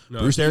 no,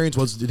 Bruce Arians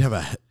didn't have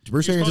a.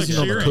 Bruce Arians probably isn't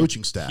even on the cheering.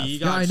 coaching staff. He He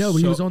Yeah, got I know, but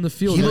he so- was on the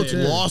field. looked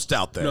That's it. lost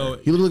out there. No.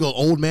 He looked like an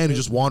old man who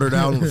just wandered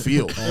out on the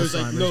field. It was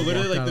like Alzheimer's literally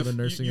walked like out of the a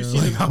nursing you home. see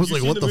Like, I was you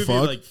like, see what the the movie,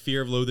 fuck? like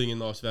Fear of Loathing in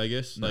Las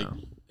Vegas, No.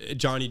 like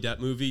Johnny Depp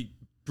movie.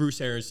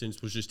 Bruce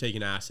Arians was just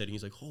taking acid, and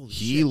he's like, "Holy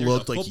He shit!" there's a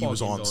looked like he football was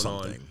game on going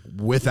something,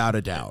 without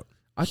a doubt.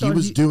 I He thought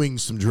was doing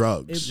some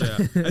drugs. Yeah,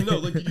 I know.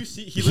 Like, did you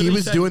see? He literally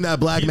was said- doing that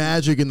black he-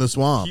 magic in the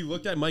swamp. He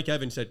looked at Mike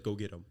Evans, and said, "Go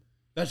get him."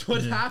 That's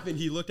what happened.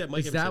 He looked at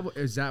Mike Is Evans.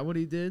 that is that what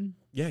he did?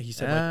 Yeah, he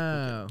said,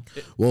 Oh,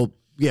 Well,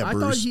 yeah, I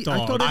Bruce. thought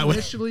I thought I it would-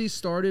 initially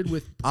started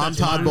with. I'm Bruce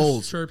Todd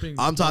Bowles. chirping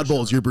I'm Todd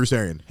Bowles. You're Bruce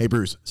Arian. Hey,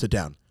 Bruce, sit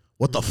down.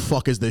 What the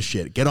fuck is this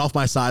shit? Get off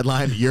my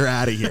sideline. You're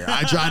out of here.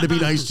 I tried to be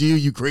nice to you,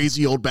 you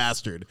crazy old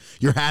bastard.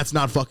 Your hat's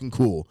not fucking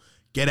cool.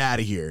 Get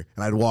out of here.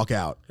 And I'd walk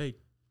out. "Hey,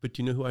 but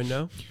do you know who I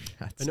know?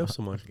 That's I know not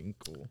someone. fucking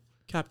cool.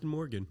 Captain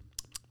Morgan."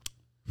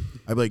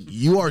 I'd be like,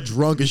 you are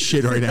drunk as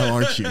shit right now,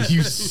 aren't you?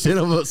 You son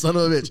of a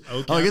bitch.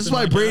 Oh, I'm like, this is Captain,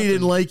 why my Brady Captain.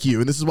 didn't like you,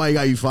 and this is why he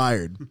got you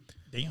fired.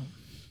 Damn.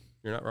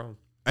 You're not wrong.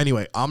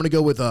 Anyway, I'm going to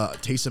go with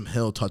Taysom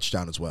Hill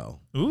touchdown as well.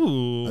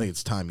 Ooh. I think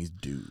it's time he's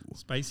due.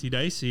 Spicy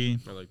dicey.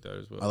 I like that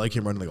as well. I like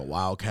him running like a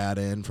wildcat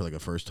in for like a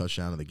first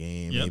touchdown of the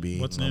game, Yep. maybe.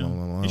 What's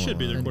new? He should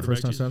be their And quarterback.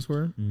 first touchdown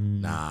scorer.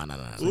 Nah.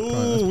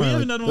 Ooh, we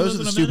haven't done one of Those are those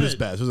the in a stupidest minute.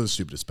 bets. Those are the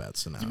stupidest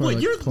bets. No. probably Wait,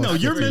 like you're plus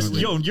 50.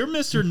 you're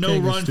Mr. No king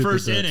of Run stupid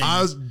first bets.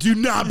 inning. Do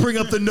not bring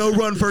up the no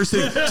run first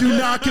inning. Do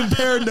not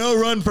compare no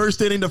run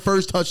first inning to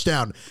first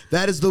touchdown.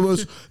 That is the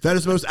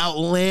most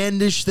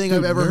outlandish thing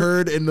I've ever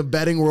heard in the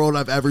betting world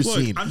I've ever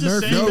seen. I'm just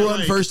saying No that, run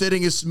like, first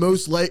inning is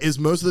most of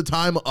the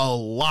time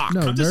a lock.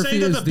 No, I'm just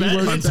saying Nerfy that is the the bet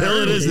worst until bet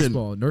it in isn't.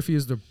 baseball. Nerfy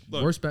is the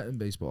Look. worst bet in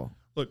baseball.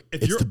 Look,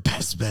 if It's you're the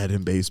best bet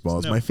in baseball.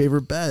 It's No. my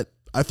favorite bet.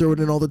 I throw it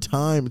in all the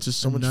time. It's just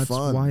so And much that's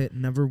fun. why it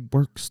never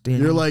works, Danny.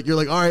 You're like,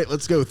 all right,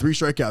 let's go. 3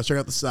 strikeouts. Check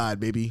out the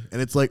side, baby.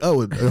 And it's like,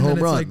 oh, a home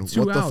it's run. like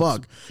 2 What the outs.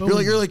 fuck? Boom.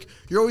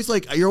 You're always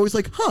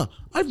like, huh?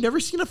 I've never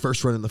seen a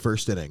first run in the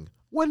first inning.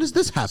 When does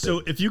this happen? So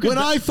if you could when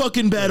bet- I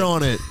fucking bet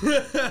on it.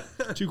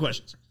 2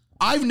 questions.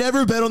 I've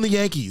never bet on the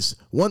Yankees.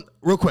 One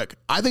real quick.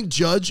 I think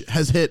Judge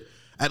has hit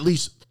at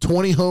least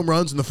 20 home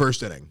runs in the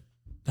first inning.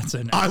 That's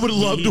an I would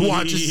love to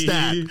watch a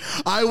stat.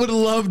 I would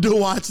love to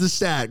watch the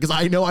stat because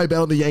I know I bet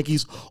on the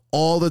Yankees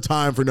all the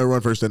time for no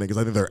run first inning because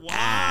I think they're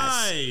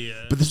ass. Why?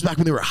 But this is back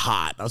when they were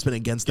hot. I was betting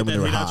against them Get when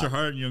that they were hate out your hot.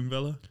 heart, young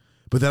fella.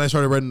 But then I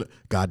started betting.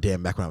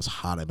 Goddamn, back when I was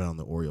hot, I bet on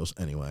the Orioles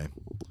anyway.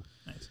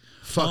 Nice.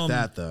 Fuck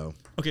that though.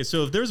 Okay,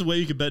 so if there's a way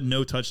you could bet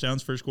no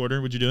touchdowns first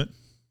quarter, would you do it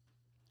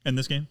in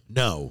this game?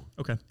 No.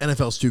 Okay.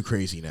 NFL's too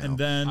crazy now. And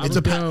then I it's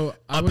would a go-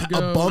 I would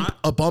go-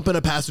 a bump and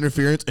a pass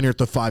interference, and you're at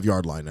the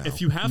 5-yard line now.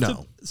 if you have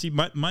no. to see,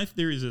 my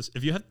theory is this: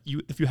 if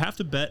you have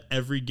to bet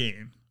every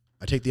game,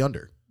 I take the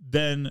under.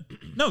 then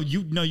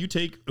you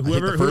take the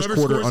whoever first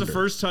quarter scores under. the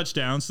first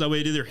touchdown, so that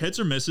way it either hits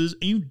or misses,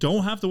 and you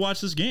don't have to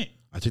watch this game.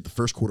 I take the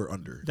first quarter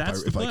under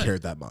That's if the I play.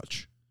 cared that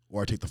much.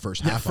 Or I take the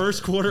first Yeah, half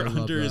first under. quarter I love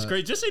under is that.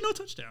 great. Just say no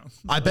touchdown.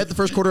 I bet the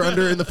first quarter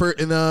under in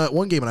the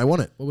one game, and I won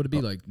it. What would it be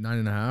like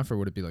 9.5, or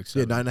would it be like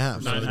 7? Yeah,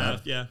 9.5.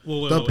 9.5. Yeah.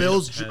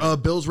 The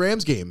Bills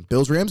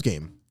Rams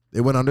game. They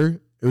went under.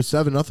 It was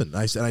 7-0.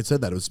 I said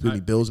that it was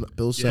Spoonie Bills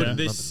 7-0.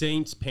 This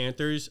Saints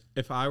Panthers.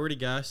 If I were to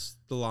guess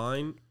the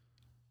line,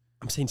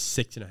 I'm saying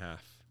 6.5.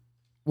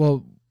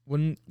 Well,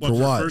 wouldn't For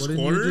what? First wouldn't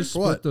you quarter? just For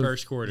what? split the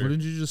First quarter.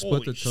 Wouldn't you just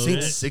split Holy the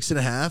total? shit. Saints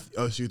 6.5.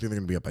 Oh, so you think they're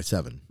gonna be up by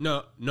 7?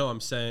 No, I'm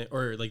saying,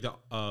 or like the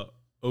over.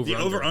 The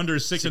over under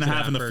is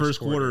 6.5 in the first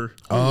quarter.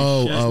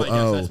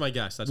 Oh, That's my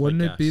guess. That's Wouldn't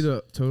my it guess. be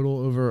the total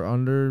over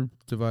under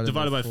divided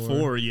By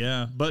 4,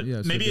 yeah. But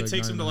Yeah, so maybe it'd it be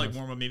takes them to like 9.5.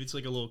 warm up. Maybe it's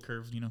like a little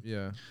curve,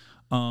 Yeah,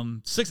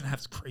 6.5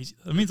 is crazy.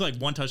 That means like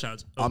one touchdown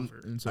is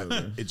over. it's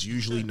over. It's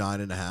usually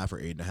 9.5 or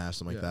 8.5,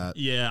 something like that.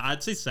 Yeah,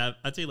 I'd say 7.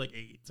 I'd say like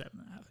 8, 7.5,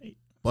 8.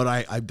 But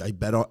I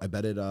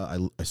bet it.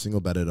 I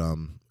single betted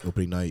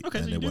opening night, Okay,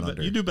 and so it went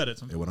under. you do bet it It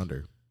sometimes. went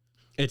under.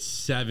 It's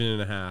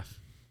 7.5.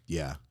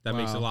 Yeah, That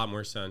makes a Wow. lot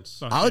more sense.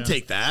 Fuck, I would yeah.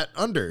 take that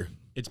under.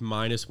 It's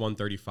minus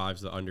 135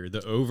 is the under.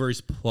 The over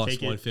is plus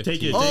Take it. 115.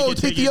 Take it. Oh,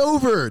 take the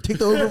over. Take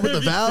the over with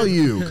the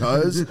value,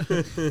 cuz.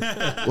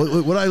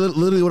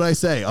 What I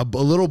say? A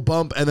little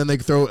bump, and then they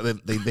throw.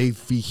 They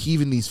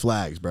heaving these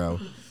flags, bro.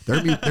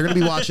 They're gonna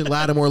be watching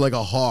Lattimore like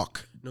a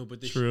hawk. No,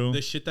 but True.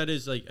 the shit that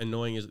is like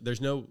annoying is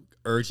there's no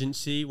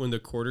urgency when the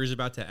quarter is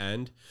about to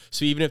end.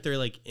 So even if they're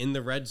like in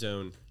the red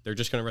zone, they're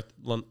just gonna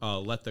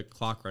let the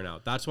clock run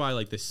out. That's why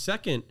like the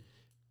second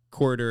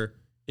quarter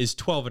is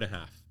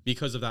 12.5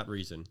 because of that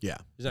reason. Yeah,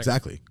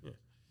 Exactly. exactly.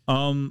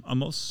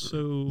 I'm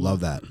also Love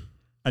that.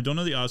 I don't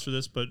know the odds for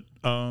this, but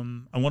I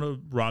want a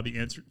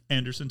Robbie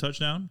Anderson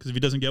touchdown because if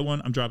he doesn't get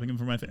one, I'm dropping him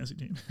for my fantasy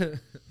team.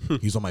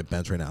 He's on my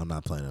bench right now. I'm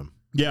not playing him.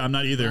 Yeah, I'm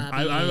not either.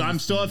 I'm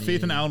still have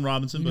faith in Allen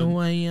Robinson. But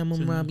I am.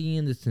 I'm Robbie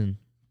Anderson.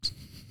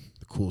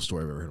 The coolest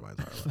story I've ever heard in my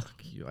entire life. Fuck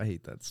you. I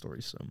hate that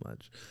story so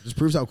much. Just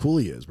proves how cool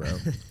he is, bro.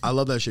 I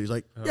love that shit. He's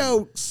like,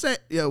 yo,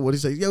 what he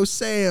say? Yo,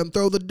 Sam,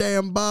 throw the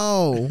damn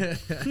ball.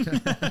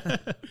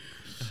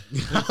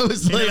 I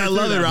was like, I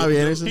love it, Robbie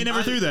Anderson. he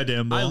never threw that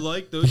damn ball. I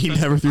like those. He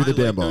never threw the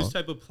damn ball. Those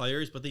type of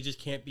players, but they just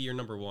can't be your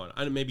number one. I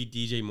don't know, maybe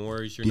DJ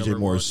Moore is your DJ number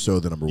Moore one. is so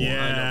the number one. I know.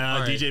 Yeah, All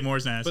right. DJ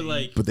Moore's nasty. But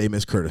like, But they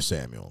miss Curtis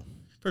Samuel.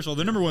 first of all,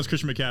 the number one is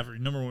Christian McCaffrey,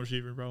 number one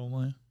receiver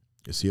probably.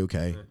 Is he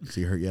okay? Is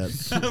he hurt yet?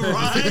 right.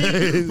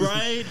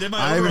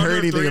 I haven't heard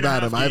anything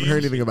about him. I haven't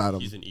heard anything about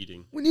him. he's an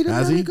eating. We need a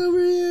Has he? mic over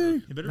here.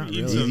 You better Not be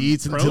eating really. some He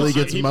eats until he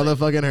gets protein.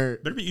 motherfucking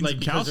hurt. Better be eating Like, some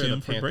because they're calcium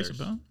the for bracelet,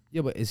 Panthers. though.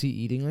 Yeah, but is he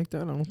eating like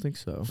that? I don't think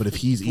so. But if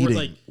he's For, eating,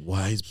 like-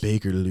 why is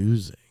Baker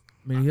losing?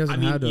 I mean, he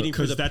hasn't had eating a.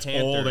 for the 'Cause that's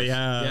all they Panthers.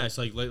 have. Yeah, it's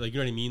like you know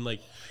what I mean.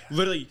 Like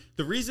literally,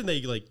 the reason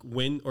they like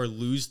win or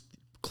lose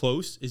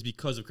close is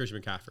because of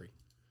Christian McCaffrey.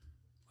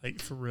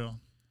 Like for real.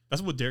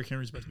 That's what Derrick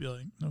Henry's about to be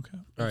like. Okay.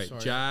 All right,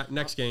 sorry.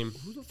 next game.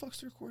 Who the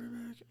fuck's their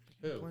quarterback?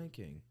 Who?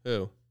 Blanking.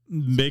 Who?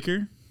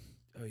 Baker.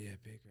 Oh yeah,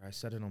 Baker. I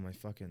said it on my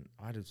fucking.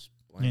 I just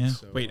blanked Yeah.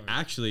 so Wait, hard.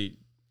 actually.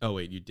 Oh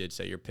wait, you did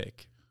say your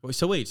pick.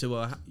 So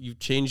you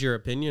changed your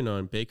opinion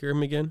on Baker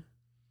again?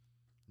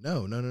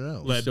 No.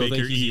 Let Still Baker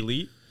think he's eat.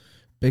 elite?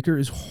 Baker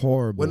is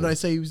horrible. When did I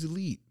say he was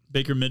elite?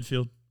 Baker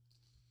midfield.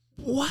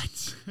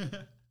 What?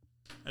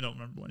 I don't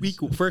remember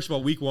when. First of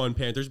all, week 1,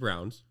 Panthers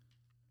Browns,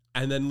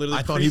 and then literally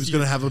I thought he was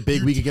going to have a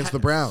big week against the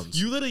Browns.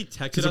 You literally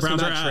texted the us when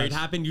Browns that are trade ass.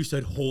 happened. You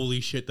said, "Holy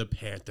shit, the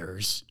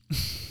Panthers!"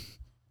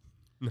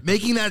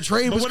 Making that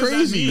trade But was what does that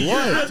crazy. mean?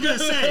 What? I was gonna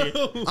say.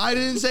 I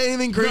didn't say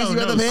anything crazy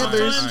No, about the no,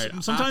 Panthers. sometimes- All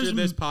right, sometimes- after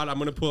this pod, I'm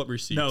gonna pull up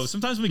receipts. No,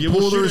 sometimes McGinn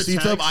Pull will the shoot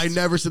receipts a up. text. I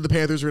never said the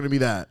Panthers were going to be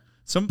that.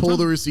 Pull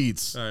the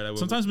receipts. All right, I will.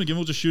 Sometimes McGinn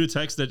will just shoot a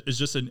text that is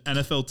just an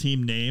NFL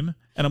team name,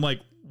 and I'm like,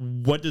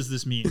 what does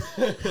this mean?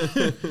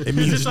 It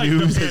means It's like the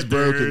news is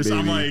broken, Panthers. baby.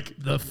 I'm like,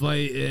 the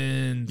fight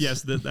ends.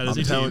 yes, that is I'm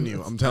a telling team.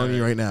 you. I'm telling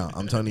you right now.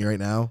 I'm telling you right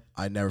now.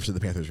 I never said the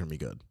Panthers were going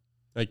to be good.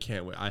 I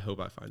can't wait. I hope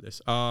I find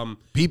this.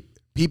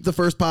 Peep the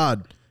first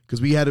pod because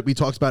we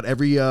talked about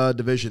every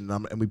division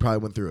and we probably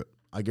went through it.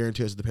 I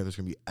guarantee us the Panthers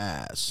are going to be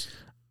ass.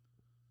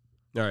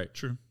 All right.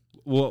 True.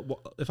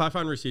 Well, if I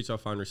find receipts, I'll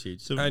find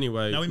receipts. So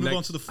anyway, now we move next-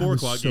 on to the I 4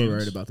 was o'clock so games.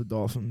 right about the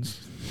Dolphins.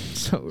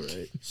 So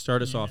right.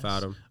 Start us off,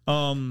 Adam.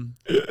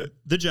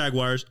 The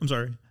Jaguars. I'm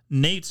sorry.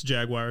 Nate's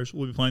Jaguars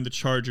will be playing the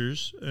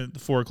Chargers at the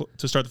 4 o'clock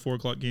to start the 4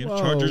 o'clock games. Whoa,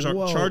 Chargers are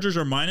whoa.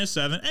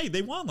 -7. Hey,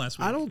 they won last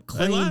week. I don't They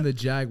claim lied. the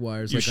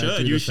Jaguars. You like I should,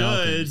 do you the should,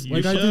 Falcons. you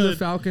Like I do the should.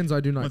 Falcons, I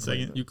do not. One claim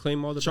second. them. You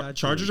claim all the bad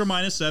Chargers are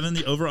teams. -7.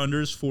 The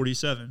over/under is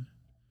 47.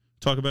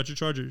 Talk about your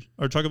Chargers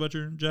or talk about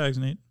your Jags,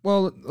 Nate.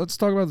 Well, let's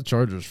talk about the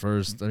Chargers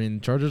first. I mean,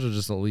 Chargers are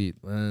just elite,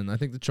 and I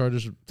think the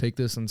Chargers take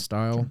this in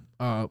style.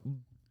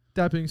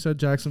 that being said,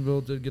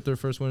 Jacksonville did get their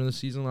first win of the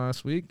season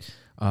last week.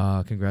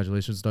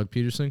 Congratulations, Doug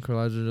Peterson.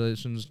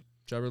 Congratulations,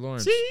 Trevor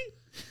Lawrence. See?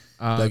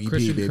 Dougie P,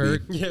 Christian baby.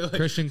 Kirk. Yeah, like-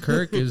 Christian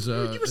Kirk is.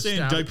 You were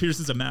saying Doug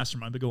Peterson's a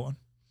mastermind, but go on.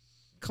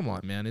 Come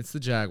on, man. It's the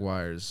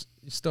Jaguars.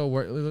 You still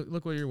work.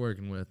 Look what you're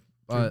working with.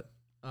 But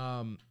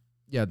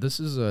yeah, this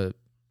is a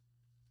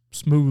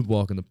smooth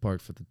walk in the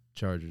park for the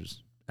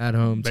Chargers at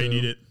home. They too.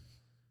 need it.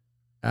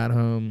 At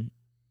home.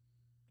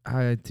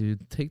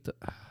 Dude, take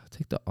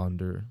the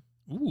under.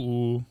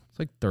 Ooh. It's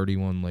like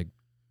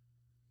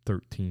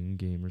 13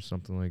 game or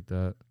something like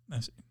that. I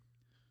see.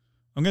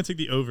 I'm going to take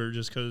the over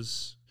just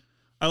because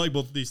I like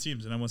both of these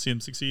teams and I want to see them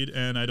succeed,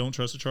 and I don't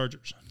trust the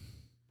Chargers.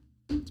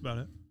 That's about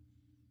it.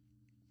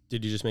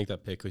 Did you just make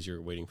that pick because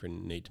you're waiting for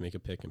Nate to make a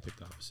pick and pick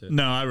the opposite?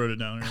 No, I wrote it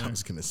down. I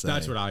was gonna say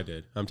That's what I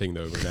did. I'm taking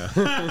the over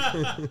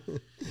now.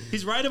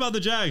 He's right about the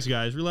Jags,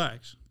 guys.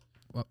 Relax.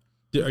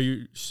 Are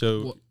you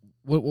so?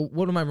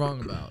 What am I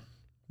wrong about?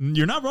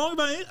 You're not wrong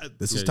about it.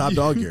 This is top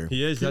dog here.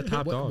 He is that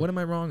top dog. What am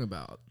I wrong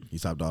about?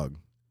 He's top dog.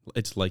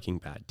 It's liking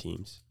bad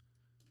teams.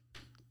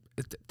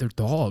 They're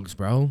dogs,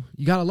 bro.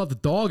 You gotta love the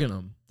dog in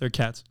them, They're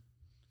cats.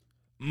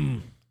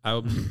 I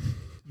will,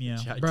 Yeah.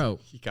 bro.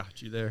 He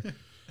got you there.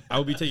 I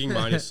will be taking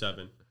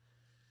 -7.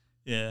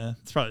 Yeah,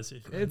 it's probably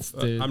safe. It's.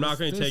 I'm not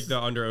going to take the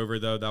under over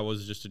though. That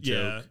was just a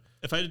Yeah. joke.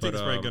 If I had to take But,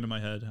 this right gun to my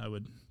head, I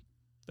would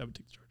take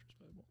the Chargers.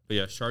 But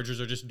yeah, Chargers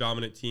are just a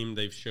dominant team.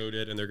 They've showed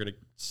it, and they're gonna.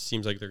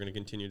 Seems like they're gonna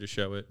continue to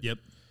show it. Yep.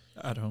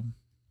 At home.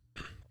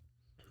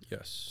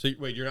 Yes. So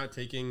wait, you're not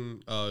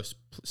taking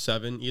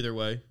 7 either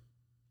way.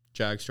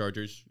 Jags,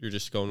 Chargers. You're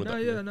just going with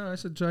that. No. I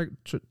said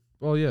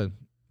well, yeah.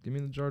 Give me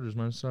the Chargers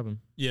 -7.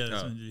 Yeah,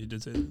 Oh. he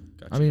did say that.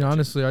 Gotcha, I mean, gotcha.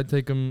 honestly, I'd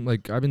take them.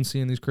 Like, I've been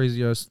seeing these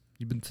crazy ass.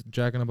 You've been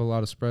jacking up a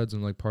lot of spreads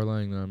and like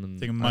parlaying them, and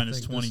Take 'em I minus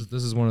think 20.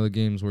 This is one of the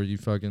games where you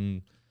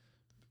fucking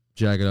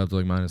jack it up to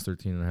like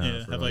 -13.5.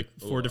 Yeah, or have like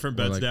 4 different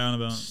or bets like down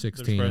about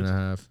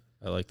 16.5.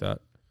 I like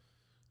that.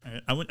 All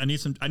right, I need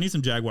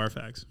some Jaguar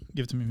facts.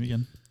 Give it to me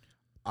again.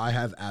 I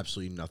have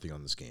absolutely nothing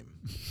on this game.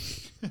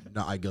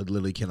 No, I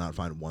literally cannot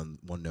find one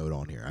note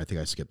on here. I think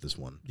I skipped this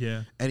one.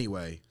 Yeah.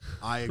 Anyway,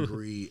 I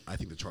agree. I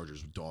think the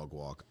Chargers dog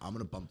walk. I'm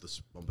gonna bump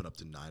it up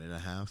to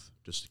 9.5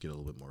 just to get a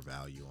little bit more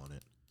value on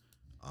it.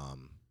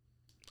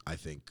 I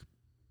think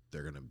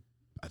they're gonna.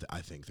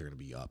 I think they're gonna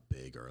be up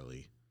big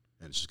early,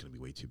 and it's just gonna be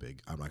way too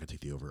big. I'm not gonna take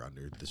the over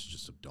under. This is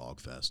just a dog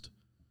fest.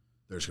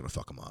 They're just gonna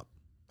fuck them up.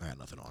 I got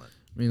nothing on it.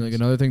 I mean, like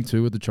another thing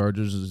too with the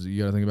Chargers is you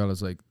got to think about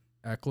is like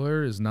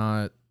Eckler is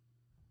not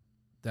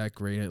that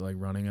great at like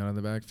running out of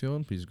the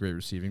backfield. He's a great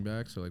receiving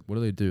back. So like, what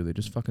do? They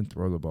just fucking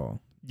throw the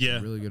ball. Yeah.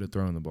 They're really good at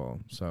throwing the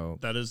ball. So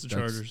That is the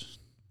That's- Chargers.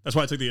 That's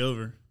why I took the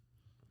over.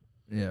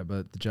 yeah,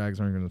 but the Jags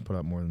aren't going to put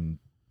up more than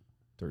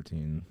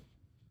 13,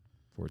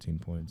 14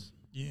 points.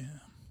 Yeah.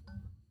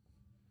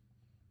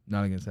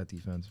 Not against that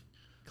defense.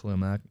 Khalil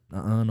Mack,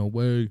 no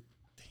way.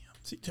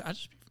 See, I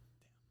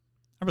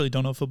really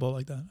don't know football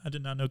like that. I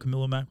did not know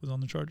Camilo Mack was on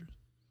the Chargers.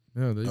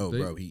 Yeah,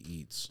 Bro, he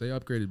eats. They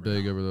upgraded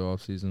big over the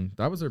offseason.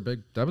 That was their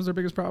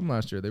biggest problem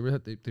last year. They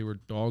were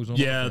dogs on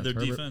Yeah, offense. their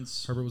Herbert,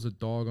 defense. Herbert was a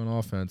dog on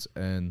offense,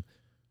 and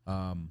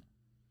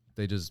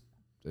they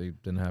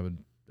didn't have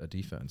a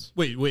defense.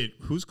 Wait.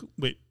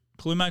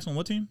 Khalil Mack's on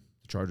what team?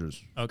 The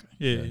Chargers. Okay.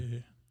 Yeah.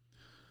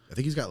 I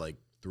think he's got like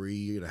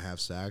 3.5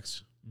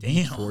 sacks.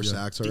 Damn. 4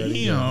 sacks already.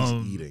 Yeah,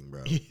 Damn. he's eating,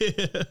 bro.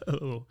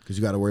 Ew. Because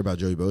you got to worry about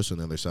Joey Bosa on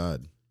the other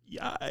side.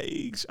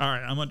 Yikes. All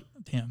right.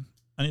 Damn.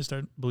 I need to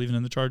start believing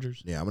in the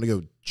Chargers. Yeah, I'm gonna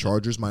go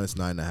Chargers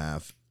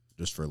 -9.5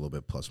 just for a little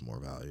bit plus more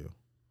value.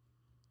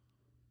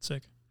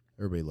 Sick.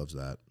 Everybody loves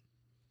that.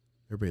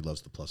 Everybody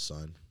loves the plus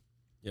sign.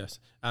 Yes.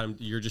 Adam,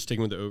 you're just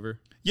sticking with the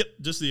over? Yep.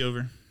 Just the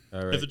over.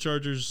 All right. If the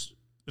Chargers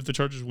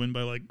win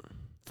by like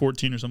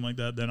 14 or something like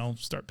that, then I'll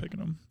start picking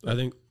them. I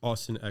think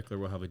Austin Eckler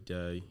will have a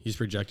day. He's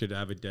projected to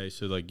have a day,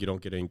 so like you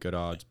don't get any good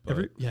odds.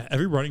 But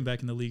Every running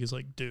back in the league is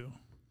like due.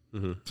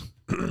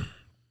 Mm-hmm.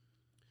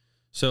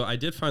 So I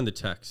did find the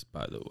text,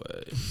 by the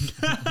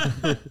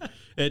way.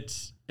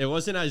 It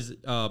wasn't as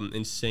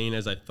insane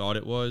as I thought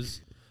it was,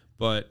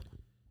 but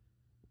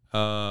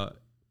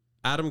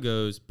Adam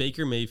goes,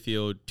 Baker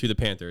Mayfield to the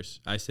Panthers.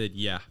 I said,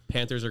 yeah,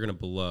 Panthers are going to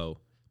blow.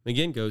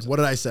 McGinn goes, What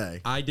did I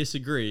say? I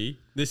disagree.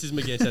 This is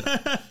McGinn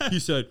said. He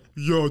said,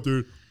 yo,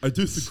 dude, I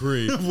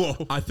disagree.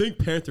 Whoa. I think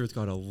Panthers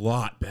got a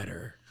lot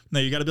better. No,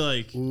 you got to be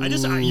like, you got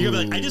to be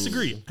like, I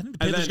disagree. I think the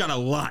Panthers got a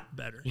lot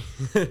better.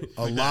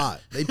 A lot.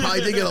 They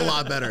probably did get a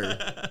lot better.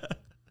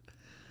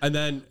 And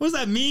then What does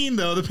that mean,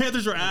 though? The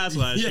Panthers were ass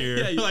last year.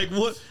 yeah. Like,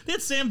 what? They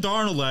had Sam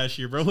Darnold last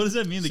year, bro. What does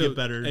that mean to get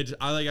better?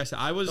 Like I said,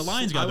 I was The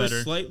Lions got I was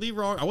better. slightly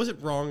wrong. I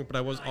wasn't wrong, but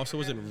I also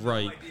wasn't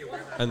right.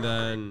 And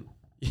then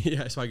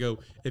so I go,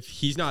 if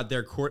he's not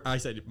their I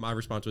said my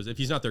response was, if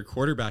he's not their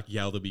quarterback,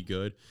 yeah, they'll be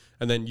good.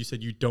 And then you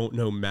said you don't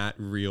know Matt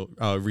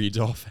Reed's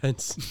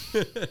offense.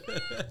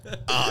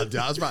 Oh, dude,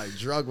 I was probably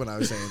drunk when I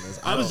was saying this.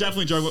 I was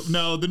definitely drunk.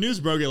 No, the news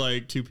broke at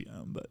like 2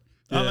 p.m., but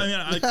I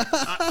mean,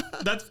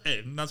 that's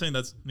I'm not saying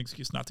that's an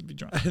excuse not to be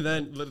drunk. And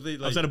then literally,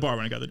 I was at a bar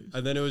when I got the news.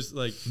 and then it was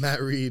like,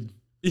 Matt Reed.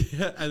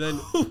 yeah, and then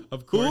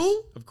of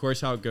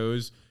course how it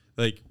goes.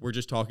 like we're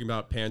just talking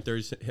about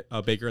Panthers,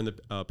 Baker and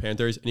the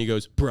Panthers, and he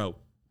goes, "Bro,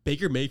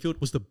 Baker Mayfield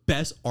was the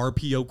best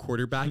RPO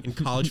quarterback in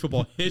college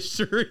football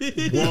history."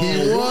 He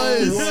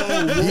was.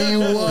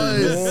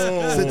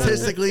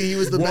 Statistically, he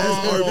was the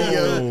best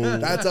RPO.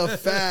 That's a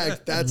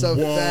fact. That's a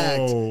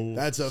fact.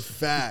 That's a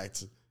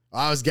fact.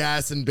 I was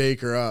gassing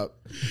Baker up.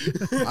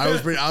 I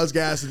was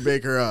gassing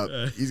Baker up.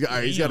 He's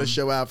got to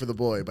show out for the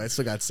boy, but I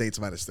still got Saints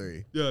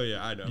 -3. Oh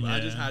yeah, I know. Yeah. I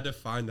just had to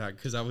find that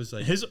because I was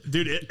like,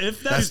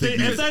 if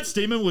that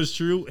statement was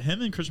true,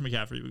 him and Christian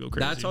McCaffrey would go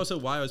crazy. that's also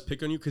why I was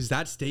picking on you because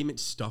that statement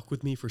stuck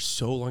with me for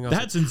so long. I was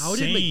That's like, how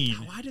did insane.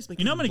 why does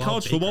You know how many love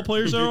college Baker? football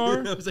players there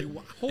are? I was like,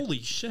 wow.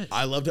 Holy shit.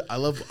 I loved it.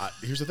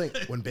 Here's the thing.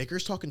 When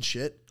Baker's talking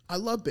shit, I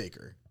love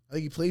Baker. I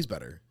think he plays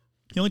better.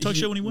 He only talks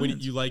shit when he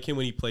wins. You like him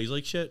when he plays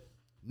like shit?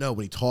 No,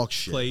 when he talks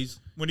shit. Plays.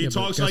 When he Yeah, but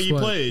talks guess like he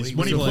what? plays.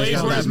 When he He's plays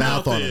got where that his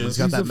mouth on him. is. He's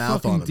got He's that a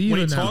mouth fucking on him. diva When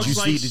he now. talks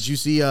Did you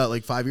see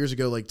like 5 years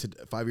ago, like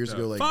 5 years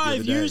ago, like the other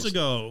 5 day, years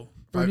ago.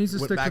 Bro, he needs to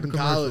stick back to in the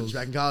college. commercials.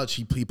 Back in college,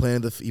 he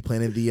planted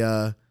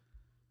the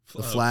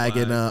flag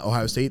in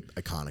Ohio State.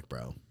 Iconic,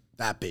 bro.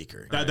 That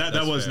Baker.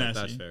 That was fair.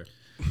 nasty. That's fair.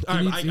 All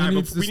right, He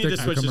needs to we need to stick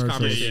to switch this commercials.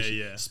 conversation.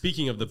 Yeah.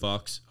 Speaking of the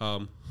Bucks,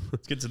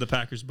 Let's get to the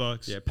Packers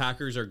Bucks. yeah,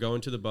 Packers are going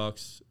to the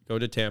Bucks. Go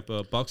to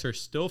Tampa. Bucks are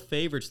still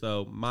favorites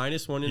though,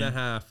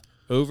 -1.5.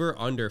 Over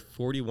under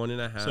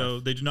 41.5.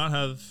 So they do not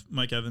have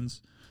Mike Evans.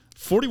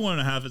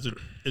 41.5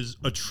 is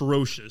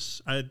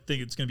atrocious. I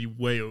think it's going to be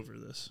way over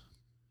this.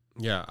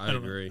 yeah, I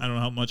don't agree. know. I don't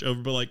know how much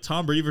over, but like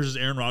Tom Brady versus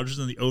Aaron Rodgers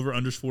and the over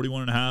under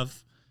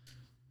 41.5.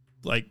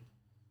 Like,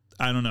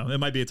 I don't know. It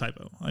might be a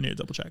typo. I need to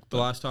double check. The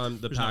last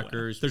time the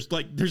Packers,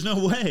 there's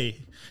no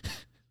way.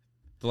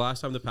 the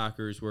last time the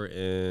Packers were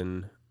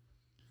in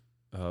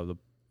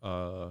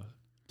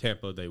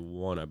Tampa, they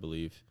won, I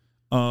believe.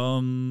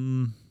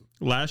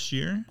 Last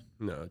year,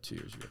 No, 2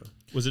 years ago.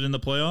 was it in the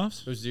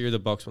playoffs? It was the year the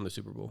Bucks won the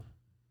Super Bowl.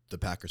 The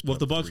Packers. Well, if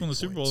put the up Bucks 3 won the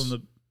Super Bowl points. in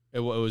the It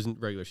was in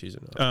regular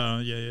season.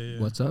 yeah.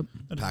 What's up?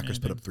 That doesn't Packers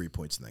mean put anything. up 3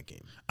 points in that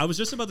game. I was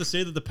just about to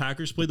say that the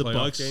Packers played the playoff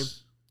Bucks. game?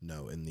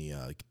 No, in the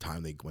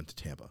time they went to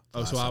Tampa.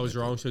 Oh, so I was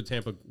wrong. So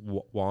Tampa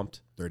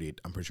whomped. 38.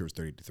 I'm pretty sure it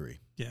was 30-3.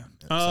 Yeah.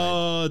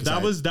 Oh,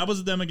 That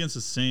was them against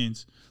the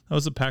Saints. That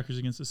was the Packers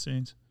against the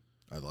Saints.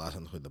 The last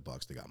time they played the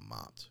Bucks, they got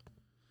mopped.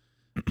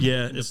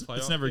 Yeah, In the it's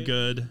playoff never game?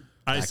 good.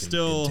 Back in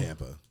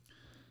Tampa.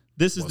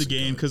 This is the wasn't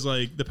game good. because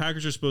like the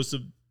Packers are supposed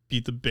to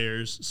beat the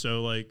Bears,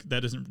 so like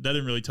that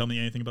didn't really tell me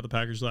anything about the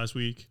Packers last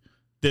week.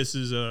 This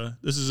is a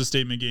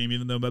statement game,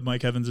 even though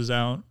Mike Evans is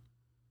out.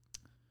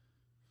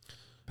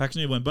 Packers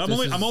need to win, but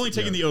I'm only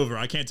taking the over.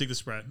 I can't take the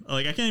spread.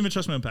 Like I can't even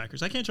trust my own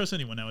Packers. I can't trust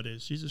anyone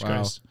nowadays. Jesus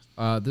Christ.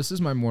 This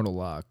is my mortal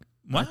lock.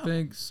 Wow. I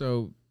think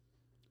so.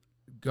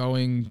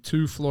 Going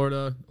to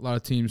Florida, a lot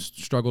of teams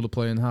struggle to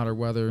play in hotter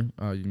weather.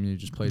 You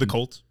just play The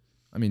Colts.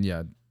 I mean,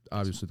 yeah,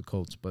 obviously the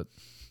Colts, but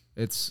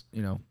it's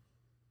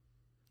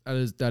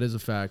that is a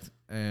fact,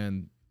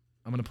 and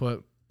I'm gonna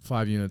put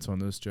 5 units on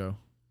this, Joe.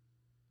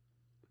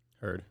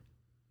 Heard.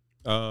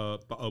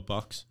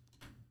 Bucks.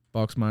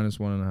 Bucks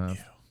 -1.5.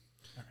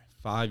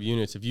 5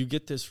 units. If you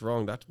get this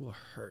wrong, that will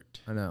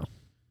hurt. I know.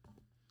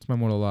 It's my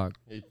mortal lock.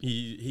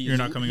 You're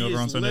not coming over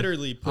on Sunday?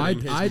 Literally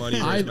putting his money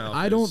where his mouth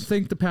I is. don't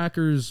think the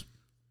Packers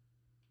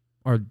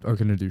are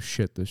going to do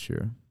shit this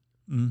year.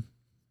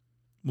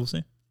 We'll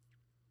see.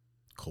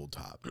 Cold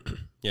top.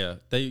 Yeah,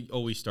 they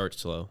always start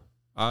slow.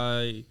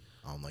 I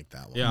don't like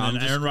that one. Yeah, And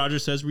then Aaron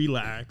Rodgers says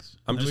relax.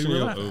 I'm And just we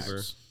gonna go relax.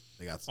 over.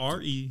 They got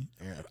R.E.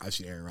 I've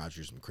seen Aaron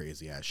Rodgers some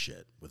crazy ass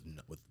shit with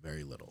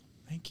very little.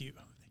 Thank you.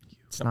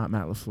 It's not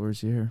Matt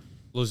LaFleur's year.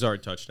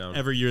 Lazard touchdown.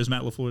 Every year is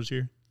Matt LaFleur's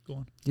here. Go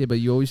on. Yeah, but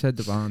you always had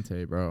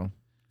Devontae, bro.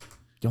 You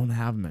don't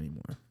have him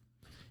anymore.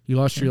 You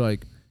lost your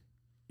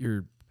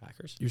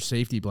Packers.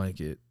 safety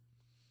blanket.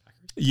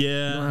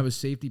 Yeah. You don't have a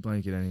safety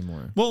blanket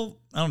anymore. Well,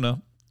 I don't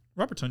know.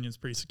 Robert Tunyon's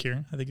pretty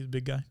secure. I think he's a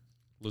big guy.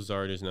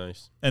 Lazard is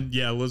nice. And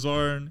yeah,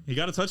 Lazard, he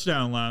got a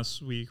touchdown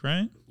last week,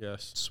 right?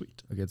 Yes.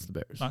 Sweet. Against the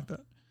Bears. Knock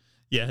that.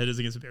 Yeah, it is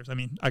against the Bears. I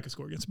mean, I could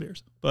score against the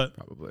Bears. But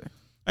Probably.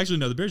 actually,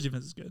 no, the Bears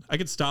defense is good. I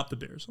could stop the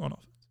Bears on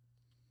offense.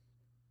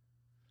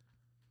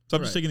 So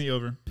I'm just taking the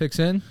over. Picks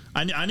in?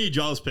 I need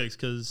Jaws picks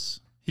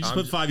because he just I'm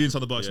put 5 units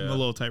on the Bucks. yeah. I'm a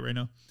little tight right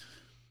now.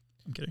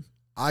 I'm kidding.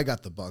 I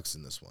got the Bucks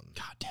in this one.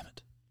 God damn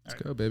it.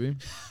 Let's go, baby.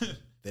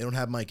 They don't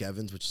have Mike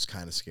Evans, which is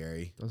kind of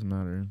scary, Doesn't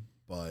matter.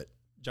 but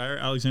Jair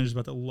Alexander's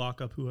about to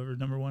lock up whoever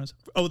number 1 is.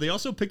 Oh, they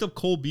also picked up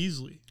Cole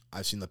Beasley.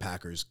 I've seen the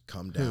Packers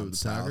come down the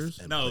south Packers?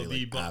 and No, play the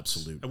like Bucks.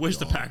 absolute. I wish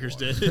the dog Packers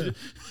water. did.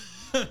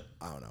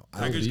 I don't know.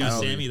 Packers I got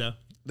don't- Sammy though.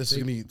 This is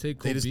gonna be.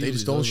 take They Cole just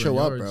Beasley's don't over show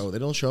up, yards. bro. They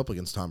don't show up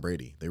against Tom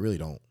Brady. They really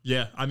don't.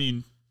 Yeah, I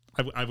mean,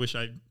 I wish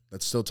I.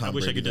 That's still Tom. I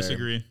wish I Brady could there.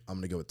 disagree. I'm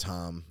gonna go with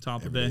Tom.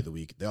 Top of every day day. of the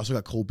week. They also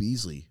got Cole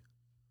Beasley.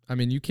 I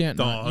mean, you can't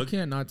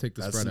not take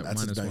the That's spread a, at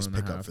that's a nice -1.5.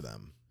 pickup for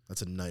them.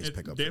 That's a nice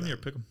pickup. Damn for near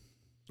them. pick 'em.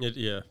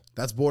 Yeah.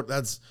 That's board.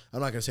 That's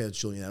I'm not gonna say it's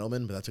Julian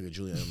Edelman, but that's like a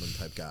Julian Edelman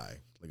type guy.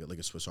 like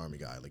a Swiss Army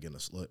guy, like in a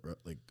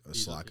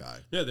slot guy.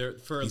 Yeah, they're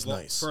He's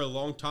nice. For a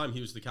long time.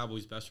 He was the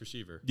Cowboys' best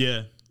receiver.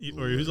 Yeah,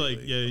 or he was like,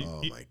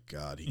 oh my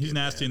god, he's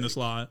nasty in the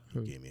slot. He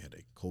gave me a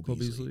headache. Cole Cole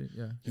Beasley.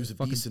 Beasley, yeah. He was a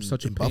Fucking beast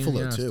such a in pain in the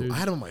Buffalo ass, too. dude. I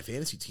had him on my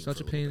fantasy team. Such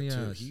for a pain in the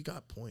little bit, ass. too. He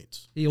got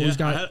points. He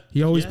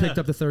always picked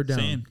up the third down.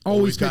 Same.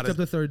 Always got picked up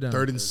the third down.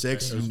 3rd and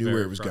 6. It You was knew very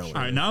where it was going. frustrating.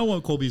 All right, now I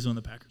want Cole Beasley on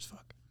the Packers. Fuck.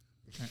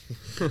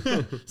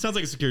 Sounds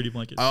like a security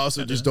blanket. I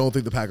also just don't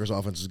think the Packers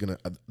offense is gonna.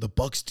 The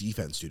Bucks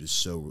defense, dude, is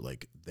so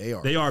like they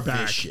are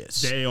back.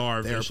 vicious. They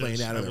are They're vicious.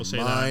 playing out I of will say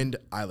their that. mind.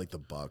 I like the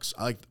Bucks.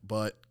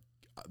 But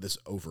this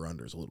over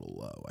under is a little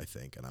low. I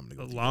think, and I'm gonna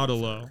go A with the lot of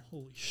over. low.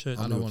 Holy shit.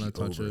 I I'm don't gonna go wanna with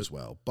the touch over it. as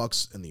well.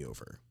 Bucks and the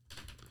over.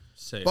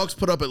 Say Bucks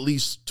put up at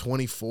least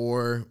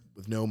 24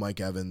 with no Mike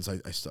Evans. I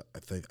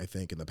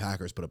think, and the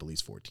Packers put up at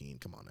least 14.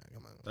 Come on, now,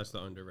 come on. That's the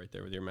under right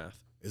there with your math.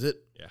 Is it?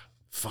 Yeah.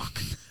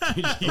 Fuck. a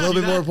little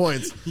bit more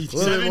points. A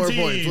little bit more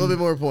 17. points. A little bit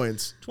more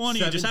points. 20.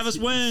 Just have us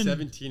win.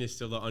 17 is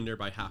still the under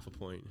by half a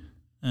point.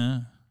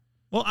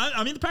 Well,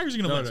 I mean, the Packers are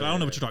going to win, so I don't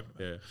know what you're talking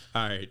about. Yeah.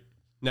 All right.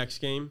 Next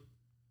game,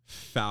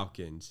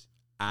 Falcons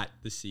at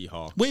the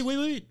Seahawks.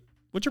 Wait.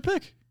 What's your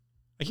pick?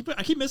 I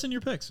keep missing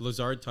your picks.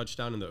 Lazard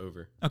touchdown in the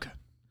over. Okay.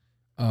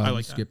 I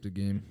like that. skipped a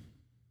game.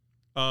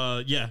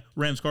 Yeah,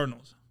 Rams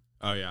Cardinals.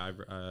 Oh, yeah.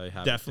 I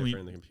have Definitely, it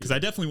in the computer. because I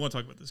definitely want to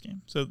talk about this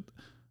game. So,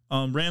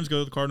 Rams go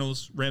to the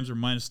Cardinals. Rams are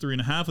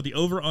 -3.5 with the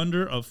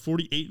over/under of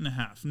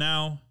 48.5.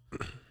 Now,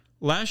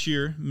 last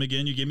year,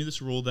 McGinn, you gave me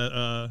this rule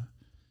that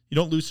you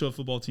don't lose to a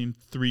football team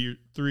three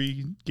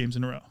games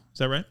in a row. Is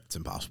that right? It's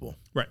impossible.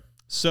 Right.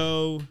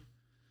 So,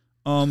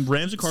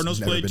 Rams and Cardinals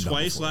never played been done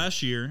twice before.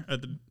 last year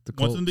at the Colts.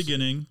 once in the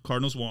beginning.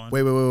 Cardinals won.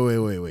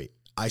 Wait.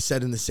 I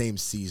said in the same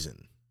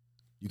season.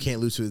 You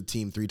can't lose to a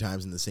team 3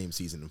 times in the same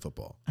season in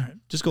football. All right,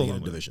 just go Like in along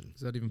a with it. division.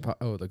 Is that even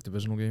like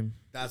divisional game?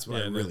 That's what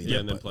Yeah, I and really then- yeah, did,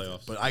 and then but-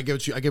 playoffs. But I get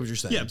what you're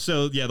saying. Yeah.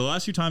 So the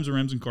last 2 times the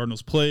Rams and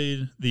Cardinals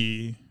played,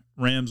 the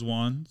Rams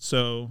won.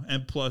 So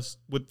and plus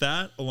with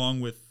that,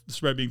 along with the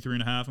spread being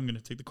 3.5, I'm going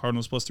to take the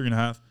Cardinals plus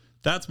 3.5.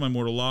 That's my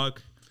mortal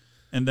lock.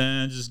 And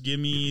then just give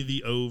me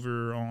the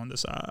over on the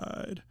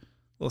side,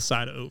 little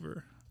side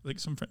over, like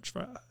some French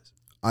fries.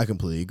 I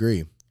completely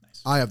agree.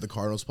 Nice. I have the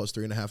Cardinals plus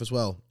 3.5 as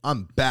well.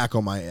 I'm back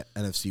on my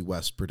NFC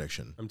West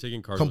prediction. I'm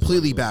taking Cardinals.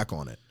 Completely back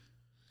on it.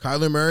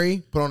 Kyler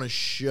Murray put on a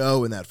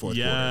show in that fourth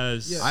quarter.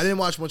 Yes. I didn't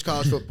watch much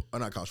college football.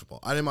 Not college football.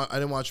 I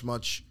didn't watch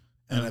much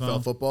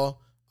NFL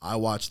football. I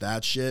watched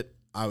that shit.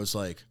 I was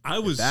like,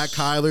 if that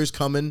Kyler's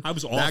coming. I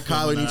was that awful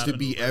Kyler when that needs to happened.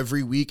 be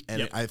every week, and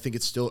Yep. I think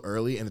it's still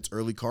early, and it's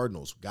early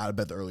Cardinals. Got to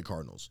bet the early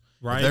Cardinals.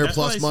 Right, If they're that's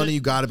what plus I money. said. You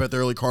got to bet the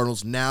early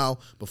Cardinals now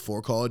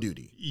before Call of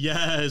Duty.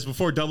 Yes,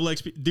 before double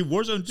XP. Dude,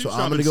 Warzone 2 So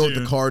I'm going to go with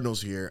the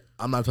Cardinals here.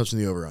 I'm not touching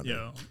the over under.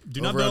 Yo, do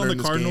not bet on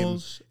the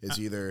Cardinals. It's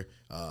either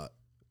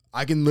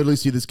I can literally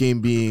see this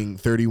game being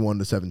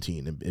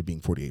 31-17 and it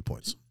being 48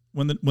 points.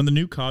 When the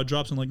new COD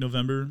drops in like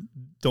November,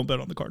 don't bet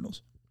on the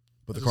Cardinals.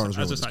 But the As a- Cardinals as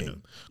win a this side game.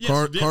 note. Yes,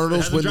 it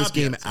Cardinals hasn't win this dropped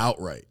game yet, so-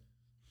 outright.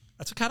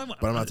 That's kind of what.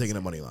 But I'm not taking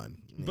a money line.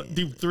 But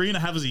dude,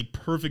 3.5 is the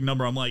perfect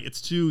number. I'm like,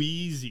 it's too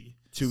easy.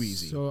 Too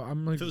easy. So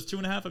I'm like, If it was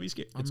 2.5, I'd be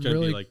scared. It's I'm going to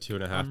really, be like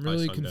 2.5 I'm by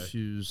really Sunday.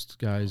 confused,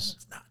 guys.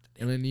 It's not.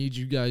 And I need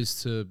you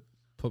guys to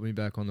put me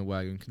back on the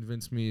wagon.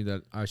 Convince me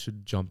that I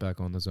should jump back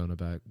on the Zona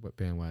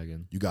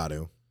bandwagon. You got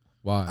to.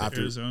 Why?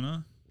 After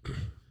Arizona.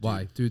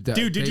 Why, dude?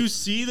 Dude, did you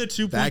see the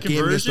 2-point that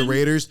game against the conversion?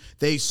 Raiders,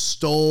 they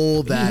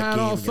stole He that had game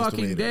all against the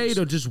fucking day Raiders.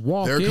 to just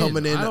walk They're in.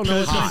 coming in I don't know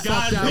what the hot.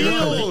 fuck that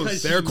God,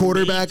 was. Their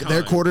quarterback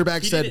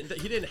He said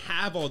didn't- he didn't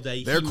have all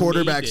day. their He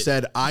quarterback made it.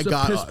 said, "I It's a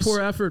got piss us." poor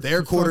effort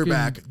Their to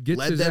quarterback fucking get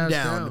led his them ass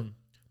down. down.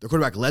 Their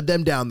quarterback led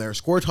them down there,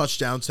 scored a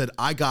touchdown, said,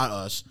 "I got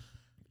us."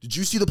 Did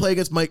you see the play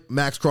against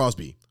Max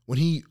Crosby when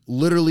he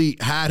literally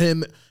had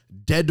him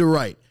dead to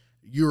right?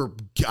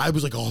 I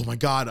was like, "Oh my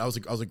god!" I was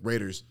like,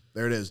 "Raiders,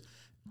 there it is."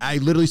 I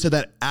literally said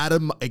that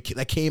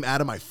that came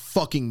out of my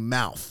fucking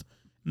mouth,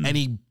 and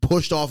he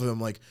pushed off of him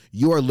like,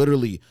 "You are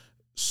literally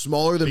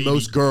smaller than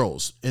most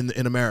girls in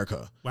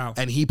America." Wow.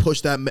 And he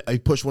pushed he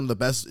pushed one of the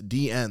best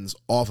DNs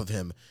off of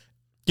him.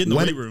 Get in the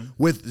When- weight room.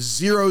 with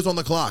zeros on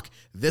the clock.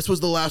 This was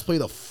the last play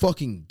of the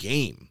fucking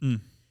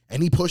game.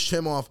 And he pushed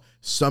him off,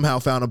 somehow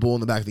found a bull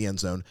in the back of the end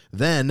zone,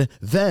 then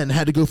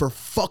had to go for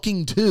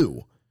fucking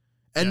 2.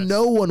 And Yes.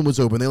 no one was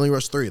open. They only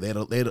rushed 3. They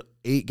had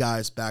 8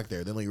 guys back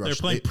there. They only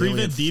rushed. playing they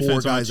only had prevent 4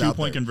 defense on a guys out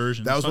 2-point there.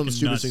 conversion. That was one of the Fucking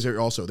stupidest nuts. things. There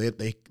also,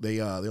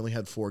 they only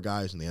had 4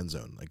 guys in the end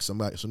zone. Like some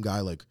guy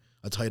like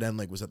a tight end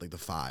like was at like the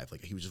 5.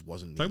 Like he just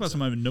wasn't. in the Talk end about zone.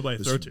 somebody nobody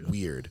It to was throw to.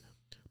 weird.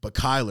 But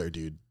Kyler,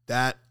 dude,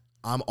 that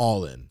I'm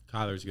all in.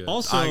 Kyler's good.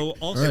 Also,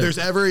 If there's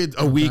ever a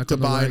I'm week back to on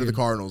the buy into the wagon.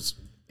 Cardinals,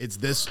 it's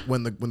this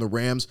when the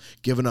Rams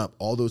giving up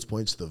all those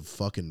points to the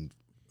fucking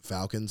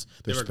Falcons.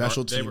 Their They were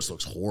special gar- they teams were-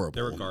 looks horrible.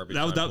 they were garbage.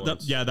 that was time that,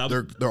 points. yeah, that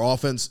was Their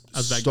offense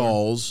was that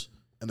stalls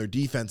and their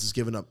defense is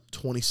giving up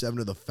 27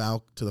 to the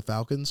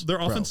Falcons. their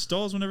Bro, offense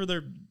stalls whenever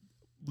they're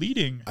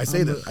leading. I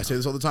say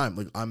this all the time.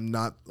 Like I'm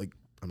not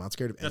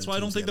scared of. That's any why I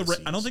don't teams think in the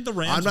NFC. I don't think the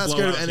Rams. I'm not blow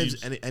scared of out any,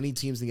 teams. any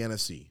teams in the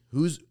NFC.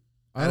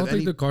 I don't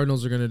think the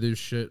Cardinals are going to do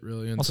shit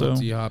really until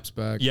Also- D-Hop's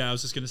back. Yeah, I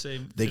was just gonna say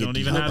They they get don't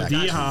even D-Hop have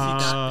back.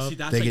 D-Hop. See,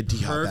 that's they like get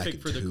D-Hop back perfect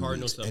in for the 2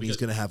 Cardinals, weeks, though. and he's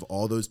because- gonna have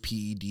all those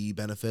PED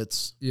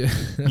benefits. Yeah.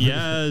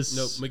 Yes.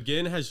 No,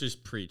 McGinn has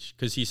just preached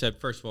because he said,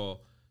 first of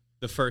all,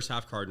 the first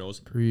half Cardinals,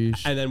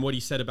 Preach. and then what he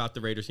said about the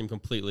Raiders team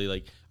completely.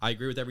 Like, I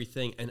agree with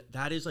everything, and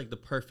that is like the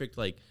perfect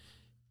like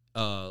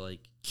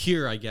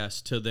cure, I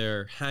guess, to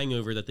their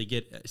hangover that they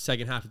get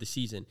second half of the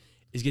season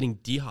is getting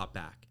D-Hop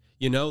back.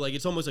 You know, like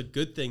it's almost a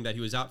good thing that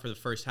he was out for the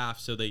first half,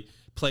 so they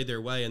play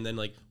their way, and then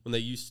like when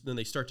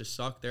they start to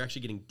suck, they're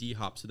actually getting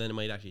D-Hop, so then it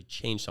might actually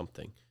change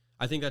something.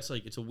 I think that's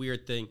like it's a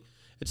weird thing.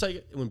 It's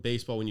like when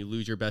baseball, when you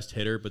lose your best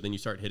hitter, but then you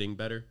start hitting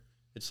better.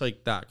 It's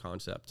like that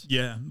concept.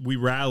 Yeah, we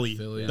rally.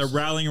 Phillies. They're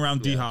rallying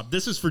around Yeah. D-Hop.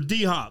 This is for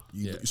D-Hop.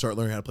 You start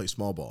learning how to play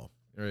small ball.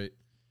 Right.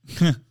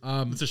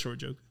 It's a short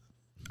joke.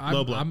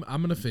 Low blow. I'm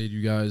gonna fade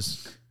you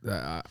guys.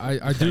 I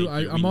Thank do. you.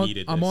 I'm We on.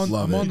 needed I'm this. on.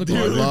 Love I'm it. on the Dude,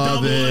 Cardinals. Love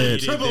double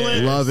it. A, triple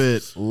A. Love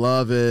it.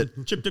 Love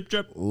it. Chip, chip,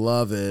 chip.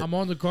 Love it. I'm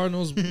on the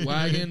Cardinals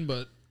wagon,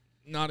 but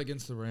not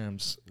against the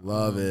Rams.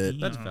 Love it.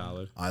 That's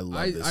valid. I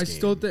love this I game.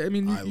 still think. I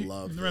mean, I you,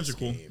 love The Rams this are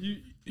cool.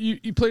 game.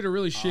 you played a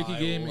really shaky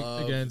game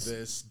love against.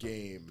 this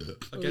game.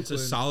 Against a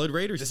Oakland. solid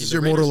Raiders This team. is The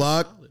your Raiders mortal are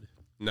lock? solid.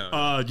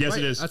 No. Yes, Right,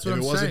 it is. That's If what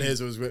it I'm wasn't saying.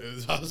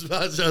 his, I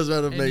was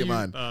about to make it you-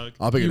 mine. Uh,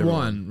 I'll pick it. You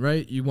everyone. won,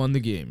 right? You won the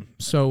game.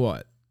 So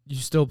what? You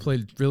still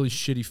played really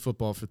shitty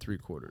football for 3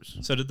 quarters.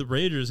 so did the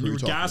Raiders, and Who you are were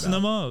you talking gassing about?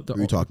 them up. The Who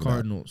are you talking about?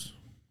 Cardinals.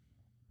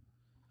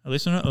 At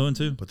least they're not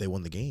 0-2. But they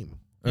won the game.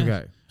 Yeah.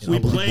 Okay. In We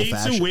unbelievable played to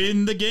fashion.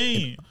 win the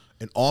game.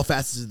 In all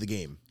facets of the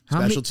game. How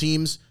many- Special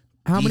teams,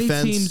 How defense,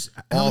 many teams?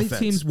 How many offense.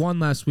 teams won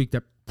last week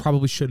that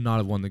probably should not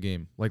have won the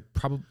game? Like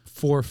probably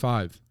 4 or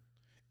 5.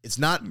 It's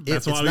not.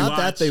 That's It's why we not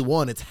that watch. they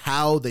won. It's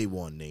how they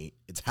won, Nate.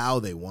 It's how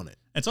they won it.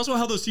 It's also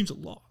how those teams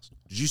lost.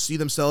 Did you see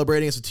them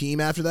celebrating as a team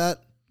after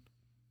that?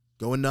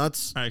 Going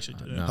nuts, I actually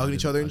did. No, hugging I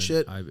each didn't- other I and didn't-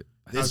 shit. I-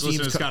 was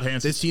listening to Scott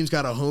Hansen. This team's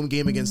got a home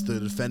game against the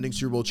defending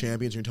Super Bowl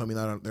champions. You're telling me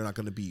that they're not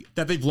going to be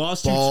That they've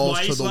lost to balls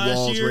twice to the last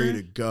walls, year. ready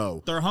to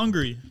go. They're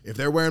hungry. If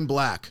they're wearing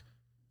black,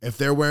 Oh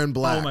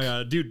my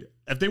god, dude!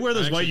 If they wear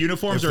those white Actually,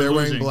 uniforms, if they're they're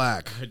losing. wearing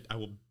black, I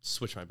will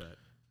switch my bet.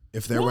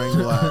 if they're wearing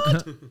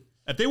black,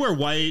 If they wear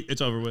white,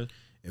 it's over with.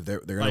 if they're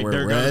gonna Like, wear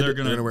they're red, gonna- they're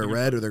gonna wear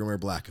red, or they're gonna wear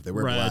black. If they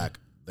wear Red. black,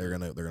 they're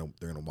gonna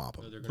whop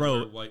them. They're gonna Bro,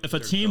 wear white, if a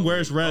they're team going-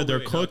 wears red, Oh, they're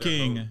wait, no,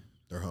 cooking. home.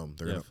 They're home.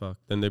 They're Yeah, gonna. fuck.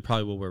 Then they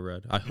probably will wear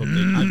red. I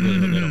really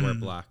hope they don't wear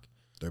black.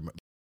 They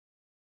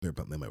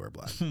might wear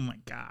black. Oh my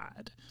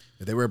god,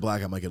 If they wear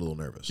black, I might get a little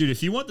nervous. dude!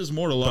 If you want this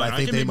mortal But lock,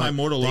 I can make my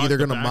mortal they're lock. either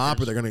the gonna mop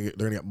or Packers.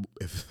 they're gonna get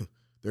if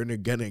they're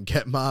gonna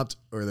get mopped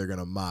or they're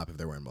gonna mop if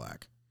they're wearing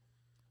black.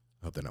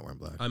 I hope they're not wearing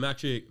black. I'm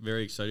actually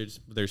very excited.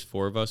 There's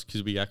 4 of us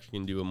because we actually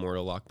can do a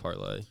mortal lock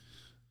parlay.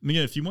 I mean,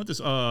 if you want this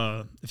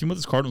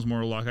Cardinals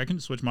mortal lock, I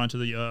can switch mine to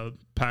the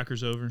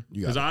Packers over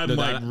You because got I'm No,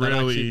 like that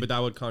really. actually, but that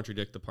would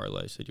contradict the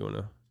parlay. So do you want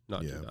to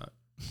not do Yeah. that?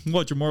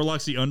 What your mortal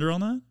lock's the under on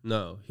that?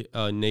 No,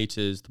 Nate's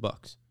is the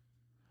Bucks.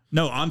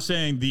 No, I'm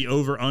saying the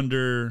over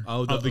under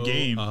of the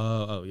game.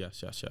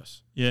 Yes.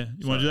 Yeah,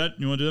 you want to do that?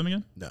 You want to do them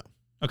again? No.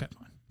 Okay,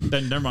 fine.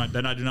 Then never mind.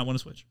 Then I do not want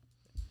to switch.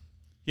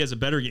 He has a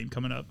better game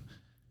coming up.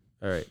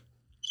 All right.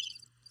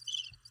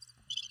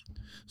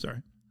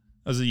 Sorry,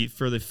 that was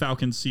for the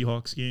Falcons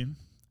Seahawks game.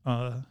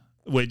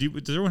 Wait,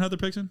 does everyone have their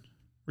picks in?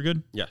 We're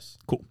good. Yes.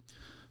 Cool.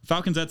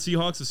 Falcons at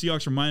Seahawks. The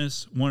Seahawks are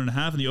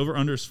 -1.5, and the over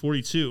under is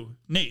 42.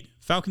 Nate,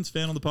 Falcons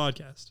fan on the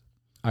podcast.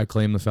 I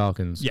claim the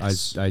Falcons.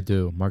 Yes. I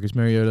do. Marcus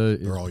Mariota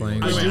is They're all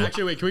playing. yours.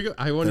 well. Wait, can we go?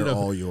 I want to They're know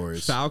all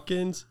yours.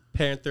 Falcons,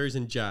 Panthers,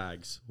 and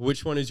Jags.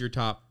 Which one is your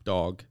top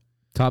dog?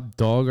 Top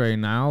dog right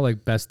now,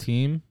 like best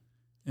team.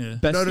 Yeah.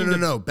 Best No, team no, no,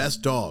 to- no.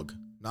 Best dog,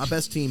 not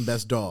best team.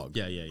 Best dog.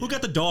 Yeah. Who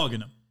got the dog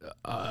in him?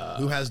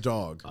 Who has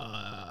dog?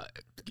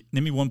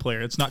 Name me one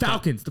player. It's not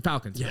Falcons. The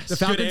Falcons. Yes, The good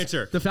Falcons.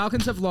 answer. The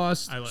Falcons have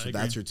lost. I like. So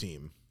that's your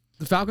team.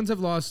 The Falcons have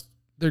lost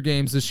their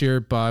games this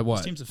year by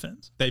what? team's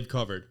offense. They've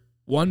covered.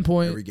 1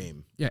 point. Every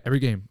game. Yeah, every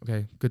game.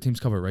 Okay, good teams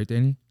cover, right,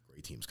 Danny?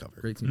 Great teams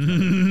cover. Great teams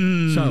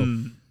cover.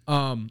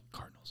 So,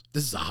 Cardinals.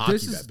 This is a hockey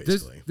this is bet,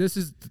 basically. this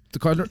is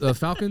the the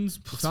Falcons.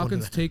 The Plus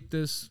Falcons 1.5. take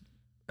this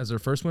as their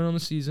first win on the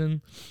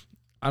season.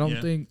 I don't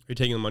Yeah. think. Are you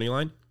taking the money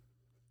line?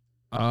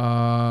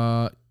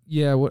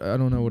 Yeah. What I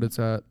don't know what it's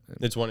at.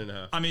 It's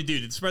 1.5. I mean,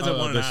 dude, it spreads Oh, at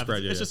 1.5. the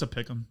spread, It's yeah. just a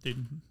pick 'em,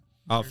 dude.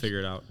 I'll figure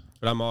it out.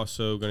 But I'm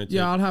also going to take.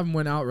 Yeah, I'll have them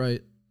win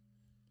outright.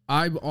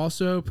 I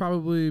also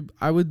probably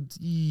I would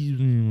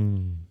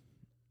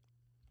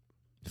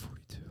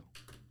 42.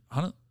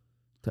 I don't.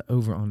 The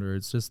over under.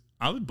 It's just.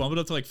 I would bump it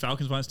up to like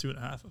Falcons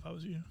 -2.5 if I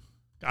was you.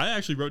 I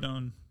actually wrote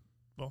down.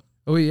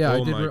 Oh yeah,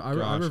 Oh I did. my I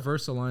gosh.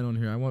 reversed the line on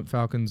here. I want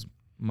Falcons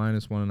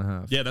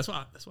 -1.5. Yeah, that's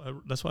why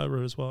I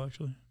wrote as well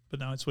actually. But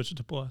now I'd switch it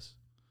to plus.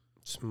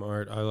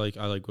 Smart. I like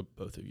what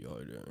both of y'all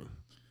are doing.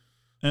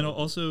 And I'll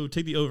also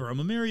take the over. I'm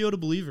a Mariota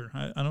believer.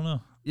 I don't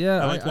know.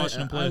 Yeah, I liked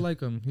watching him play. I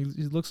like him. He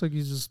looks like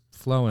he's just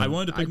flowing. I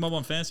wanted to pick him up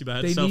on fantasy, but I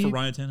had to they sell for need-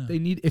 Ryan Tannehill. They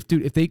need if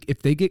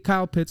they get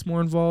Kyle Pitts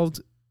more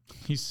involved.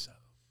 He's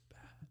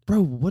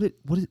Bro, what is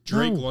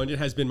Drake no. London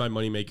has been my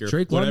moneymaker.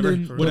 Drake whatever,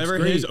 London whatever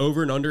looks his great.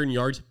 over and under in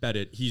yards, bet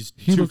it. He's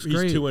He two, looks he's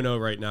great. 2-0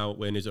 right now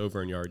in his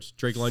over and yards.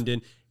 Drake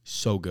London,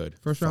 so good.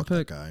 First round Fuck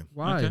that pick? guy.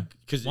 Why? Okay.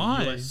 Because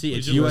Why? USC,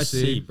 it's He's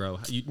USC, bro.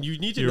 You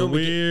need to You're know.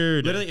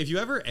 weird. Literally, if you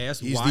ever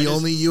ask He's why the does-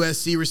 only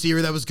USC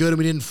receiver that was good, and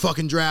we didn't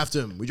fucking draft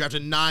him. We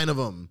drafted 9 of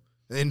them.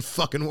 It didn't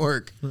fucking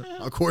work.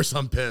 Of course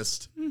I'm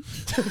pissed.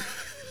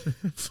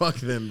 Fuck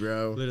them,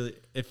 bro. Literally,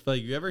 if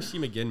like you ever see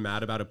him again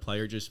mad about a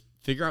player, just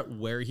figure out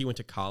where he went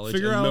to college,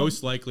 Figure and out-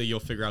 most likely you'll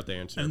figure out the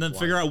answer. And then Why.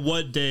 figure out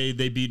what day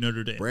they beat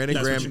Notre Dame. Brandon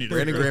That's what Graham. you need to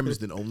Brandon figure out. Graham is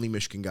the only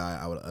Michigan guy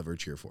I would ever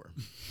cheer for.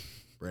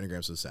 Brandon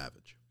Graham's a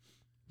savage.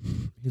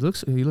 He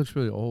looks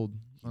really old.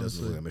 He doesn't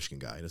honestly. look like a Michigan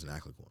guy. He doesn't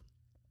act like one.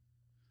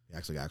 He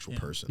acts like an actual Yeah.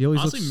 person. He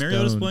always Honestly, looks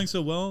Mariota's stoned. playing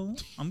so well.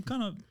 I'm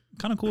kind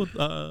of cool with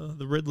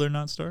the Riddler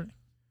not starting.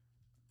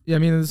 Yeah, I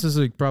mean, this is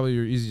like probably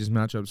your easiest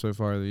matchup so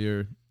far of the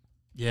year.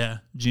 Yeah,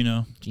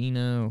 Gino.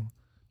 Gino.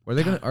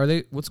 Are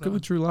they what's good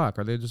with Drew Lock?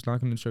 Are they just not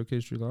going to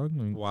showcase Drew Lock? I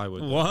mean, Why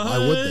would? What? Why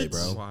would they,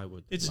 bro? Why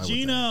would? It's Why would they?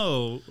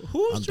 Gino.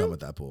 Who's I'm Drew? done with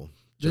that pool.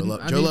 Joe, Didn't- Love,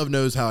 I Joe mean- Love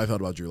knows how I felt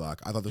about Drew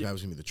Lock. I thought the guy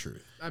was going to be the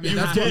truth. I mean, You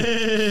that's what,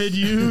 did.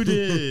 You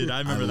did. I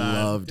remember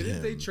that. loved didn't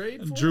him. they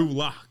trade for Drew him?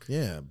 Lock.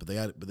 Yeah, but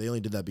they only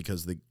did that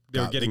because they They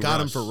were got, getting they got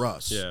him Russ. for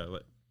Russ. Yeah,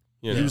 like,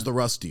 He was the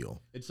Russ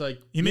deal. It's like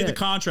He made Yeah. the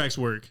contracts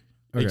work.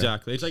 Okay.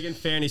 exactly. It's like in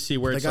fantasy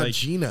where They it's got like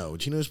Gino.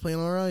 Gino's playing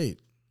all right.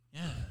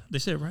 Yeah, they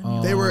say it right. Oh.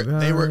 now. They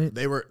Alright.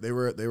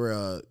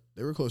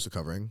 were close to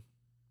covering.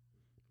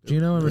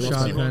 Gino and They lost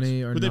Rashad to the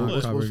Penny are Who'd they not play? What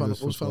was covering final-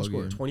 this what was final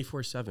football score? game.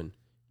 24-7.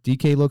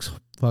 DK looks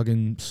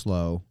fucking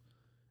slow.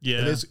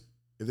 Yeah. If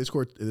they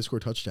score a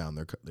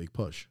touchdown, they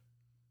push.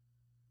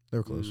 They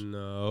were close.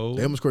 No,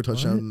 They almost scored a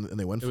touchdown and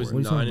they went it for was it. What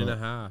are you talking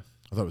 9.5,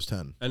 I thought it was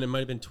 10. and it might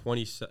have been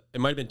 20.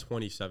 It might have been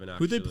 27.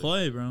 Actually, Who'd they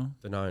play, bro?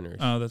 The Niners.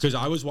 Oh, that's Because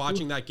I was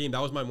watching that game.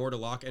 That was my mortal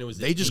lock, and it was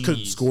They the just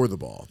couldn't 80s. score the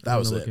ball. I That don't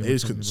was know what it. game They you're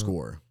just couldn't talking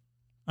about. score.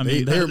 I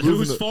mean, they were moving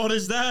whose the- fault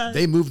is that?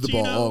 They moved the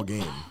ball Gino? all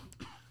game.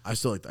 I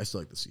still like the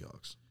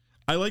Seahawks.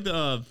 I like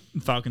the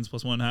Falcons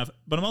plus 1.5,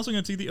 but I'm also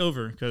going to take the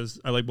over because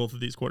I like both of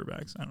these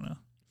quarterbacks. I don't know.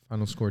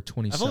 Final score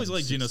 27. I've always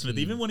liked Geno Smith,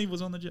 even when he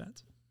was on the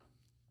Jets.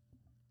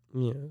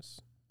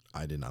 Yes.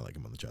 I did not like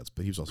him on the Jets,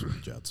 but he was also with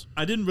the Jets.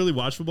 I didn't really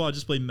watch football. I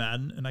just played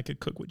Madden, and I could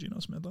cook with Geno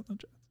Smith on the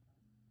Jets.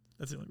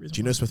 That's the only reason.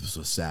 Geno why. Smith was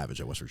a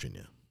savage at West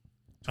Virginia.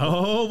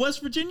 Oh,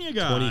 West Virginia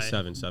guy.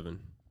 27-7.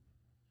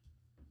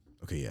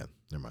 Okay, yeah.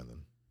 Never mind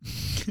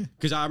then.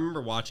 Because I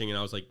remember watching, and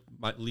I was like,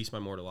 at least my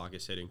mortal lock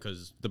is hitting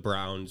because the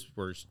Browns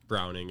were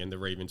browning and the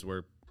Ravens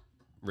were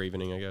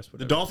ravening, I guess. The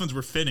Whatever. Dolphins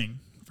were finning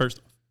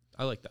first.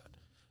 I like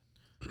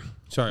that.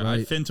 Sorry.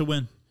 Right. Fin to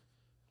win.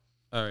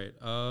 All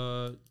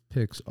right.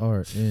 Picks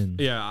are in.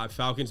 Yeah,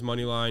 Falcons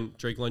money line,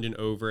 Drake London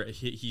over.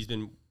 He's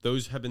been.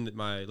 Those have been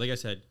my. Like I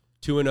said,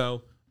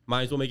 2-0.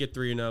 Might as well make it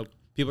 3-0.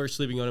 People are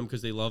sleeping on him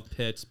because they love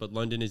Pitts, but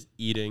London is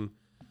eating.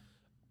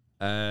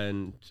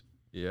 And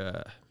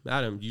yeah,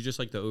 Adam, you just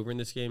like the over in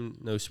this game,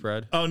 no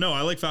spread. Oh no,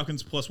 I like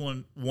Falcons plus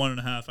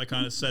 1.5. I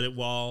kind of said it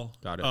while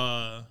Got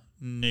it.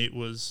 Nate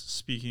was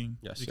speaking.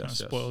 Yes, he kind of yes,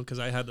 yes. spoiled because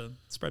I had the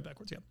spread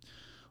backwards. Yeah,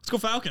 let's go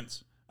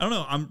Falcons. I don't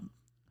know. I'm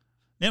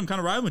kind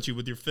of riding with you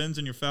with your Fins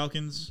and your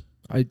Falcons.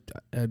 I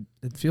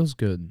it feels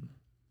good.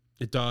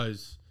 It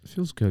does. It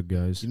feels good,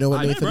 guys. You know what,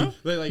 I- Nathan?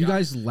 bro. Like, You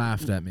guys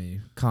laughed at me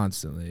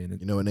constantly, and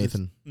You know what,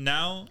 Nathan?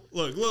 Now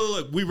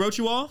look. We wrote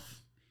you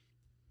off,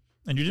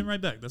 and you didn't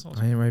write back. That's all.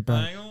 I ain't right I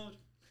back. ain't gonna-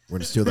 We're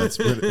gonna steal that.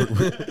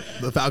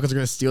 The Falcons are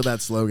gonna steal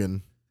that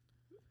slogan.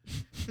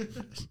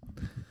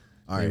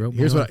 All They right. wrote me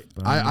Here's what off,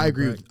 but I I ain't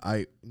agree back.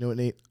 with. You know what,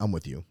 Nate? I'm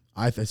with you.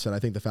 I said I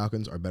think the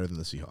Falcons are better than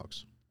the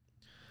Seahawks.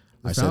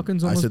 The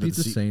Falcons almost beat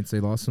the Saints.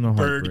 They lost in a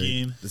Bird heartbreak.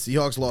 game. The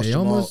Seahawks lost They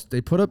Jamal.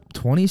 they put up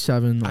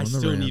 27 I on the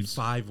still need Rams.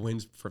 5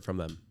 wins from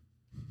them.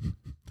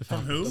 The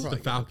From who? Falcons.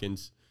 The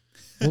Falcons.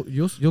 Well,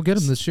 you'll get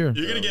them this year.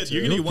 You're gonna get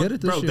You'll one, get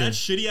it this bro. year. That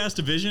shitty ass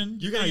division.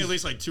 You're getting guys- at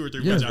least like 2 or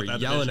 3 Yeah. wins We're out that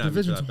yelling division. at me for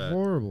Division's that bet.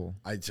 horrible.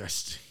 I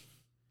just.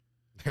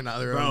 They're not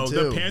their Bro, own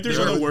the too. Panthers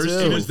They're are the 0-2. worst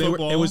team in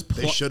football. It was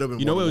They should have been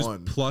You know, it was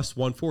 1-1. plus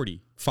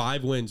 140.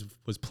 5 wins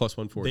was plus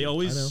 140. They I know.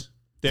 always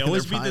they And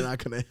always they're beat probably the not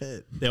gonna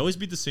hit. they always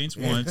beat the Saints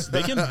once.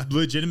 They can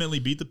legitimately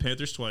beat the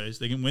Panthers twice.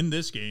 They can win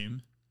this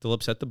game. They'll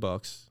upset the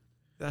Bucks.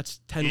 That's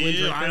 10 wins.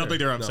 Ew, Right I don't think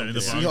they're No, upsetting The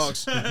the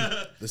Seahawks.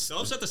 Bucks. They'll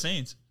upset the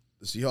Saints.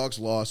 The Seahawks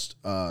lost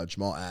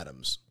Jamal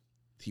Adams.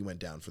 He went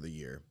down for the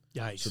year.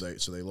 Yikes.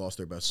 So they lost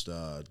their best.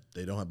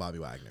 They don't have Bobby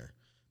Wagner.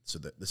 So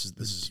this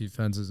is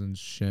Defense is in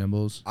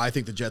shambles. I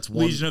think the Jets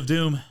won. Legion of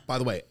Doom. By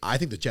the way, I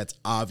think the Jets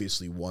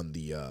obviously won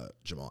the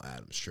Jamal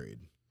Adams trade.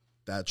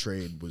 That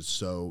trade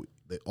was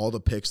all the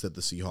picks that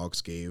the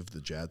Seahawks gave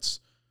the Jets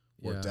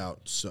worked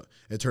out. So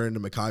it turned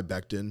into Mekhi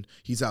Becton.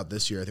 He's out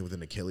this year, I think, with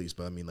an Achilles.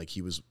 But I mean, like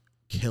he was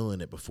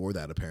killing it before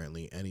that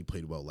apparently, and he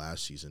played well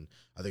last season.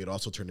 I think it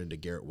also turned into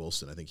Garrett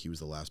Wilson. I think he was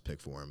the last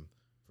pick for him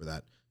for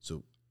that.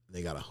 So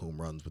they got a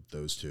home runs with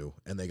those two,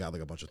 and they got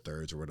like a bunch of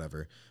thirds or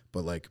whatever.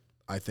 But like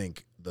I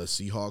think the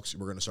Seahawks,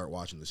 we're gonna start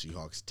watching the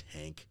Seahawks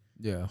tank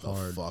Yeah, the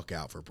hard. fuck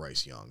out for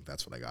Bryce Young.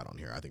 That's what I got on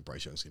here. I think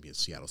Bryce Young's gonna be a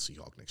Seattle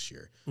Seahawk next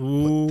year.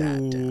 Ooh.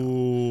 that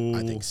down.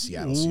 I think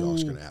Seattle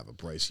Seahawks are going to have a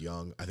Bryce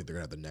Young. I think they're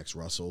going to have the next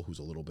Russell, who's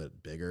a little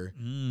bit bigger.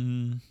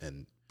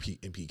 And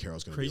Pete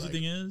Carroll's going to be like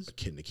thing is, a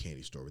kid in a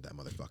candy store with that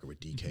motherfucker with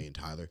DK and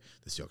Tyler.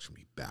 The Seahawks are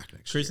going to be back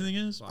next crazy year.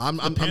 thing is,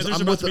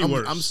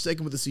 I'm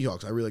sticking with the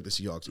Seahawks. I really like the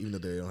Seahawks, even though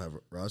they don't have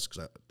Russ.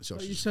 Because the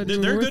Seahawks, You said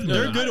they're worth good.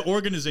 They're a it. good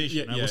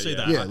organization. I will say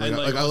that. yeah. I want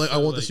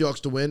the like-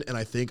 Seahawks to win, and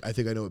I think I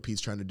know what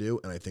Pete's trying to do,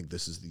 and I think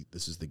this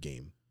is the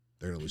game.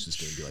 They're going to lose this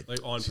game. And be like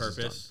on season's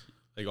purpose.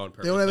 Like on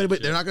purpose. They don't have anybody.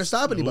 shit. They're not going to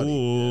stop anybody.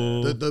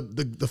 Ooh.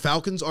 The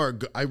Falcons are.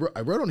 I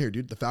wrote on here,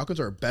 dude. The Falcons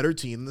are a better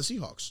team than the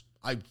Seahawks.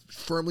 I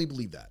firmly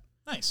believe that.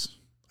 Nice.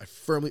 I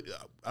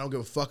don't give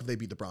a fuck if they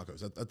beat the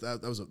Broncos.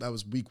 That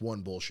was week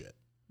 1 bullshit.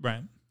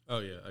 Right. Oh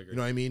yeah, I agree. You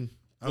know what I mean?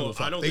 I don't Well, give a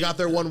fuck. I don't They think- got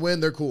their 1 win.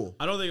 They're cool.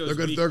 I don't think it was They're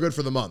good. week- They're good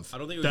for the month. I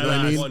don't think it Dead was know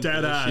what I ass, mean? one dead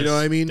bullshit. ass. You know what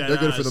I mean? Dead They're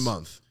good for ass. the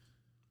month.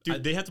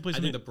 Dude, they have to play I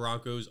some. think the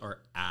Broncos are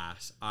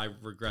ass. I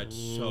regret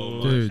so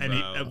much. Dude.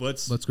 bro.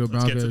 Let's go get to the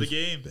Broncos.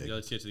 game. Big. Yeah,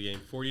 let's get to the game.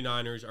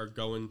 49ers are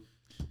going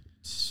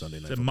Sunday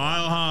night It's a football.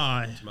 mile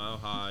high. mile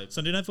high.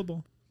 Sunday night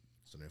football.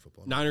 Sunday night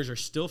football. Niners are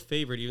still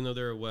favored even though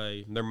they're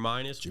away. They're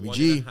minus Jimmy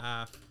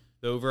 1.5.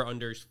 The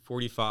over-under is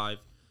 45.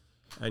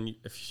 And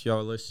if y'all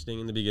are listening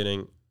in the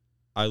beginning,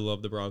 I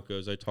love the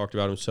Broncos. I talked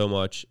about them so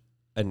much,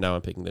 and now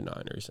I'm picking the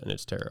Niners, and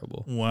it's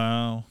terrible.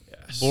 Wow.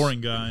 Yes. Boring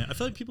guy. I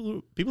feel like people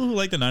who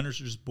like the Niners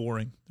are just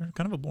boring. They're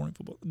kind of a boring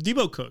football.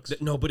 Debo Cooks.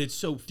 No, but it's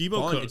so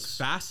Debo fun. Cooks. It's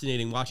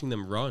fascinating watching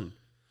them run.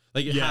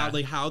 Yeah.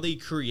 How they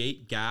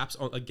create gaps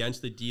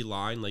against the D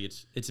line. Like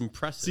it's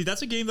impressive. See,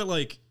 that's a game that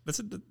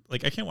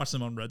I can't watch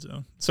them on Red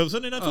Zone. So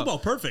Sunday night football,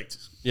 perfect.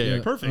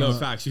 yeah, perfect. No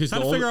facts. Because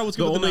Trying to figure out what's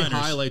the good with the only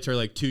Niners. highlights are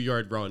like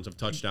 2-yard runs of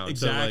touchdowns.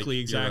 Exactly,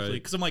 So, exactly. you're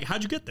Because I'm like,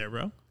 how'd you get there,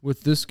 bro?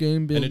 With this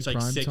game being and it's like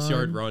prime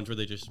 6-yard time, runs where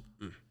they just.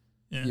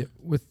 Yeah.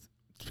 with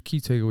key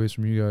takeaways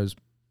from you guys,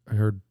 I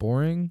heard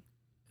boring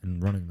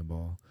and running the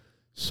ball.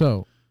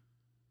 So,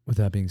 with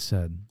that being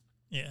said,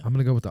 Yeah. I'm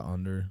gonna go with the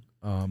under.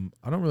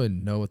 I don't really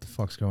know what the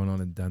fuck's going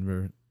on in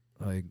Denver.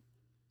 Like,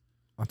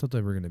 I thought they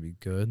were gonna be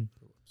good.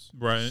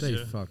 Right. They're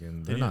yeah. they're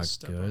need to not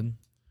step good. up. And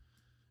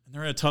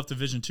they're in a tough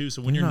division too.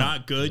 So when They're you're not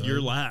not good, you're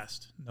good.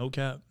 last. No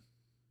cap.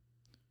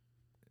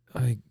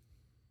 Like,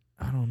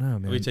 I don't know,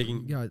 man. we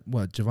taking- Yeah,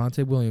 what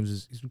Javonte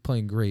Williams he's been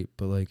playing great,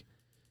 but like,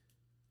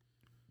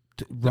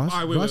 Russ.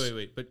 All right, Russ,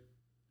 wait. But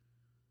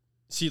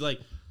see, like,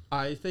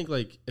 I think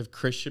like if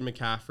Christian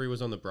McCaffrey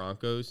was on the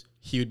Broncos,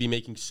 he would be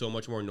making so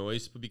much more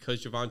noise. But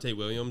because Javonte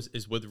Williams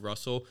is with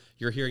Russell,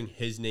 you're hearing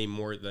his name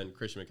more than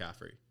Christian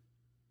McCaffrey.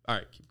 All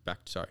right, keep back.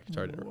 Sorry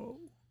to interrupt.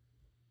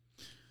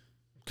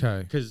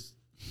 Okay, Because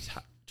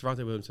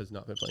Javonte Williams has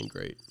not been playing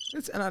great.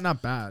 it's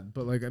not bad,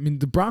 but like, I mean,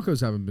 the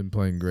Broncos haven't been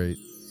playing great.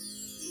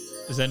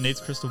 Is that Nate's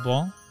crystal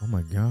ball? Oh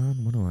my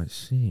God, what do I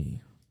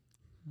see?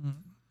 Hmm.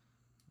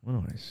 What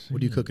do I see?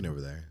 What are you cooking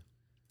over there?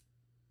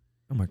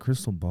 Oh, my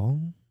crystal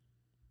ball?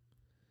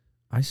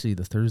 I see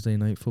the Thursday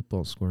night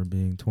football score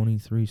being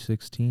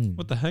 23-16.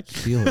 What the heck?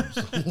 Steelers.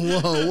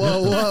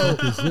 Whoa!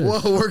 is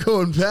this? Whoa! We're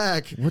going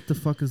back. What the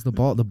fuck is the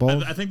ball? The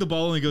ball. I think the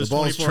ball only The goes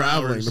ball's 24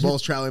 traveling. hours. The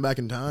ball's traveling back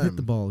in time. Hit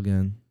the ball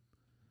again.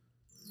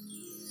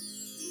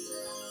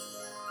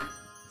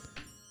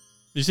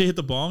 Did you say hit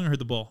the ball or hit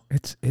the ball?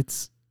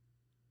 It's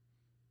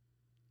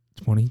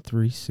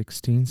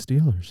 23-16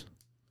 Steelers.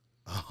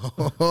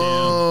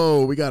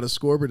 Oh, we got a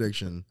score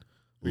prediction.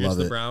 Against Love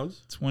the it.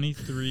 Browns.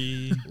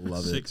 23,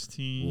 Love it.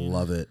 16.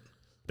 Love it.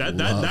 That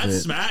Love that's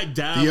it. smack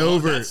dab. The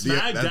over. That's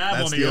smack dab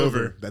That's on the the over.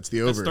 over. That's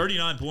the That's over.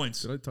 39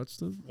 points. Did I touch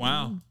this?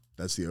 Wow.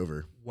 That's the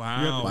over.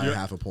 Wow. By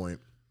half a point.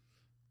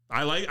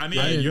 I mean,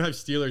 Yeah, you have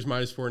Steelers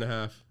minus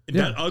 4.5.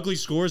 that ugly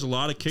score is a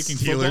lot of kicking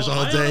Steelers football.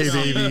 all I day,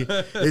 honestly- baby.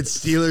 It's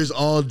Steelers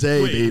all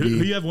day, Wait, baby.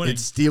 who you have winning?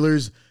 It's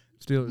Steelers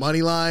Steelers.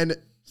 money line.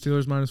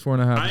 Steelers minus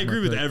 4.5. I is my agree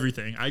with pick.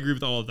 everything. I agree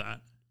with all of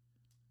that.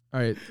 All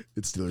right,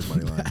 It's Steelers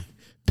money line.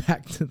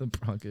 back to the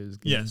Broncos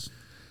game. Yes.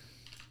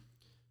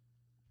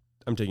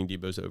 I'm taking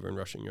Debo's over in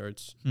rushing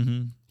yards.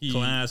 Mm-hmm.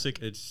 Classic.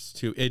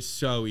 It's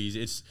so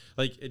easy. It's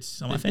like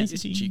it's On my it's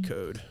fantasy a cheat team.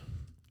 code.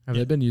 Have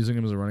they been using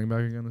him as a running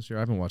back again this year?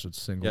 I haven't watched a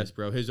single. Yes,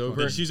 bro. His They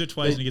over just use it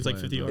twice and he gets like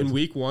 50 yards. in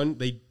week 1,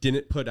 they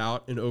didn't put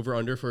out an over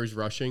under for his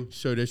rushing.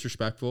 So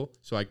disrespectful.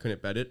 So I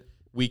couldn't bet it.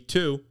 Week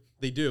 2,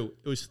 they do.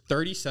 It was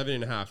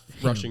 37.5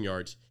 rushing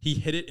yards. He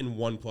hit it in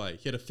one play.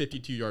 He had a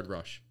 52-yard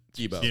rush.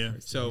 Debo. Yeah.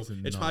 So He's a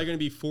it's nut. probably going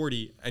to be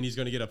 40, and he's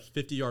going to get a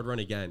 50-yard run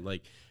again.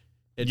 Like,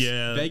 it's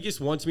Yeah. Vegas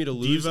wants me to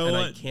lose, Devo and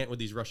I at can't with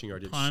these rushing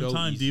yards. It's Prime so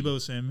time easy. Debo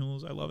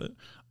Samuels. I love it.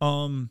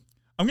 I'm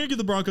gonna give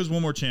the Broncos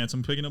one more chance.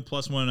 I'm picking up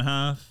plus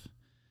 1.5.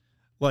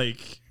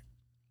 Like,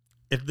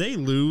 if they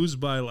lose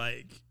by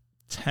like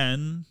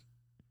 10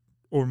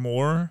 or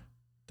more,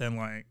 then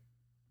like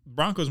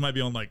Broncos might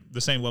be on like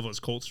the same level as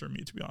Colts for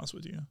me, to be honest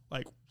with you.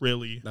 Like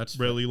That's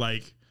really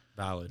like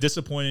valid.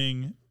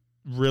 disappointing,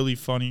 really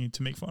funny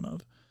to make fun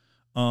of.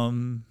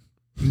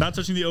 Not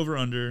touching the over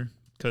under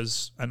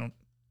because I don't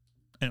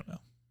know.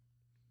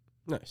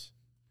 Nice.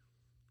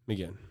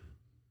 Again.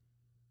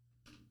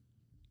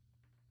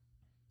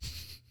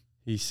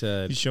 He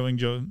said. He's showing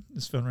Joe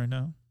his phone right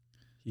now.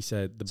 He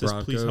said the Says,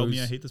 Broncos. please help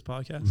me. I hate this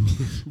podcast.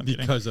 I'm kidding.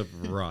 because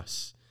of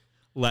Russ.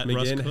 Let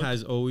Russ McGinn cook.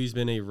 has always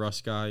been a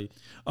Russ guy.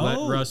 Let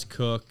Oh. Russ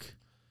cook.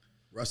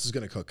 Russ is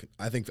going to cook.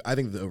 I think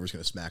the over is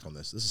going to smack on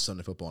this. This is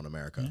Sunday football in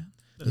America.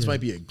 Yeah. This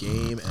might be a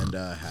game and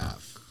a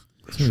half.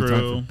 It's gonna be time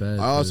True. for bed,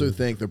 I also dude.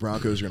 think the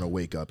Broncos are going to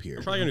wake up here.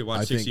 I'm probably gonna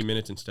watch I 60 think-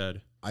 minutes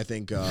instead. I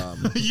think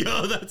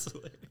Yo, that's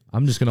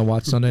I'm just gonna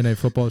watch Sunday Night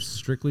Football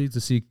strictly to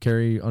see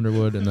Carrie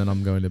Underwood, and then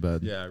I'm going to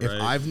bed. Yeah,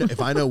 right.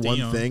 if I know one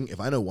Damn.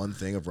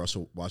 thing of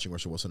watching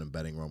Russell Wilson and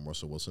betting on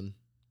Russell Wilson,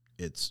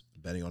 it's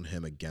betting on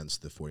him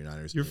against the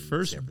 49ers Your in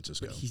first- San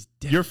Francisco. He's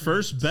your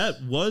first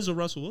bet was a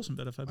Russell Wilson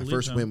bet, if I My believe.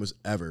 first so. win was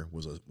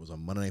a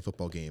Monday Night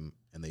Football game,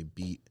 and they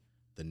beat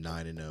the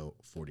 9-0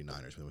 49ers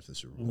when they went to the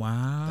Super Bowl.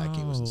 Wow. That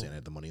game was insane. I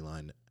had the money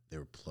line. They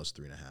were plus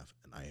 3.5,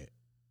 and I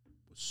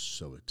was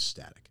so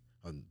ecstatic.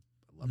 I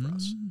love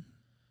Russ.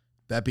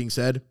 That being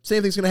said,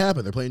 same thing's going to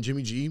happen. They're playing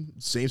Jimmy G,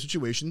 same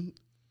situation.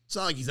 It's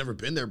not like he's never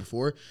been there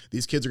before.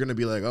 These kids are going to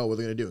be like, oh, what are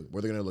they going to do? What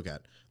are they going to look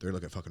at? They're going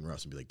to look at fucking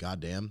Russ and be like, God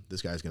damn,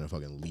 this guy's going to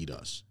fucking lead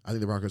us. I think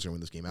the Broncos are going to win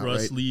this game outright.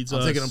 Russ leads I'm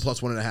us. taking them plus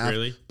 1.5.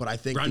 Really? But I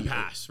think run the,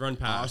 pass.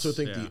 I also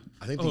think yeah.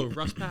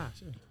 Russ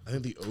pass. Yeah. I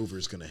think the over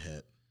is going to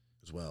hit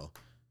as well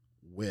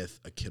with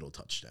a Kittle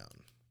touchdown.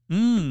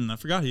 I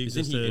forgot he Isn't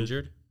existed. he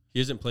injured? He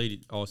hasn't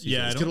played all season.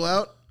 Yeah, I Is don't- Kittle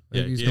out?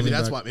 Yeah, He's maybe coming Maybe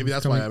back. that's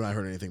He's why coming- I've not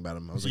heard anything about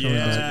him. I was like, Yeah,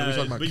 nobody's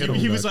talking about but Kittle.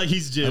 he but was like,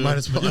 he's due. I might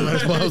as well.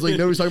 I was like,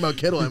 nobody's talking about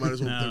Kittle. I might as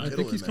well. No. throw I I Kittle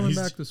think in he's there. coming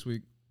He's- back this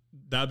week.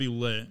 That'd be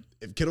lit.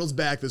 If Kittle's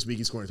back this week,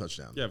 he's scoring a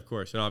touchdown. Yeah, of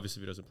course. And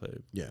obviously, if he doesn't play,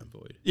 Yeah.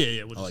 Boyd.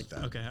 Yeah. I like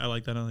that. Okay, I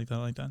like that. I like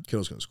that.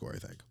 Kittle's going to score, I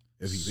think,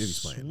 if he's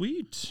playing.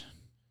 Sweet.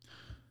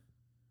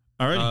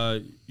 All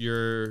right.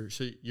 You're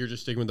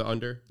just sticking with the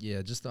under.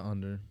 Yeah, just the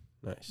under.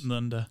 Nice.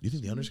 Then Do you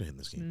think the under's going to hit in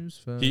this game? Snooze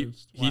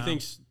fest. He Wow.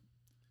 thinks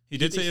he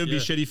did say it would be yeah.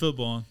 shitty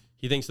football.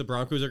 he thinks the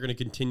Broncos are going to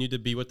continue to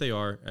be what they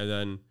are, and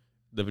then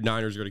the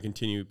Niners are going to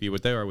continue to be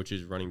what they are, which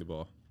is running the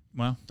ball.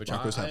 Wow. Which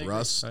Broncos I have agree.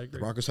 Russ. I The agree.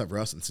 Broncos have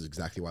Russ, and this is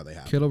exactly why they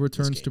have Kittle this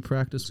returns game. to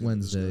practice This is gonna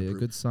Wednesday. A improve.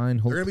 good sign.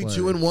 Hope They're going to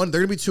be play. 2-1.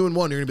 They're going to be 2-1.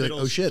 You're going to be like, oh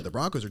Kittle's- shit, the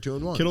Broncos are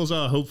 2-1. Kittle's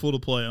hopeful to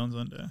play on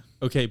Sunday.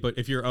 Okay, but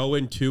if you're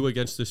 0-2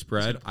 against the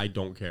spread, I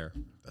don't care.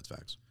 That's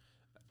facts.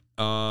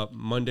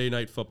 Monday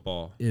Night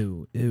Football.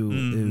 Ew, ew,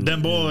 ew. Them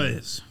ew,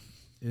 boys.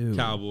 Ew.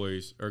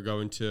 Cowboys are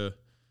going to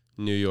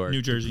New York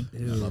New Jersey. I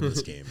love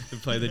this game. to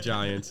play the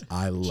Giants.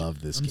 I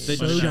love this I'm game. The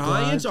so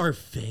Giants glad- are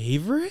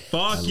favorite?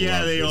 Fuck I yeah,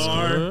 love they this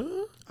are.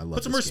 I love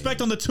Put some this respect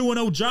game. on the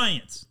 2-0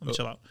 Giants. Let me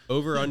chill out.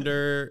 Over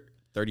under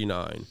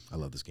 39. I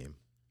love this game.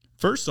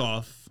 First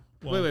off,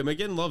 well, Wait,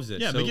 McGinn loves it.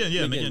 Yeah, so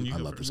McGinn, you I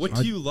go love first. this What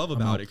game. do you love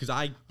about it? Because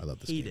I love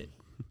this hate game.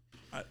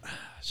 it.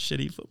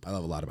 Shitty football. I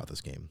love a lot about this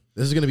game.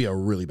 This is going to be a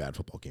really bad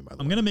football game, by the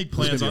way. I'm gonna make This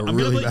is plans. gonna On, be a I'm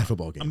really gonna bad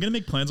football game. I'm gonna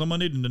make plans on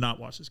Monday to not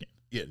watch this game.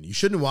 Yeah, you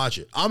shouldn't watch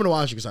it. I'm going to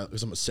watch it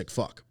because I'm a sick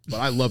fuck. But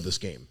I love this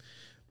game.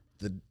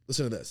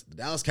 Listen to this. The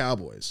Dallas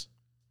Cowboys,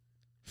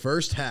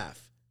 first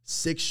half,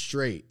 6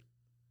 straight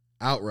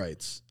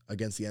outrights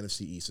against the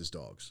NFC East as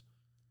dogs.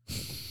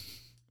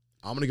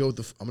 I'm gonna go with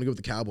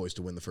the Cowboys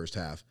to win the first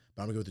half,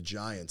 but I'm gonna go with the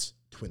Giants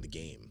to win the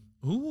game.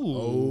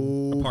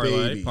 Ooh. Oh,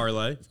 baby.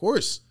 Parlay. Of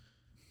course.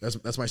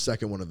 That's my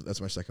second one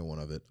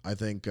of it. I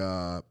think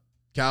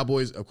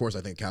Cowboys. Of course,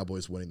 I think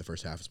Cowboys winning the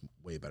first half is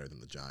way better than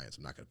the Giants.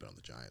 I'm not gonna bet on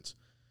the Giants.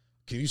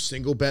 Can you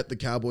single bet the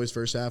Cowboys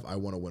first half? I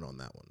want to win on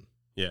that one.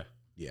 Yeah.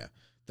 Yeah,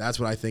 that's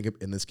what I think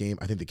in this game.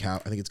 I think I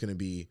think it's gonna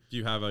be. Do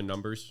you have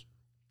numbers,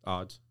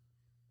 odds?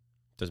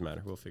 Doesn't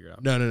matter. We'll figure it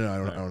out. No. I don't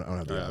have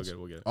All the right, odds.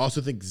 we'll get it. I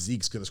also think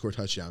Zeke's gonna score a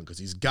touchdown because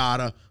he's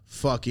gotta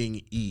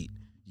fucking eat.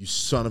 You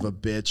son of a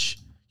bitch.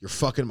 You're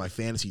fucking my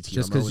fantasy team.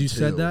 Just I'm because you 0-2.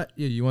 said that,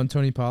 yeah, you want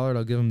Tony Pollard,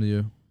 I'll give him to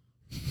you.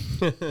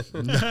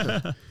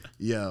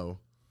 Yo.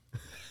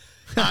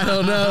 I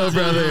don't know,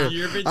 brother.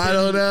 I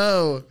don't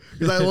know.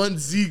 Because I want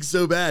Zeke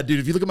so bad. Dude,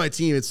 if you look at my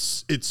team,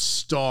 it's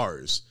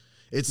stars.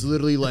 It's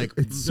literally like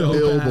It's so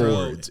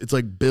billboards. It's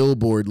like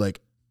billboard,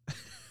 like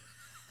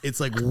it's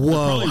like, whoa,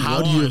 probably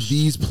how do you have washed.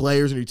 these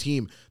players on your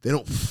team? They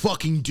don't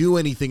fucking do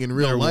anything in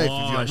real They're life.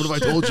 washed. What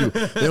have I told you?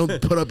 They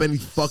don't put up any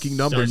fucking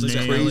numbers. Sounds It's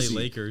like the LA crazy.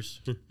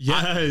 Lakers.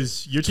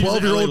 Yes, your team's the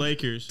 12-year-old LA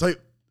Lakers. It's like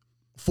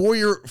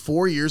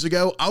 4 years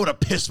ago, I would have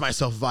pissed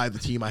myself if I had the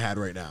team I had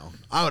right now.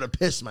 I would have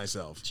pissed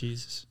myself.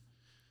 Jesus.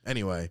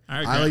 Anyway, All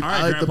right, I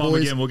like the Grandpa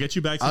boys. McGinn. We'll get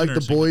you back to I the like the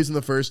nursing. boys in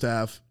the first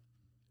half,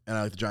 and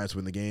I like the Giants to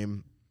win the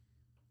game.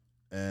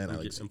 And I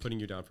like I'm putting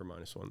you down for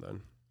 -1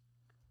 then.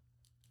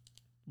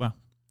 Wow.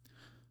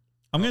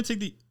 I'm gonna take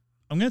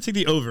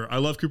the over. I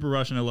love Cooper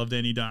Rush and I love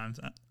Danny Dimes.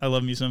 I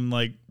love me some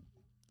like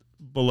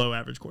below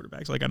average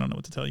quarterbacks. Like I don't know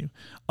what to tell you.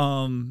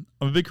 I'm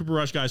a big Cooper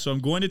Rush guy, so I'm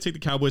going to take the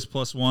Cowboys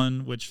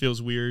 +1, which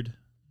feels weird,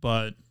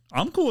 but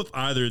I'm cool if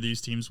either of these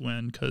teams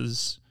win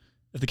because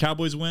if the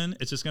Cowboys win,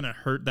 it's just gonna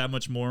hurt that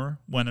much more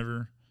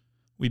whenever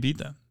we beat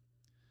them.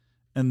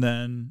 And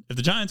then if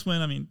the Giants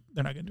win, I mean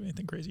they're not gonna do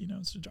anything crazy.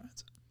 It's the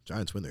Giants.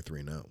 Giants win. They're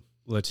 3-0.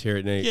 Let's hear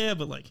it, Nate. Yeah,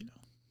 but like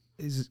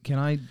Can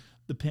I?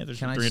 the Panthers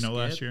Can were I 3-0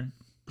 last skip? year.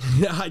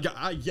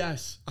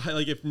 Yes.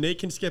 like if Nate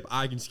can skip,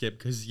 I can skip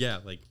because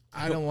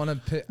I don't want to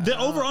pick. The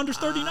over-under's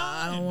 39.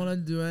 I don't want to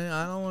do it.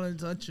 I don't want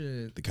to touch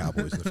it. The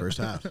Cowboys in the first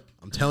half.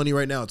 I'm telling you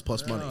right now, it's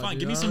plus money. Fine,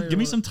 dude, give I don't me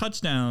even some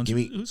touchdowns. Give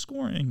me- Who's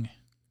scoring?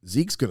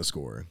 Zeke's gonna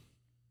score.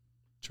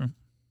 True.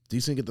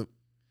 Zeke's gonna get the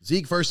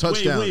Zeke first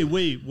touchdown.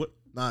 Wait. What?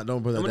 Nah,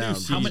 don't put that I'm gonna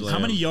down. do How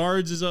many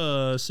yards is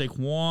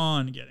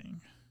Saquon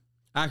getting?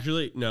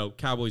 Actually, no.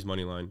 Cowboys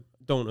money line.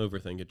 Don't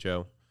overthink it,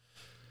 Joe.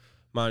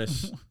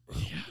 Minus.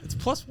 It's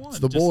 +1. It's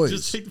the boys.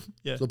 Just take,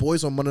 yeah. It's the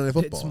boys on Monday Night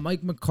Football. It's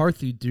Mike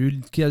McCarthy,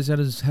 dude. He has had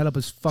his head up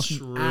his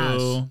fucking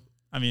ass.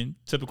 I mean,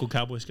 typical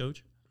Cowboys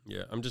coach.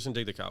 Yeah, I'm just gonna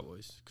take the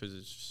Cowboys because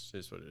it's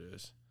just what it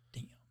is.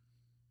 Damn. I'm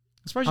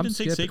surprised you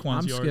didn't take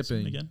Saquon's yards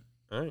skipping. again.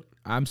 All right.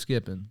 I'm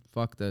skipping.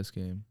 Fuck this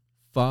game.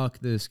 Fuck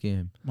this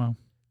game. Wow.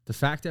 The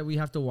fact that we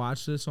have to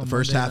watch this on The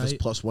first Monday half is night,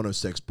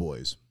 +106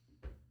 boys.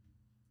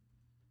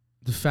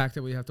 the fact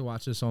that we have to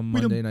watch this on We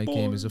the Monday night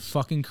game is a boys.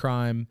 fucking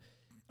crime.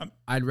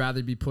 I'd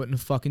rather be put in a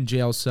fucking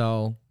jail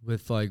cell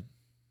with 3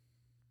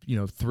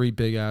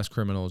 big ass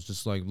criminals.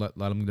 Just let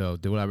them go,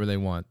 do whatever they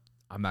want.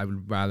 I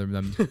would rather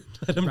them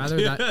rather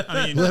that.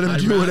 I mean, Let them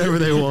do whatever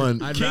they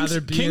want. I'd Kinks,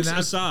 rather be Kinks in that.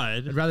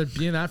 aside, I'd rather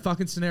be in that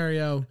fucking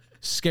scenario,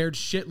 scared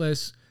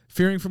shitless,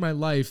 fearing for my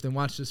life, than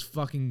watch this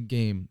fucking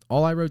game.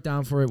 All I wrote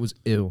down for it was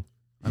ew.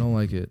 I don't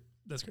like it.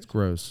 that's great. It's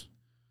gross.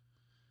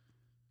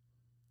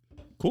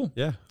 Cool.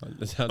 Yeah,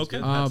 that sounds Okay.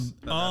 good. That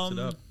wraps it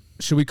up.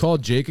 Should we call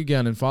Jake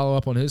again and follow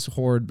up on his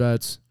horrid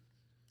bets?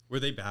 Were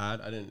they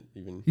bad? I didn't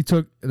even. He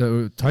took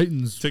the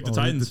Titans. Took the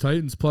Titans. The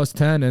Titans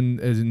 +10, and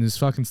his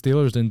fucking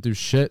Steelers didn't do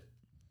shit.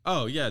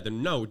 Oh yeah,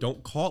 then no,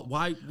 don't call.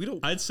 Why we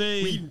don't? I'd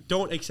say We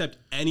don't accept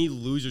any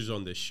losers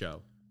on this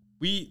show.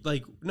 We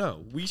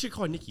no. We should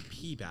call Nikki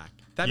P back.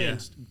 That Yeah.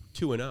 man's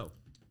 2-0.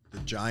 The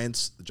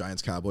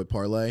Giants Cowboy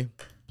parlay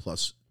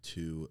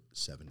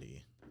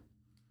 +270.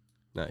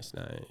 Nice.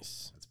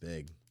 That's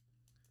big.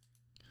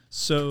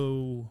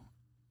 so.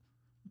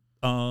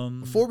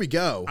 Before we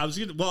go, I was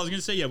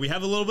gonna say, yeah, we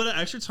have a little bit of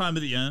extra time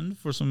at the end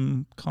for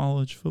some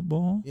college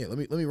football. let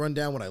me run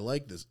down what I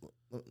like this.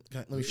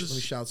 Let me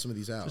shout some of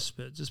these out. Just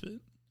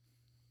spit.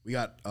 We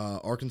got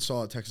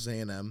Arkansas at Texas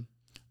A&M.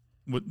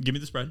 Give me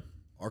the spread.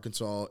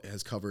 Arkansas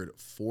has covered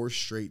 4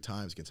 straight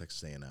times against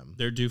Texas A&M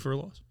They're due for a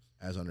loss.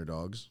 as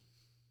underdogs.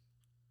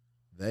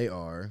 They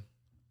are.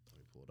 Let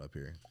me pull it up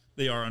here.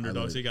 They are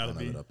underdogs. I They gotta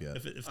don't have be. it up yet.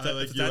 If I that,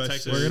 like if that USC.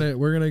 Texas,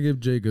 We're gonna give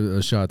Jake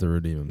a shot to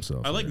redeem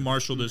himself. I like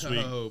Marshall this week.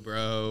 Oh,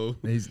 bro.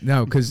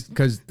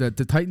 Because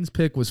the Titans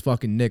pick was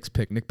fucking Nick's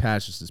pick, Nick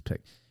Pashis'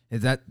 pick.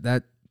 And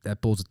that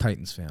bull's a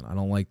Titans fan. I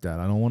don't like that.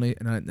 I don't want to.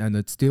 And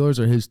the Steelers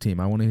are his team.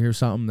 I want to hear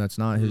something that's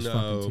not his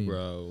fucking team.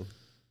 Bro.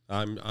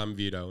 I'm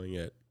vetoing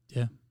it.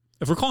 Yeah.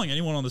 If we're calling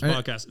anyone on this Hey.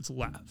 podcast, it's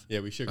Lav. Yeah,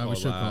 we should Oh, call we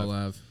should Lav. call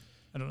Lav.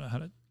 I don't know how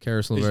to Karis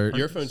Is LeVert.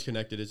 your phone's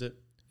connected, is it?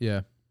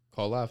 Yeah.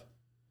 Call Lav.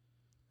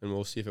 And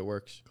we'll see if it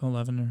works. call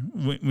Lavender.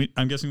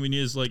 I'm guessing we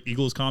need his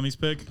Eagles commies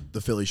pick. The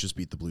Phillies just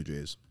beat the Blue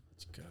Jays.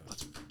 Let's go.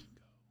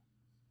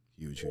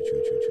 Huge.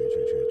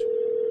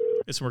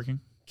 It's working.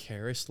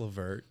 Karis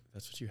LeVert.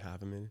 That's what you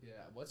have him in. Yeah.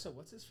 What's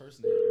his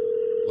first name?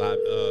 Lab.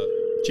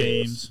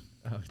 James.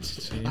 Oh,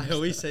 James. I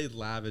always say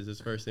Lav is his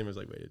first name. I was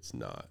like, wait, it's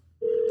not.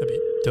 That'd be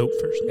a dope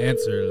first name.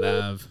 Answer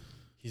Lav.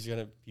 He's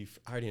gonna be.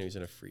 I already know he's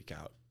gonna freak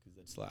out because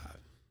it's Lav.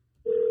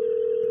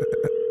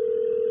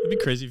 It'd be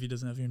crazy if he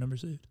doesn't have your number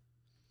saved.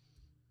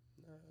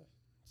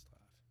 It's Lav.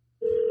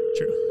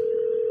 True.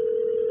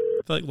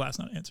 I feel like Lav's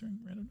not answering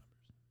random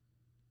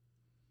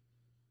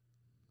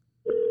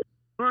numbers.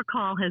 Your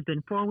call has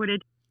been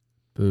forwarded.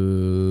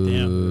 Boo.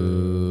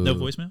 Damn. No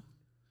voicemail?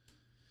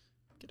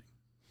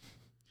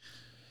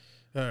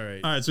 All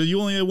right. All right, so you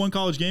only had one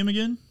college game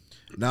again?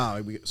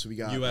 No, we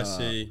got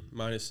USC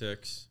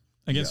 -6.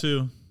 Against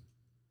who?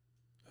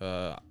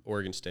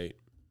 Oregon State.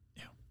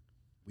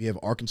 We have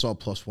Arkansas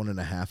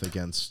 +1.5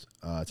 against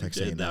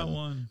Texas Did that A&M,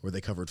 one. where they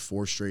covered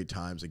 4 straight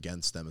times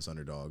against them as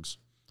underdogs.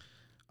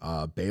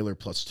 Baylor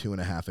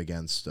 +2.5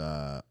 against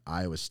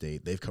Iowa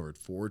State. They've covered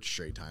 4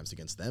 straight times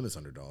against them as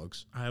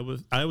underdogs.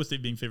 Iowa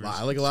State being favored.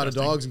 I like a lot of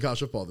dogs in college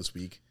football this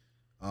week.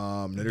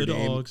 Notre The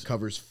Dame dogs.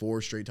 covers 4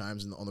 straight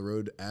times on the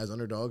road as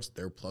underdogs.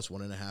 They're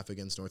 +1.5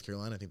 against North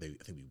Carolina. I think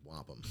we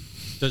whomp them.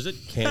 Does it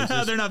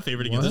Kansas? They're not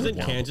favored against Doesn't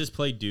them. Kansas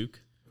play Duke?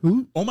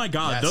 Who? Oh my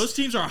God, Yes. those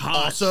teams are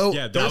hot. Also,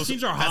 yeah, those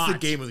teams are hot. That's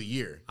the game of the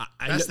year.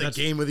 That's the that's-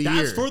 game of the That's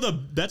year. for the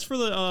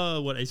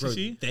what Bro,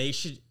 ACC? they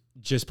should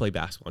just play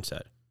basketball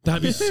instead.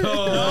 That'd be so.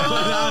 No,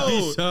 that'd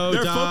be so.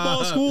 they're dumb.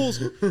 football schools.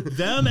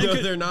 Them and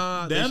No, they're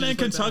not. They Them should and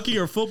play Kentucky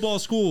are football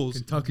schools.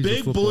 Kentucky's a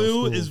Big football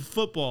Blue school. is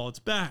football. It's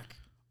back.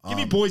 Give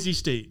me Boise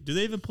State. Do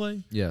they even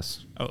play?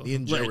 Yes. Oh, me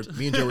and Joe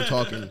were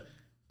talking.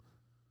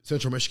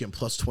 Central Michigan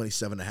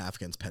 +27.5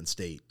 against Penn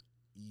State.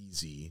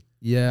 Easy.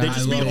 Yeah. They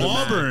just I beat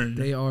love it. Auburn.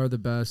 They are the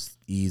best.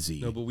 Easy.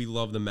 No, but we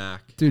love the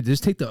MAC. Dude,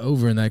 just take the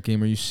over in that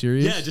game. Are you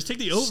serious? Yeah, just take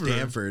the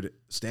over.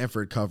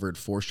 Stanford covered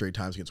 4 straight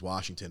times against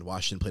Washington.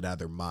 Washington played out of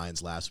their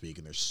minds last week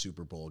in their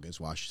Super Bowl against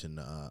Washington,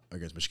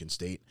 against Michigan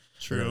State.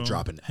 True. They're going to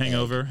drop an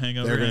hangover. egg.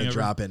 Hangover. They're going to hangover.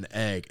 drop an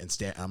egg, and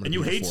I'm going to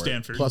you hate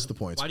Stanford. plus the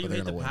points. Why do you but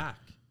they're hate the gonna win. Pack?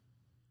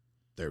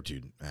 They're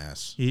dude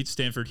ass. He hates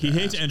Stanford. He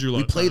hates Andrew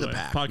Luck. We play by the way.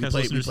 pack. Podcast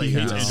we listeners, play he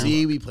hates Andrew USC.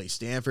 Luck. We play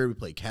Stanford. We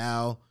play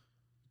Cal.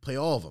 We play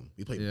all of them.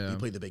 We play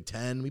the Big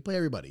Ten. We play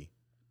everybody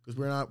because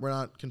we're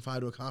not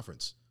confined to a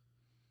conference.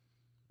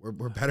 We're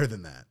better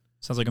than that.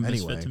 Sounds like a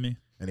misfit Anyway. to me.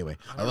 Anyway,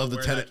 I love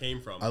where that came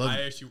from. I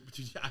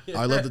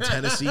love the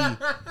Tennessee.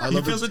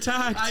 He feels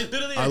attacked.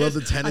 I love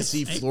the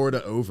Tennessee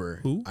Florida over.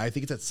 Who? I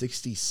think it's at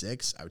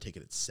 66. I would take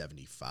it at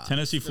 75.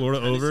 Tennessee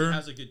Florida Tennessee over.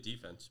 has a good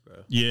defense, bro.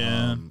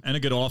 Yeah, and a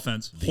good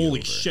offense. Holy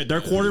over. shit,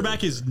 their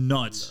quarterback is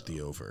nuts.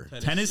 The over.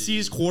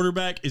 Tennessee's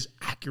quarterback is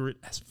accurate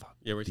as fuck.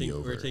 Yeah, we're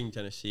over. taking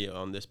Tennessee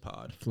on this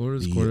pod.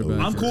 Florida's The quarterback.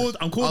 over. I'm cool.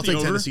 I'm cool I'll with the take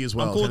over. Tennessee as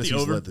well. I'm cool with the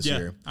Tennessee's over. led this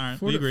year. All right,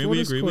 Florida, we agree.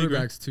 Florida's We agree.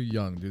 quarterback's too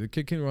young, dude. The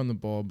kid can run the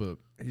ball, but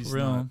he's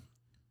Real. not.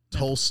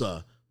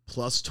 Tulsa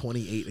plus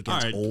 28 against All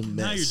right, Ole Miss.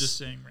 now you're just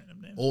saying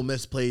random names. Ole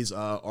Miss plays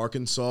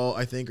Arkansas,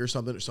 I think, or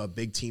something. So a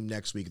big team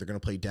next week. They're going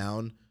to play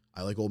down.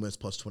 I like Ole Miss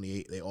plus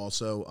 28. They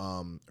also,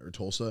 or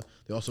Tulsa,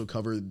 they also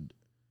covered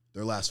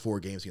their last 4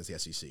 games against the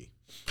SEC.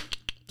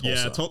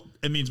 Yeah, Tulsa.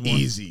 it means one.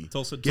 Easy.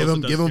 Tulsa Give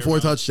does them 4 care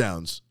about-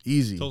 touchdowns.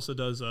 Easy. Tulsa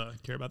does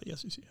care about the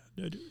SEC.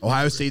 I do.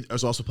 Ohio State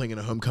is also playing in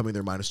a homecoming.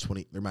 They're minus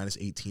 20. They're minus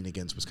 18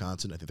 against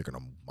Wisconsin. I think they're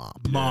going to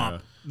mop.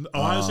 Mop.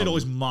 Ohio State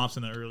always mops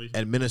in the early.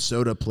 And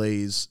Minnesota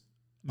plays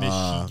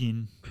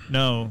Michigan.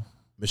 No.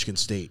 Michigan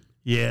State,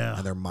 Yeah.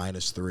 and they're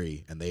minus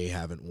 3, and they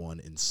haven't won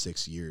in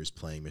 6 years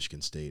playing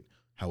Michigan State.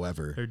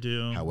 However, They're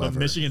due. However- But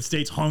Michigan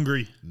State's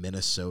hungry.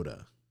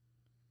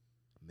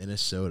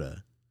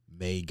 Minnesota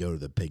may go to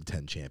the Big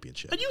Ten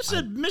championship. And you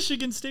said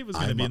Michigan State was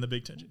going to I'm be a- in the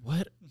Big Ten.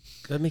 What?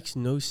 That makes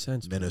no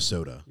sense. bro.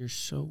 Minnesota. You're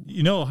so.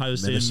 You know Ohio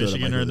State Minnesota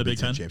and might Michigan go are to in the Big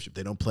Ten. championship.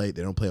 They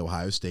don't play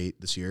Ohio State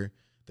this year.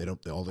 They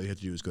don't. All they have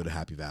to do is go to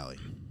Happy Valley.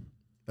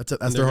 That's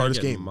their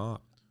hardest game.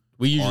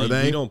 We usually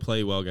they? we don't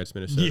play well against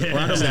Minnesota. Yeah. Well,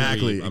 I don't mean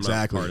Exactly. we. I'm not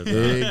Exactly. part of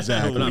that.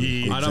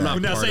 Exactly. I'm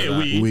not Now part say of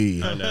it, that.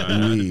 we. I know. I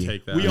have to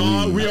take that. We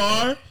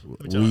are.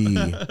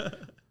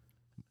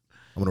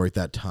 I'm gonna write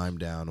that time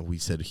down.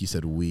 He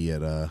said we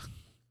at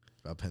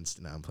about Penn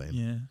State. Now I'm playing.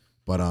 Yeah.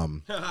 But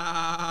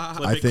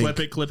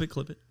Clip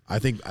it. I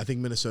think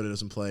Minnesota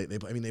doesn't play.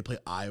 They play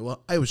Iowa.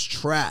 Iowa's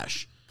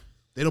trash.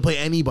 They don't play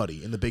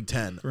anybody in the Big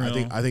Ten. For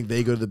real. I think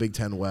they go to the Big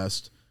Ten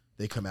West.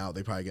 They come out.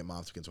 They probably get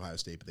mopped against Ohio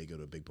State, but they go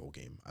to a big bowl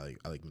game. I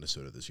like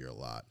Minnesota this year a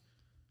lot.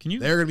 Can you?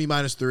 They're going to be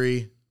minus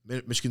 3.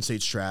 Michigan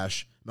State's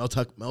trash. Mel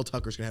Tucker's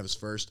going to have his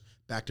first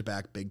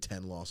back-to-back Big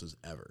Ten losses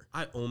ever.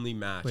 I only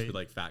match Wait. with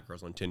like fat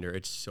girls on Tinder.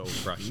 It's so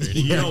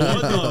frustrating. Yo,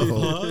 what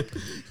the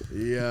fuck?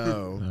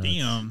 Yo.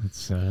 Damn. It's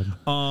sad.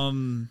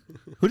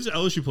 Who does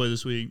LSU play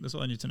this week? That's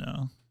all I need to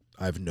know.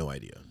 I have no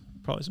idea.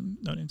 Probably some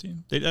no-name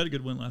team. They had a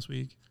good win last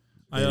week.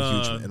 They had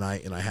a huge,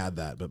 and I had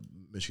that, but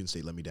Michigan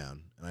State let me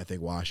down. And I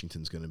think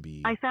Washington's going to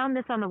be I found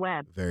this on the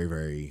web. very,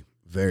 very,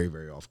 very,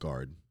 very off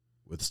guard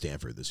with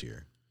Stanford this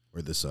year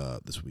or this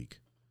week.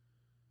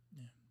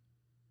 Yeah.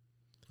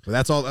 But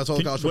that's all the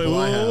college football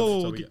I have.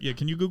 So we- Yeah,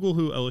 can you Google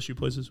who LSU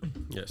plays this week?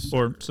 Yes.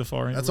 Or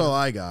Safari? That's all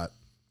I got.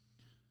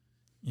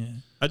 Yeah.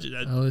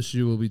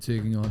 LSU will be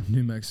taking on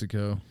New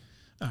Mexico.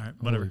 All right,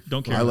 whatever. Holy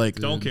Don't care. I like-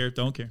 Don't care.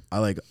 Don't care. I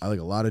like a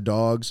lot of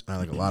dogs. And I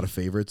like a lot of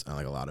favorites. And I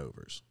like a lot of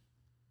overs.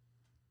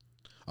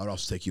 I would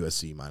also take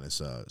USC minus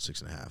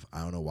 6.5.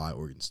 I don't know why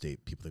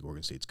people think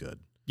Oregon State's good.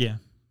 Yeah.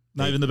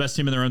 Not Hey, even the best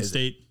team in their own is it-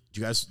 state. Do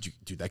you guys,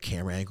 dude, that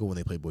camera angle when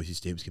they played Boise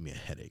State was giving me a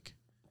headache.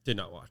 Did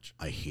not watch.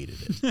 I hated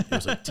it. It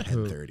was like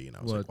 10:30, and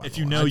I was What? like, wow, If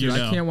you know, Dude, you I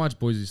know. can't watch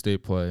Boise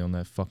State play on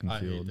that fucking I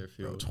hate field. their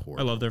bro, it's field.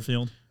 horrible. I love their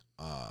field.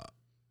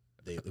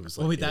 It was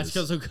like, Oh wait, it that's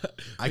was- so good.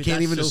 I Wait, can't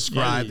that's even so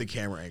describe funny. the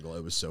camera angle.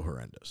 It was so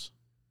horrendous.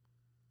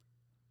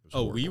 It was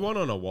Oh, we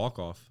horrible. won on a walk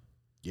off.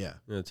 Yeah,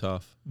 Yeah,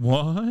 tough.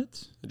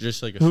 What?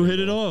 Just like a Who straight hit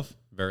it ball. off?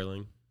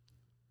 Verling.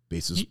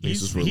 bases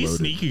He's were loaded.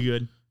 sneaky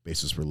good.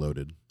 Bases were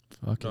loaded.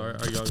 Fuck No,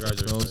 it. our young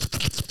guys are. Fellas.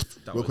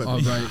 That Real was- quick. All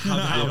right.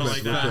 I don't Real like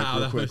quick, that. Wow,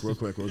 that was- real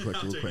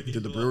quick.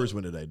 Did the Brewers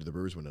win today?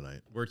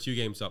 We're 2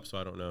 games up, so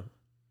I don't know.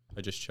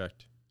 I just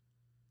checked.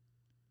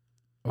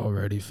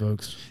 Alrighty,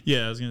 folks.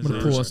 Yeah, I was gonna I'm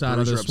gonna say. pull us out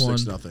of Brewers are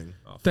this up one. 6-0.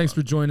 Oh, Thanks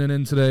for fuck. joining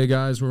in today,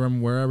 guys.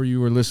 Wherever you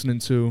were listening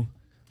to,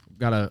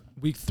 got a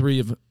week 3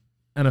 of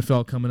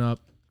NFL coming up.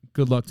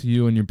 Good luck to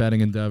you and your betting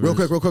endeavors. Real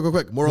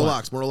quick. Moral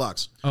What?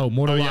 locks. Oh,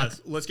 Mortal Oh, Lock. yeah.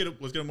 Let's get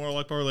a moral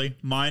lock parlay.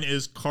 Mine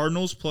is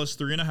Cardinals plus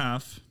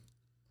 3.5.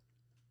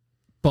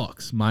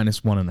 Bucks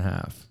minus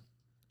 1.5.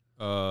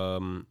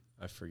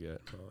 I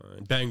forget.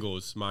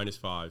 Bengals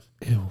 -5.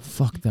 Ew,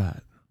 fuck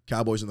that.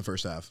 Cowboys in the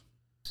first half.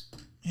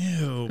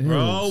 Ew, Ew,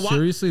 bro. Why-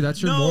 seriously,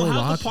 that's your no, moral have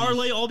lock? the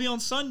parlay all be on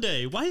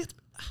Sunday. Why?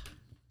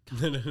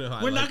 No.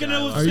 We're not gonna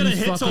know if Are it's you gonna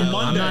hit till fucking? I'm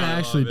Monday. not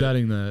actually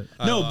betting that.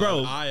 No,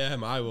 bro. I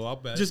am. I will. I'll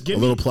bet. Just A give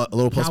little me. plus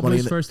money.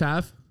 Cowboys In first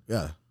half.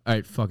 yeah. All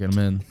right, fuck it, I'm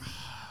in.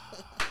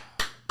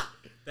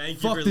 Thank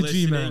Fuck you for the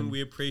G-Man. listening. We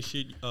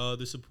appreciate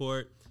the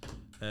support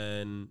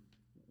and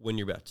win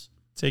your bets.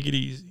 Take it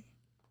easy.